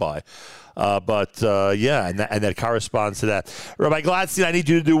your rabbi. And that corresponds to that. Rabbi Glatstein, I need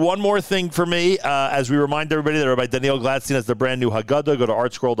you to do one more thing for me as we remind everybody that Rabbi Daniel Glatstein has the brand new Haggadah. Go to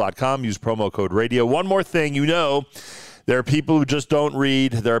artscroll.com, use promo code radio. One more thing, there are people who just don't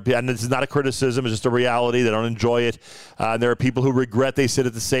read. And this is not a criticism. It's just a reality. They don't enjoy it. There are people who regret they sit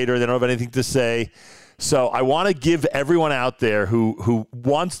at the Seder. They don't have anything to say. So I want to give everyone out there who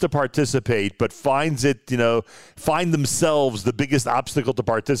wants to participate but finds themselves the biggest obstacle to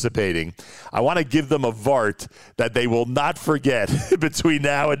participating. I want to give them a vart that they will not forget between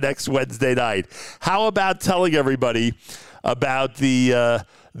now and next Wednesday night. How about telling everybody about the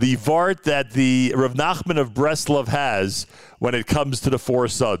vart that the Rav Nachman of Breslov has when it comes to the 4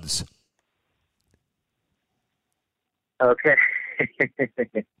 sons? Okay.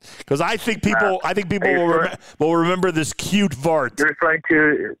 Because I think people will remember this cute vart. You're referring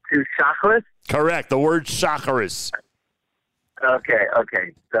to Shacharis? Correct, the word Shacharis. Okay.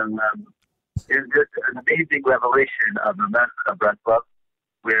 So there's this amazing revelation of the Nachman of Breslov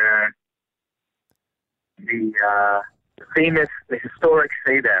where the historic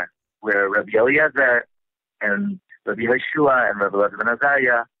Seder where Rabbi Eliezer and Rabbi Yeshua and Rabbi Elazar ben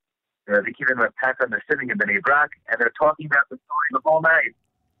Azariah, Rabbi Kiva and Rabbi Pekah, they're sitting in Bnei Brak, and they're talking about the story the whole night.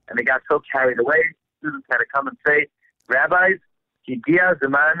 And they got so carried away, students had to come and say, Rabbis, Higia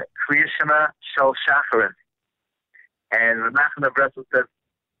Zaman Kriya Shema Shel Shacharis. And Rav Nachman of Breslov says,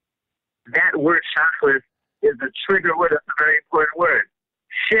 that word Shacharis is a trigger word. That's a very important word.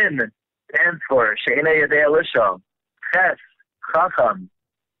 Shin stands for She'enei Yadei Elisha. Ches, Chacham,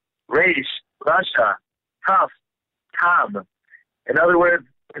 Reish, Rasha, Taf, Tam. In other words,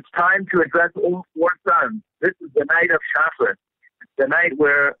 It's time to address all four sons. This is the night of Shachar. It's the night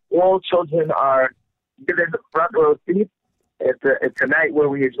where all children are given front row seats. It's a night where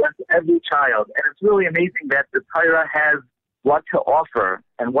we address every child. And it's really amazing that the Torah has what to offer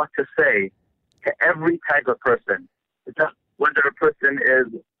and what to say to every type of person. It's not whether a person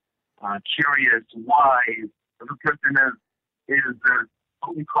is curious, wise, if a person is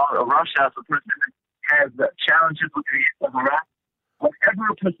what we call a rasha, if a person has challenges with the Yisrael, whatever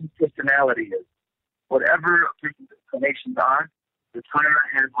a person's personality is, whatever a person's inclinations are, the Torah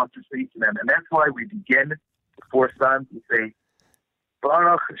has what to say to them. And that's why we begin the four sons. We say,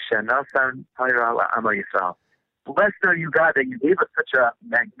 Baruch Shenasan Torah La'am Yisrael. Blessed are you, God, that you gave us such a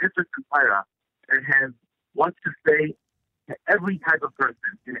magnificent Torah that has what to say to every type of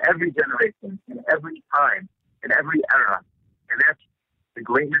person, in every generation, in every time, in every era. And that's the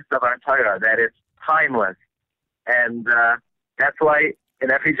greatness of our Torah, that it's timeless. And that's why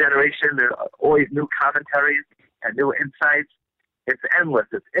in every generation there are always new commentaries and new insights. It's endless.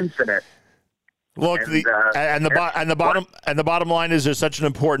 It's infinite. Look, the bottom line is there's such an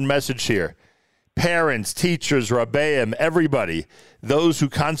important message here. Parents, teachers, Rabbeim, everybody, those who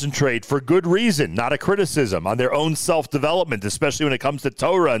concentrate for good reason, not a criticism, on their own self-development, especially when it comes to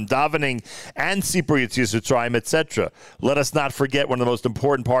Torah and davening and Sipur Yetzias Mitzrayim, etc. Let us not forget one of the most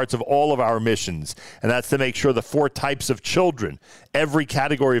important parts of all of our missions, and that's to make sure the four types of children, every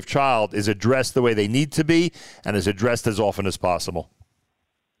category of child, is addressed the way they need to be and is addressed as often as possible.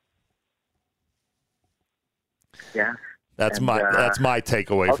 Yeah, that's my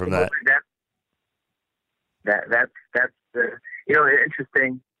takeaway from that. That's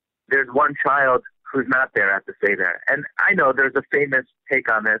interesting. There's one child who's not there at the Seder, and I know there's a famous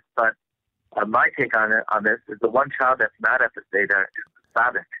take on this, but my take on this is the one child that's not at the Seder is the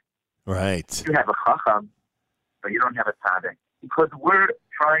tzaddik. Right. You have a chacham, but you don't have a tzaddik, because we're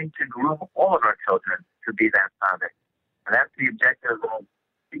trying to groom all of our children to be that tzaddik, and that's the objective of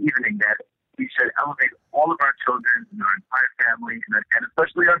the evening. That we should elevate all of our children and our entire family, and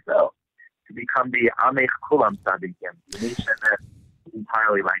especially ourselves, to become the Amech Kulam Tzadikim, the nation that is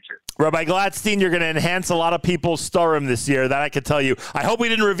entirely righteous. Rabbi Glatstein, you're going to enhance a lot of people's Sturim this year, that I can tell you. I hope we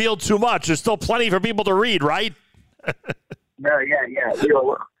didn't reveal too much. There's still plenty for people to read, right? No, yeah.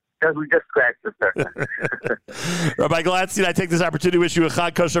 We just scratched the surface. Rabbi Glatstein, I take this opportunity to wish you a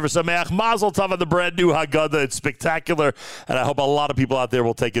Chag Kosher V'Sameach. Mazel Tov on the brand new Haggadah. It's spectacular, and I hope a lot of people out there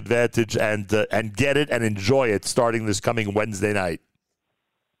will take advantage and get it and enjoy it starting this coming Wednesday night.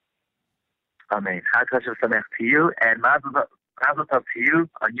 Amen. Chag Kosher V'Sameach to you, and Mazel Tov to you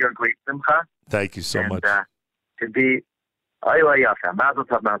on your great simcha. Thank you so much. To be Mazel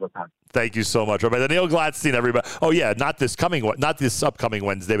Tov, Mazel Tov. Thank you so much, Rabbi Daniel Glatstein, everybody. Oh, yeah, not this upcoming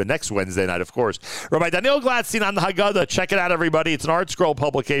Wednesday, but next Wednesday night, of course. Rabbi Daniel Glatstein on the Haggadah. Check it out, everybody. It's an ArtScroll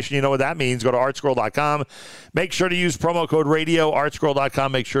publication. You know what that means. Go to artscroll.com. Make sure to use promo code radio,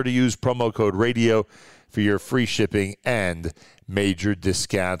 artscroll.com. Make sure to use promo code radio for your free shipping and major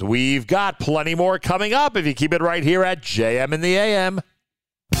discount. We've got plenty more coming up if you keep it right here at JM in the AM.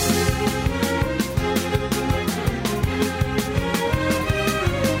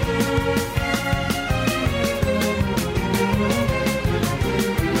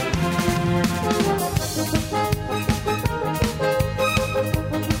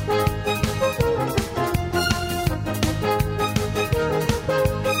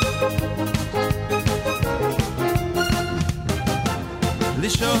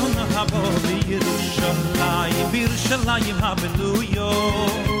 Lishon habo b'Yerushalayim, b'Yerushalayim hallelujah.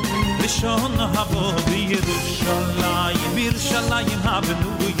 Lishon habo b'Yerushalayim, b'Yerushalayim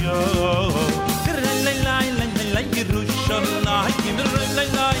hallelujah. Lay Yerushalayim,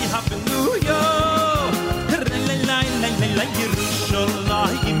 lay hallelujah. Lay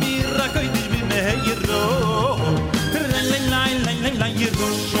Yerushalayim, mirakoydish b'meiro. Lay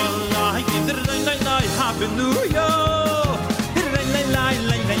Yerushalayim, lay hallelujah.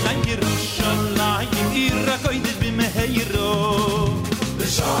 Yerushalayim, irakoydish b'meiro.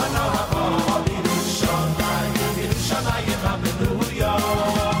 L'shana haba b'Yerushalayim, Yerushalayim hallelujah.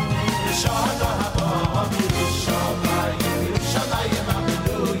 L'shana haba b'Yerushalayim, Yerushalayim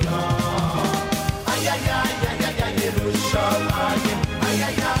hallelujah. Ay ay ay ay ay ay Yerushalayim, ay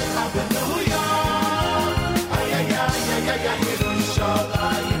ay ay hallelujah. Ay ay ay ay ay ay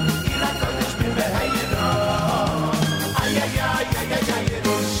Yerushalayim, irakoydish b'meiro. Ay ay ay ay ay ay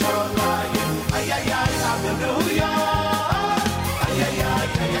Yerushalayim.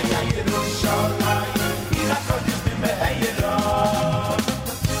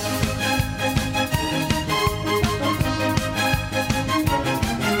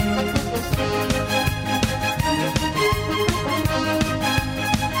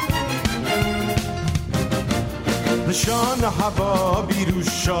 L'shana haba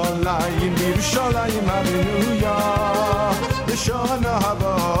b'Yerushalayim, b'Yerushalayim Habenuya. L'shana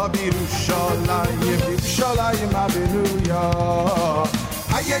haba b'Yerushalayim, b'Yerushalayim Habenuya.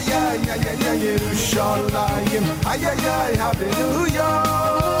 Ay ay ay ay ay ay Yerushalayim, ay ay ay Habenuya.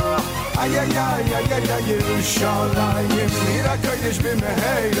 Ay ay ay ay ay ay Yerushalayim, Ira Kodesh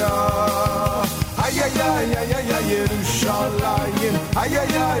b'Meheira. Ay ay ay ay ay ay Yerushalayim, ay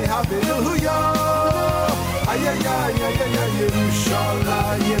ay ay Habenuya. Ay ay ay ay ay ay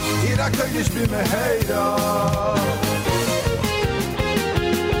Yerushalayim, Ira Kodesh b'Meheira.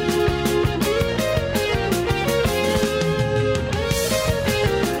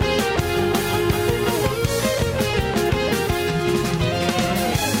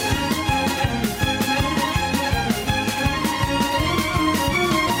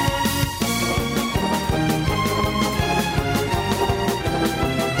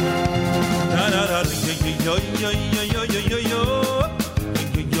 Yo yo yo yo yo yo yo yo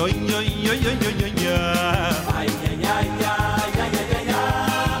yo yo yo yo yo yo yo ay ay ay ay ay ay ay ay ay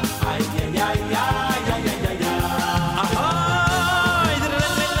ay ay ay ay la la la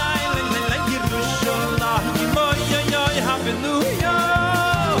la la Yerushalayim yo yo Habenuya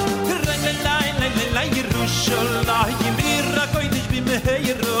la la la la la Yerushalayim Ira Kodesh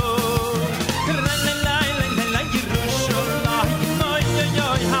b'Meheiro la la la la la Yerushalayim yo yo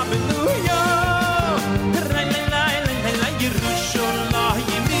Habenuya.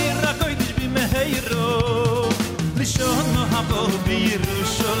 L'shana haba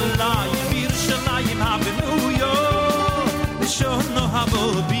b'Yerushalayim, b'Yerushalayim Habenuya. L'shana haba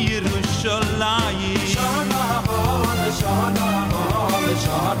b'Yerushalayim. L'shana haba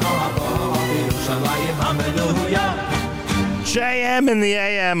b'Yerushalayim Habenuya. JM in the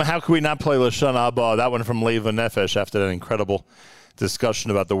AM. How could we not play L'shana haba? That one from Leva Nefesh after that incredible discussion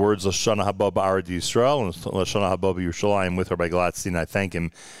about the words L'shana haba b'Aretz Yisrael and L'shana haba b'Yerushalayim with Rabbi Glatstein. I thank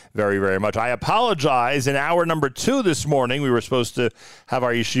him very, very much. I apologize. In hour number 2 this morning, we were supposed to have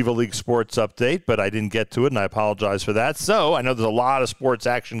our Yeshiva League sports update, but I didn't get to it, and I apologize for that. So I know there's a lot of sports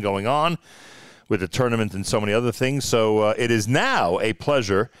action going on with the tournament and so many other things. So it is now a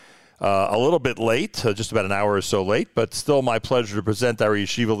pleasure, a little bit late, just about an hour or so late, but still my pleasure to present our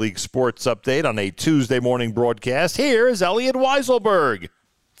Yeshiva League sports update on a Tuesday morning broadcast. Here is Elliot Weiselberg.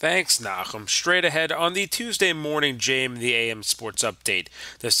 Thanks, Nachum. Straight ahead on the Tuesday morning JM the AM Sports Update.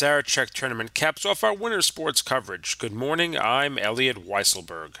 The Sarachek tournament caps off our winter sports coverage. Good morning, I'm Elliot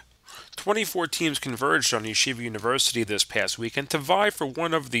Weiselberg. 24 teams converged on Yeshiva University this past weekend to vie for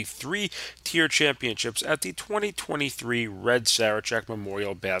one of the 3-tier championships at the 2023 Red Sarachek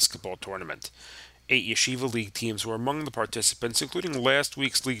Memorial Basketball Tournament. 8 Yeshiva League teams were among the participants, including last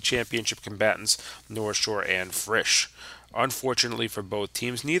week's league championship combatants North Shore and Frisch. Unfortunately for both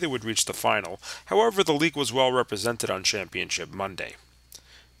teams, neither would reach the final. However, the league was well represented on Championship Monday.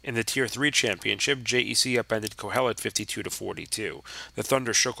 In the Tier 3 championship, JEC upended Kohelet 52-42. The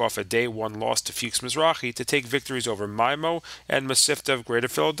Thunder shook off a Day 1 loss to Fuchs Mizrahi to take victories over Maimo and Masifta of Greater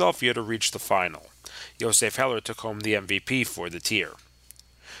Philadelphia to reach the final. Yosef Heller took home the MVP for the tier.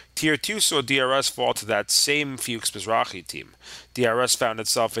 Tier 2 saw DRS fall to that same Fuchs Mizrahi team. DRS found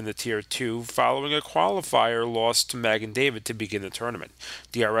itself in the Tier 2 following a qualifier loss to Magen David to begin the tournament.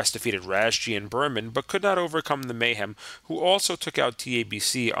 DRS defeated Rashji and Berman, but could not overcome the Mayhem, who also took out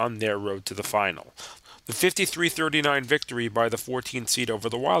TABC on their road to the final. The 53-39 victory by the 14th seed over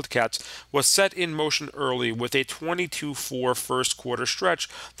the Wildcats was set in motion early with a 22-4 first quarter stretch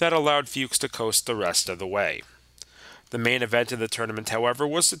that allowed Fuchs to coast the rest of the way. The main event of the tournament, however,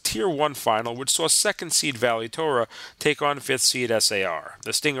 was the Tier 1 final, which saw 2nd seed Valley Torah take on 5th seed SAR.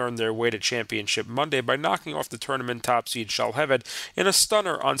 The Sting earned their way to championship Monday by knocking off the tournament top seed Shalhevet in a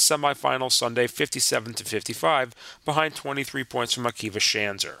stunner on semifinal Sunday 57-55, behind 23 points from Akiva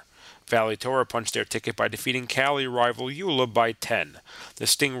Shanzer. Valley Torah punched their ticket by defeating Cali rival Eula by 10. The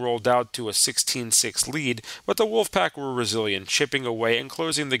Sting rolled out to a 16-6 lead, but the Wolfpack were resilient, chipping away and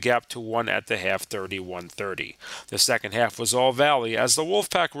closing the gap to 1 at the half 31-30. The second half was all Valley, as the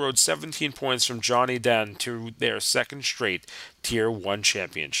Wolfpack rode 17 points from Johnny Dan to their second straight Tier 1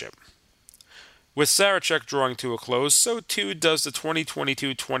 championship. With Sarachek drawing to a close, so too does the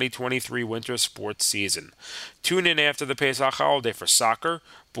 2022-2023 winter sports season. Tune in after the Pesach holiday for soccer,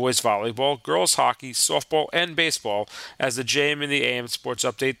 boys volleyball, girls hockey, softball, and baseball as the JM in the AM Sports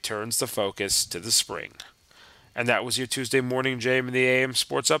Update turns the focus to the spring. And that was your Tuesday morning JM in the AM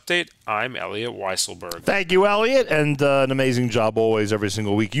Sports Update. I'm Elliot Weiselberg. Thank you, Elliot, and an amazing job always every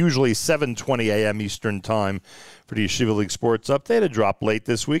single week. Usually 7:20 a.m. Eastern Time for the Yeshiva League Sports Update. It dropped late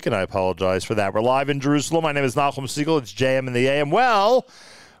this week, and I apologize for that. We're live in Jerusalem. My name is Nachum Siegel. It's JM in the AM. Well,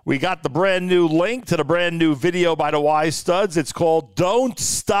 We got the brand new link to the brand new video by the Y Studs. It's called Don't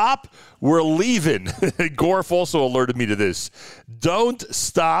Stop, We're Leaving. Gorf also alerted me to this. Don't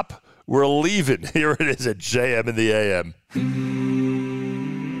Stop, We're Leaving. Here it is at JM in the AM.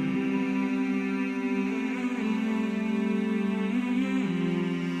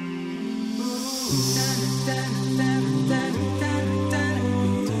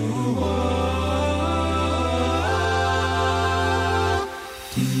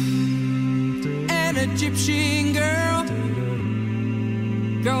 An Egyptian girl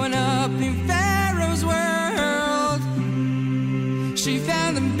growing up in Pharaoh's world. She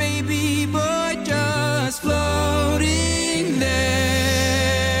found the baby boy just floating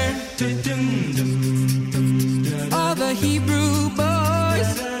there. All the Hebrew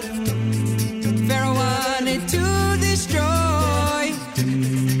boys Pharaoh wanted to destroy.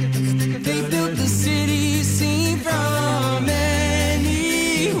 They built the city seen from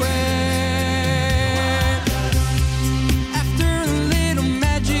anywhere. After a little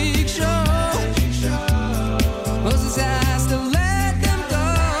magic show, Moses has to let them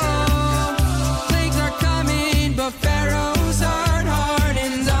go. Plagues are coming, but Pharaoh's heart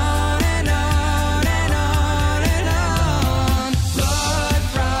hardens on and on and on and on. Blood,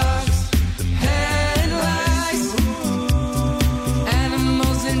 frogs, and lice,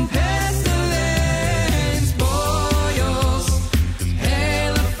 animals and pestilence, boils,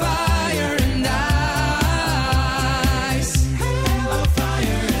 hail of fire and ice,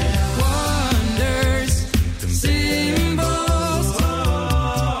 wonders, symbols,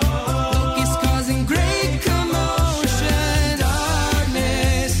 locusts causing great commotion,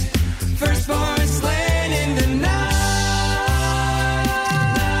 darkness, firstborn slain in the night.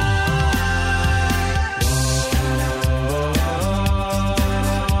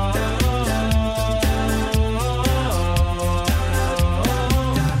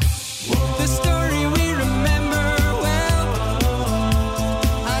 The story we remember well,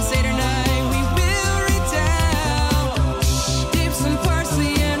 on Seder night we will retell. Dip some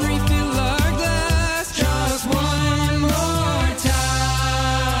parsley and refill our glass just one more time.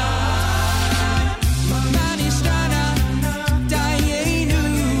 Manishtana Dayenu,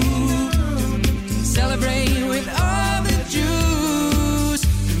 celebrate with all the Jews.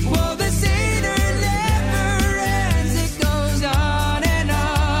 Well, the Seder never ends, it goes on and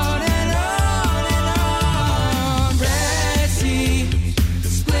on and on and on. Red Sea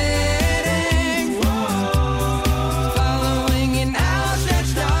splitting, following an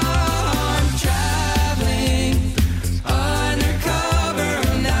outstretched arm, traveling under cover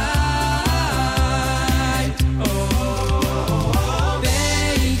of night.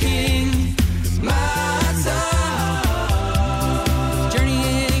 Baking matzah,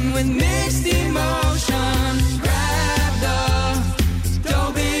 journeying with mixed emotion. Grab the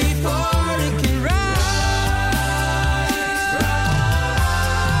dough before it can rise.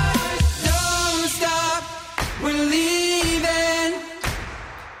 Don't stop, we're leaving.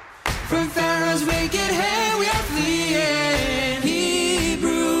 From Pharaoh's wicked hand we are fleeing.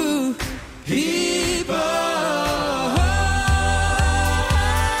 Hebrew people.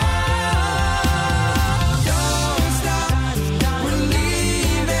 Don't stop, we're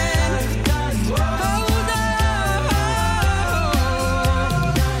leaving. Hold on.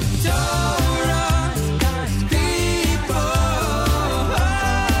 Torah people.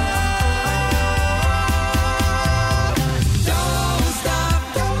 Don't stop,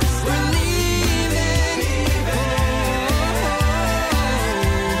 we're leaving.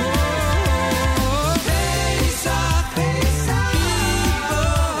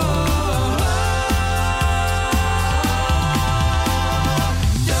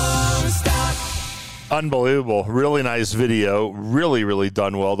 Unbelievable. Really nice video. Really, really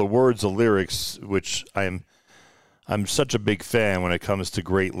done well. The words, the lyrics, which I'm such a big fan when it comes to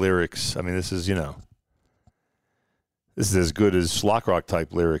great lyrics. I mean, this is as good as Schlock Rock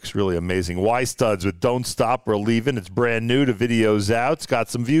type lyrics. Really amazing. Y Studs with Don't Stop, We're Leaving. It's brand new. The video's out. It's got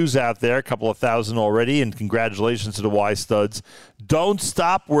some views out there, a couple of thousand already, and congratulations to the Y Studs. Don't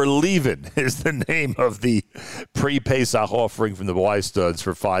Stop, We're Leaving is the name of the pre-Pesach offering from the Y Studs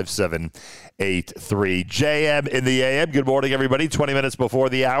for 5783. JM in the AM. Good morning, everybody. 20 minutes before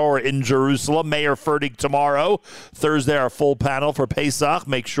the hour in Jerusalem. Mayor Fertig tomorrow. Thursday, our full panel for Pesach.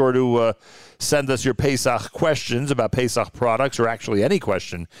 Make sure to send us your Pesach questions about Pesach products, or actually any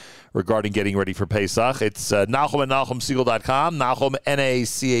question regarding getting ready for Pesach. It's Nahum at NahumSiegel.com. Nahum,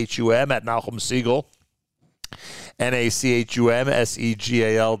 N-A-C-H-U-M at Nahum Siegel.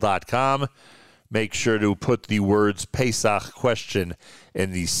 NACHUMSEGAL.com. Make sure to put the words Pesach question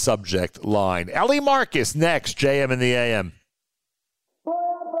in the subject line. Ellie Marcus next, JM in the AM.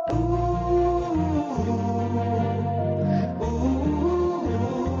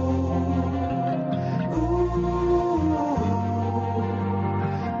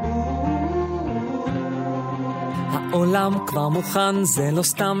 העולם כבר מוכן, זה לא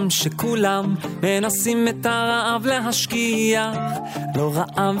סתם שכולם מנסים את הרעב להשכיח. לא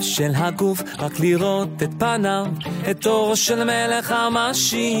רעב של הגוף, רק לראות את פניו, את אור של מלך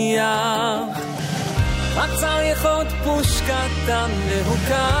המשיח. רק צריך עוד פוש קטן והוא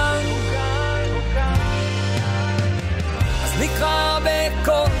כאן, אז נקרא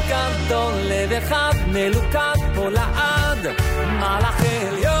בקול גדול, לב אחד מלוכד פה לעד. מלאך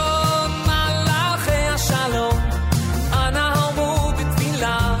עליון, מלאכי השלום, אנא הרבו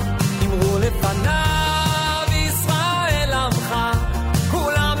בתפילה, אמרו לפניו ישראל עמך,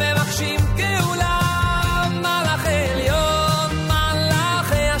 כולם מבקשים גאולה. מלאך עליון,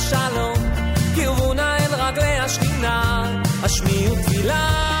 מלאכי השלום, קרבו נא אל רגלי השכינה, השמיעו תפילה,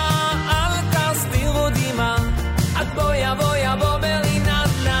 אל תסתירו דמעה, עד בוא יבוא יבוא ברינה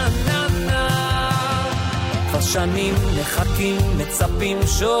נה נה נה. כבר שנים מחכים, מצפים,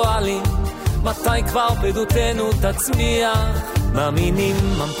 שואלים, מתי כבר בדותנו תצמיח? מאמינים,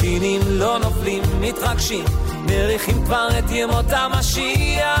 ממתינים, לא נופלים, מתרגשים, מריחים כבר את ימות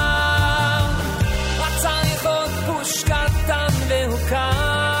המשיח. רק צריך עוד פוש קטן והוא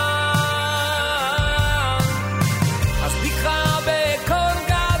כאן, אז נקרא בקול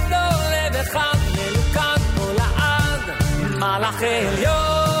גדול, לב אחד מלוכד פה לעד. מלאך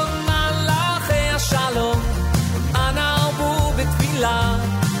עליון, מלאכי השלום, אנא הרבו בתפילה,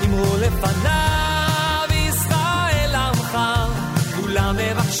 אמרו לפניו ישראל עמך, כולם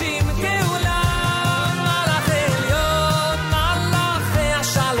מבקשים גאולה. מלאך עליון, מלאכי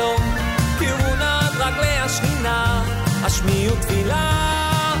השלום, קרבו נא עד רגלי השכינה, השמיעו תפילה,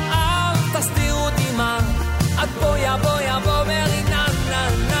 אל תסתירו דמעה, עד בוא יבוא יבוא ברינה נה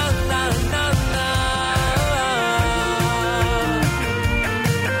נה נה נה נה.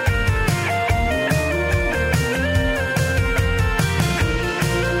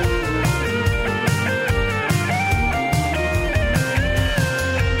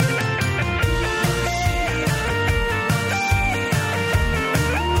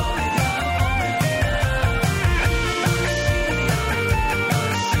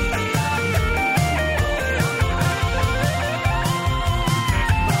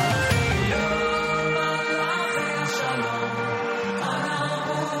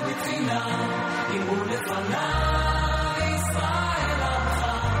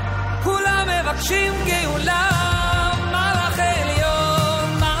 מבקשים גאולה. מלאך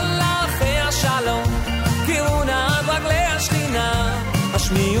עליון, מלאכי השלום, קראו נא עד רגלי השכינה,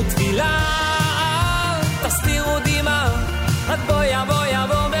 השמיעו תפילה, אל תסתירו דמעה, עד בוא יבוא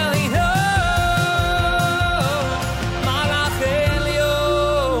יבוא ברינה. מלאך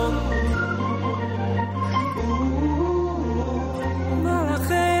עליון,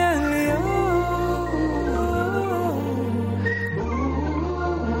 מלאכי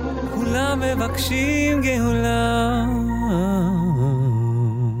מבקשים גאולה.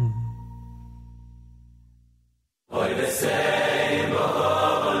 אוי וסיים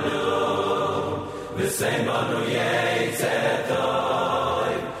בנו, וסיים בנו יצא טוב,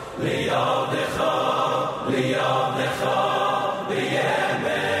 ליעבדך, ליעבדך,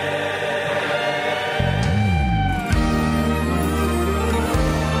 בימי.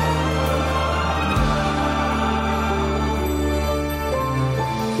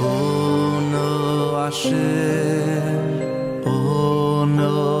 Hashem, oh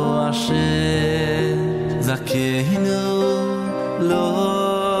no Hashem, zakenu lo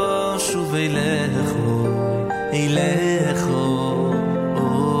shuv elecho, elecho,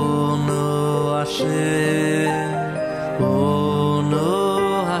 oh no Hashem, oh no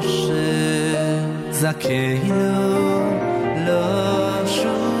Hashem, zakenu lo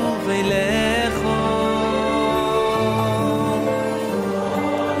shuv elecho.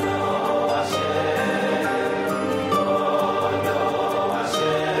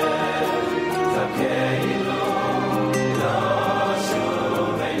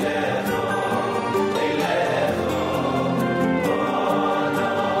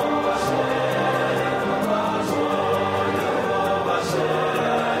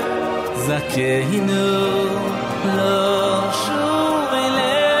 zakenu lo shuv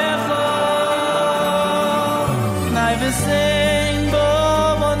elecho nay besein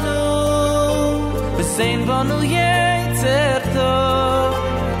bonu yetzer tov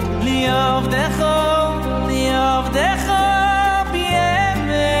liavdecho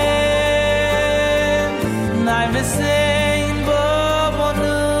b'yemen nay besein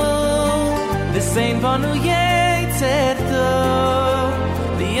bonu yetzer tov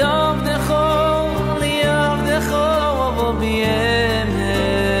liavdecho b'yemen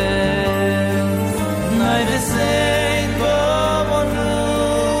nay besein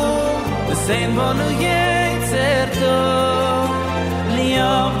bonu yetzer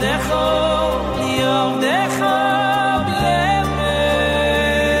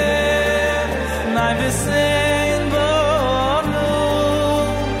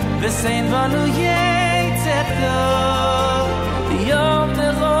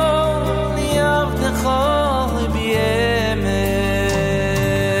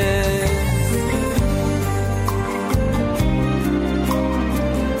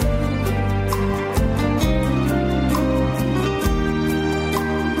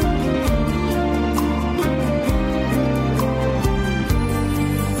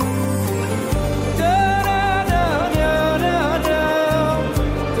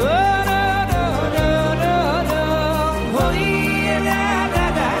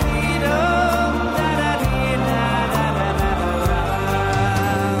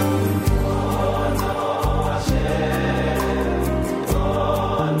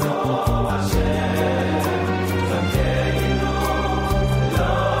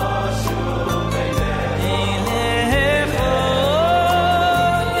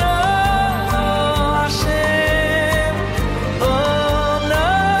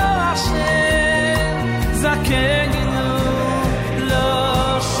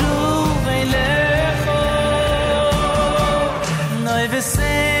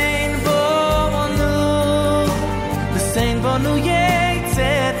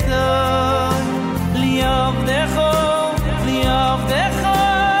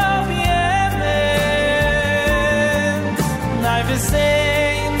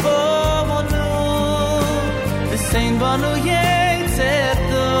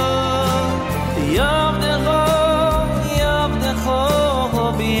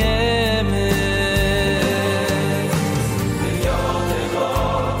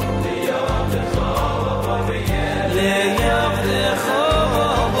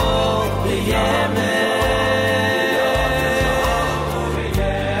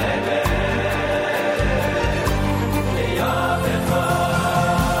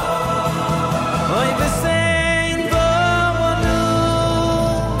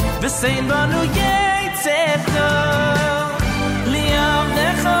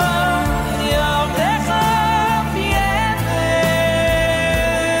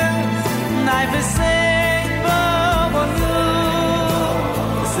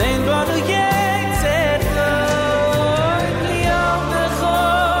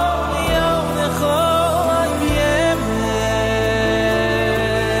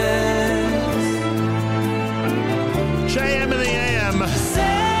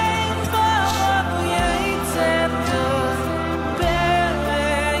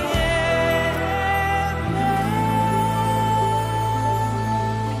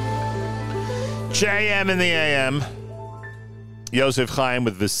JM in the AM. Yosef Chaim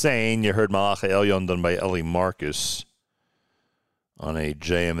with Visain. You heard Malach Elyon done by Ellie Marcus on a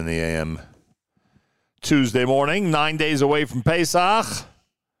JM in the AM Tuesday morning. 9 days away from Pesach.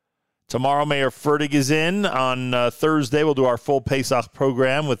 Tomorrow, Mayor Fertig is in. On Thursday, we'll do our full Pesach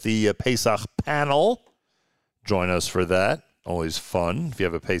program with the Pesach panel. Join us for that. Always fun. If you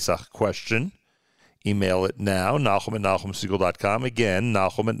have a Pesach question, email it now, Nahum@NahumSiegel.com. Again,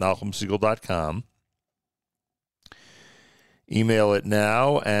 Nahum@NahumSiegel.com. Email it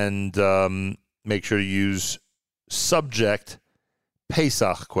now and make sure to use subject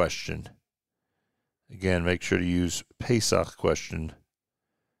Pesach question. Again, make sure to use Pesach question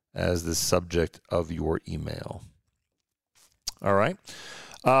as the subject of your email. All right.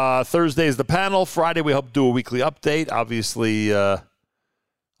 Thursday is the panel. Friday, we hope to do a weekly update. Obviously, a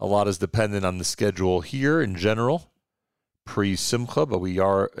lot is dependent on the schedule here in general, pre-Simcha, but we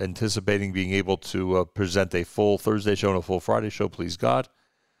are anticipating being able to present a full Thursday show and a full Friday show, please God.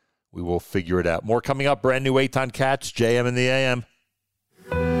 We will figure it out. More coming up. Brand new Eitan Katz, JM in the AM.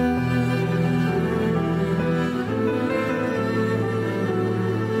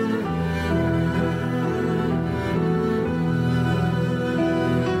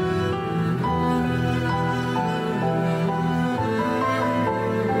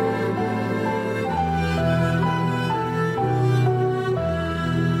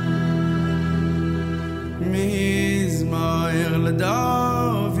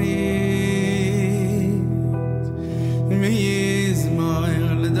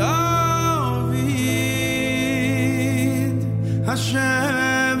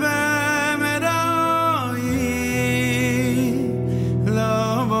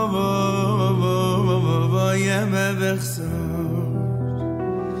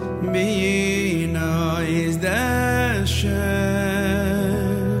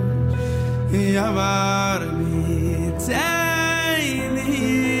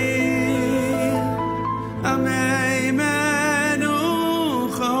 Amen.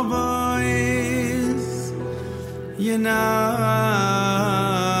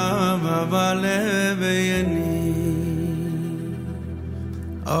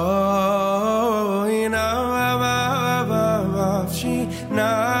 Oh,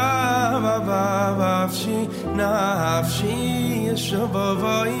 nafshi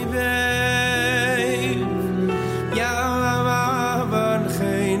shabavai vev Yavavan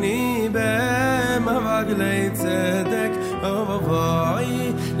chayni b'mavaglei tzedek Ovavai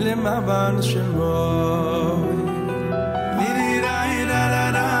l'mavan shemoy Di-di-dai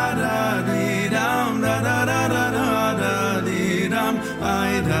da-da-da-da-di-dam da-da-da-da-da-da-di-dam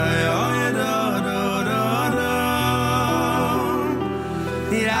Ay-day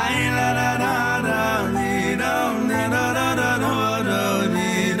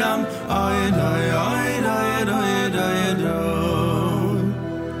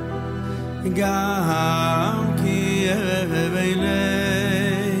Gam ki evelef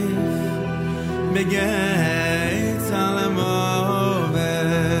begeit alamoves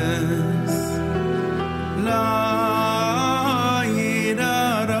la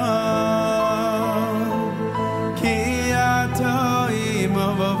yidara ki atoim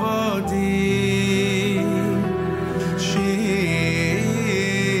avavodi shivtecha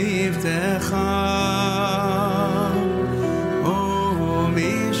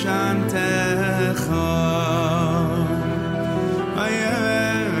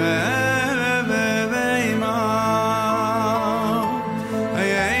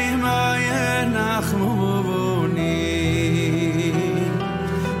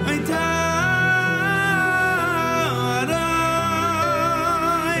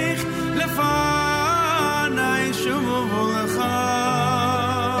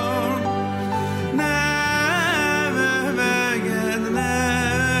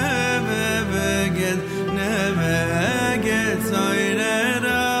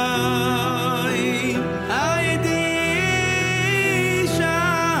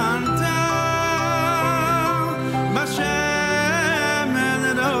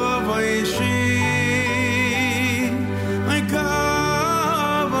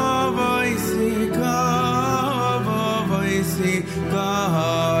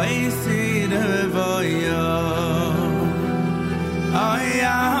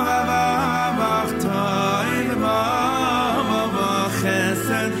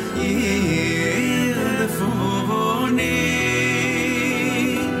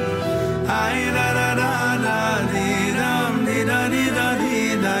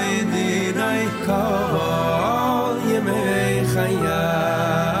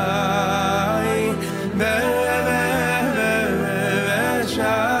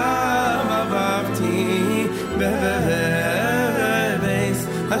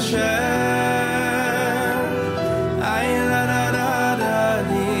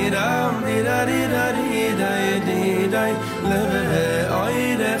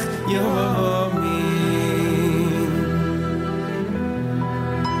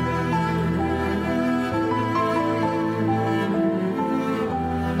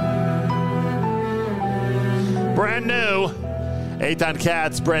Brand new. Eitan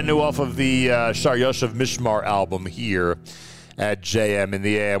Katz, brand new off of the Shar Yoshev Mishmar album here at JM in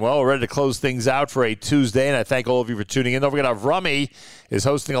the AM. Well, we're ready to close things out for a Tuesday, and I thank all of you for tuning in. Don't forget, Avrami is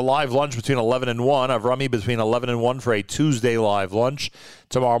hosting a live lunch between 11 and 1. Avrami between 11 and 1 for a Tuesday live lunch.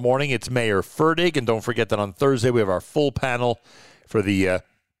 Tomorrow morning, it's Mayor Ferdig, and don't forget that on Thursday, we have our full panel for the,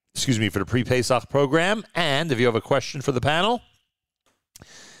 for the pre-Pesach program. And if you have a question for the panel,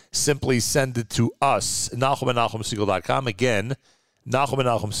 simply send it to us, Nachum@NachumSegal.com. Again,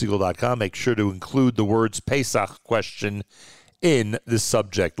 Nachum@NachumSegal.com. Make sure to include the words Pesach question in the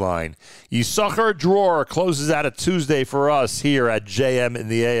subject line. Yisachar Dror closes out a Tuesday for us here at JM in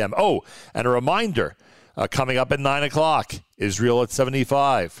the AM. Oh, and a reminder, coming up at 9 o'clock, Israel at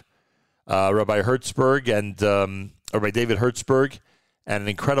 75. Rabbi Hertzberg and Rabbi David Hertzberg, and an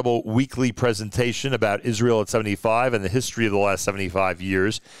incredible weekly presentation about Israel at 75 and the history of the last 75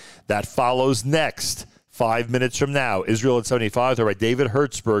 years. That follows next, 5 minutes from now. Israel at 75, by David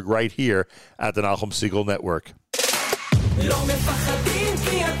Hertzberg, right here at the Nachum Segal Network. לא מפחדים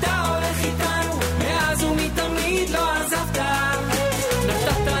כי אתה הולך איתנו, מאז ומתמיד לא עזבת.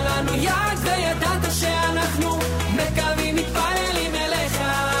 נתת לנו יד וידעת שאנחנו מקווים מתפללים אליך.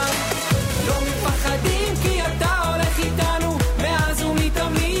 לא מפחדים כי אתה הולך איתנו, מאז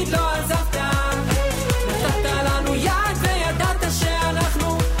ומתמיד לא עזבת. נתת לנו יד וידעת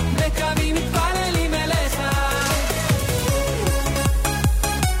שאנחנו מקווים מתפללים אליך.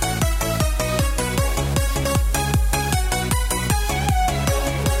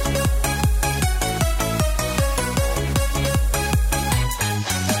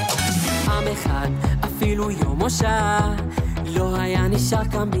 אפילו יום או שעה לא היה נשאר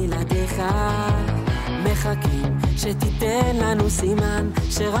כאן בלעדיך, מחכים שתיתן לנו סימן,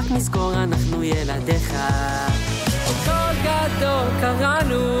 שרק נזכור אנחנו ילדיך. קול גדול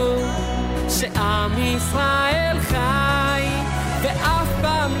קראנו, שעם ישראל חי, ואף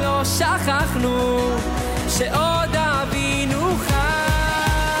פעם לא שכחנו, שעוד אבינו חי.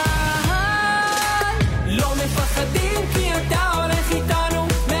 לא מפחדים כי אתה הולך איתנו,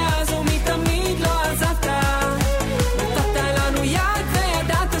 מאז ומתמיד לא עזבת. נתת לנו יד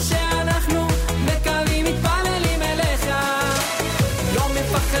וידעת שאנחנו מקווים מתפללים אליך. לא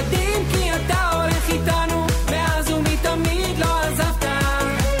מפחדים כי אתה הולך איתנו, מאז ומתמיד לא עזבת.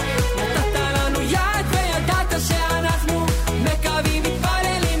 נתת לנו יד וידעת שאנחנו מקווים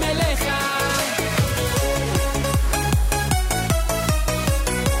מתפללים אליך.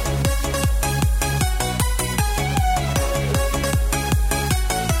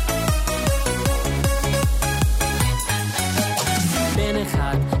 בן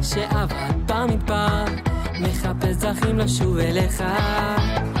אחד שעבד במדבר, מחפש דרכים לשוב אליך.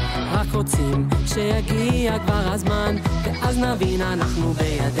 רק רוצים שיגיע כבר הזמן, ואז נבין אנחנו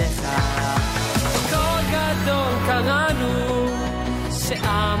בידיך. קול גדול קראנו,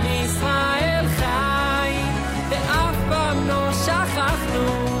 שעם ישראל חי, ואף פעם לא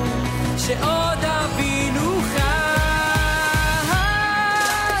שכחנו, שעוד אבינו חי.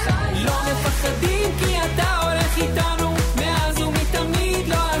 לא מפחדים כי אתה הולך איתנו, מאז ומתמיד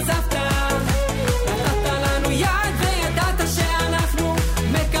לא עזבת. נתת לנו יד וידעת שאנחנו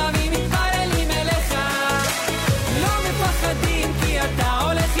מקווים מתפללים אליך. לא מפחדים כי אתה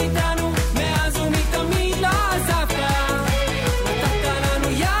הולך איתנו, מאז ומתמיד לא עזבת. נתת לנו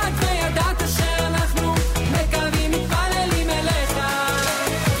יד וידעת שאנחנו מקווים מתפללים אליך.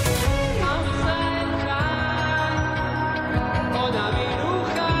 עם ישראל חי, עוד אבינו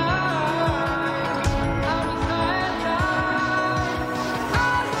חי. עם ישראל חי,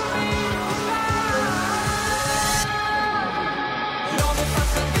 עוד אבינו חי. לא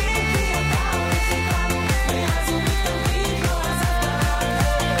מפחדים כי אתה הולך איתנו, מאז ומתמיד לא עזבת.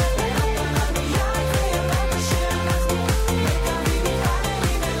 נתת לנו יד וידעת שאנחנו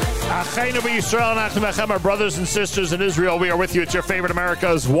מקווים מתפללים אליך. Achaynu b'Yisrael, Nachnu Mechem, our brothers and sisters in Israel, we are with you. It's your favorite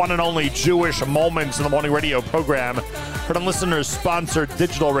America's one and only Jewish Moments in the Morning radio program. Heard on listeners-sponsored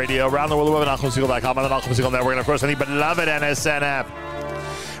digital radio around the world at NachumSegal.com on the Nachum Segal Network, and of course on the beloved NSN app.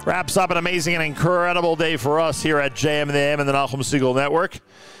 Wraps up an amazing and incredible day for us here at JM and the AM and the Nachum Segal Network.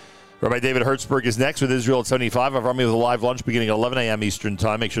 Rabbi David Hertzberg is next with Israel at 75. I've run me with a live lunch beginning at 11 a.m. Eastern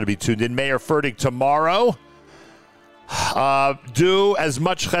Time. Make sure to be tuned in. Mayor Fertig tomorrow. Do as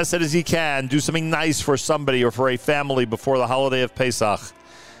much chesed as you can. Do something nice for somebody or for a family before the holiday of Pesach.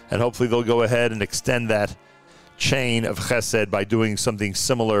 And hopefully they'll go ahead and extend that chain of chesed by doing something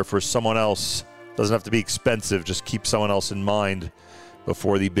similar for someone else. Doesn't have to be expensive. Just keep someone else in mind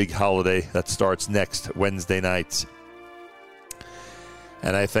before the big holiday that starts next Wednesday night.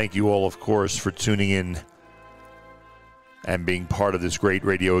 And I thank you all, of course, for tuning in and being part of this great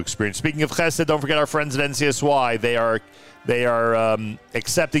radio experience. Speaking of chesed, don't forget our friends at NCSY. They are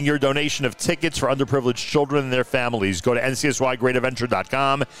accepting your donation of tickets for underprivileged children and their families. Go to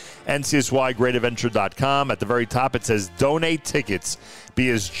ncsygreatadventure.com, ncsygreatadventure.com. At the very top, it says donate tickets.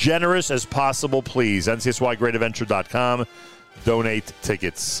 Be as generous as possible, please. ncsygreatadventure.com. Donate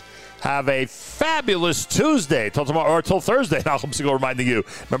tickets. Have a fabulous Tuesday. Till tomorrow, or till Thursday. Nachum Segal reminding you,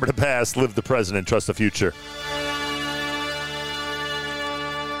 remember the past, live the present, and trust the future.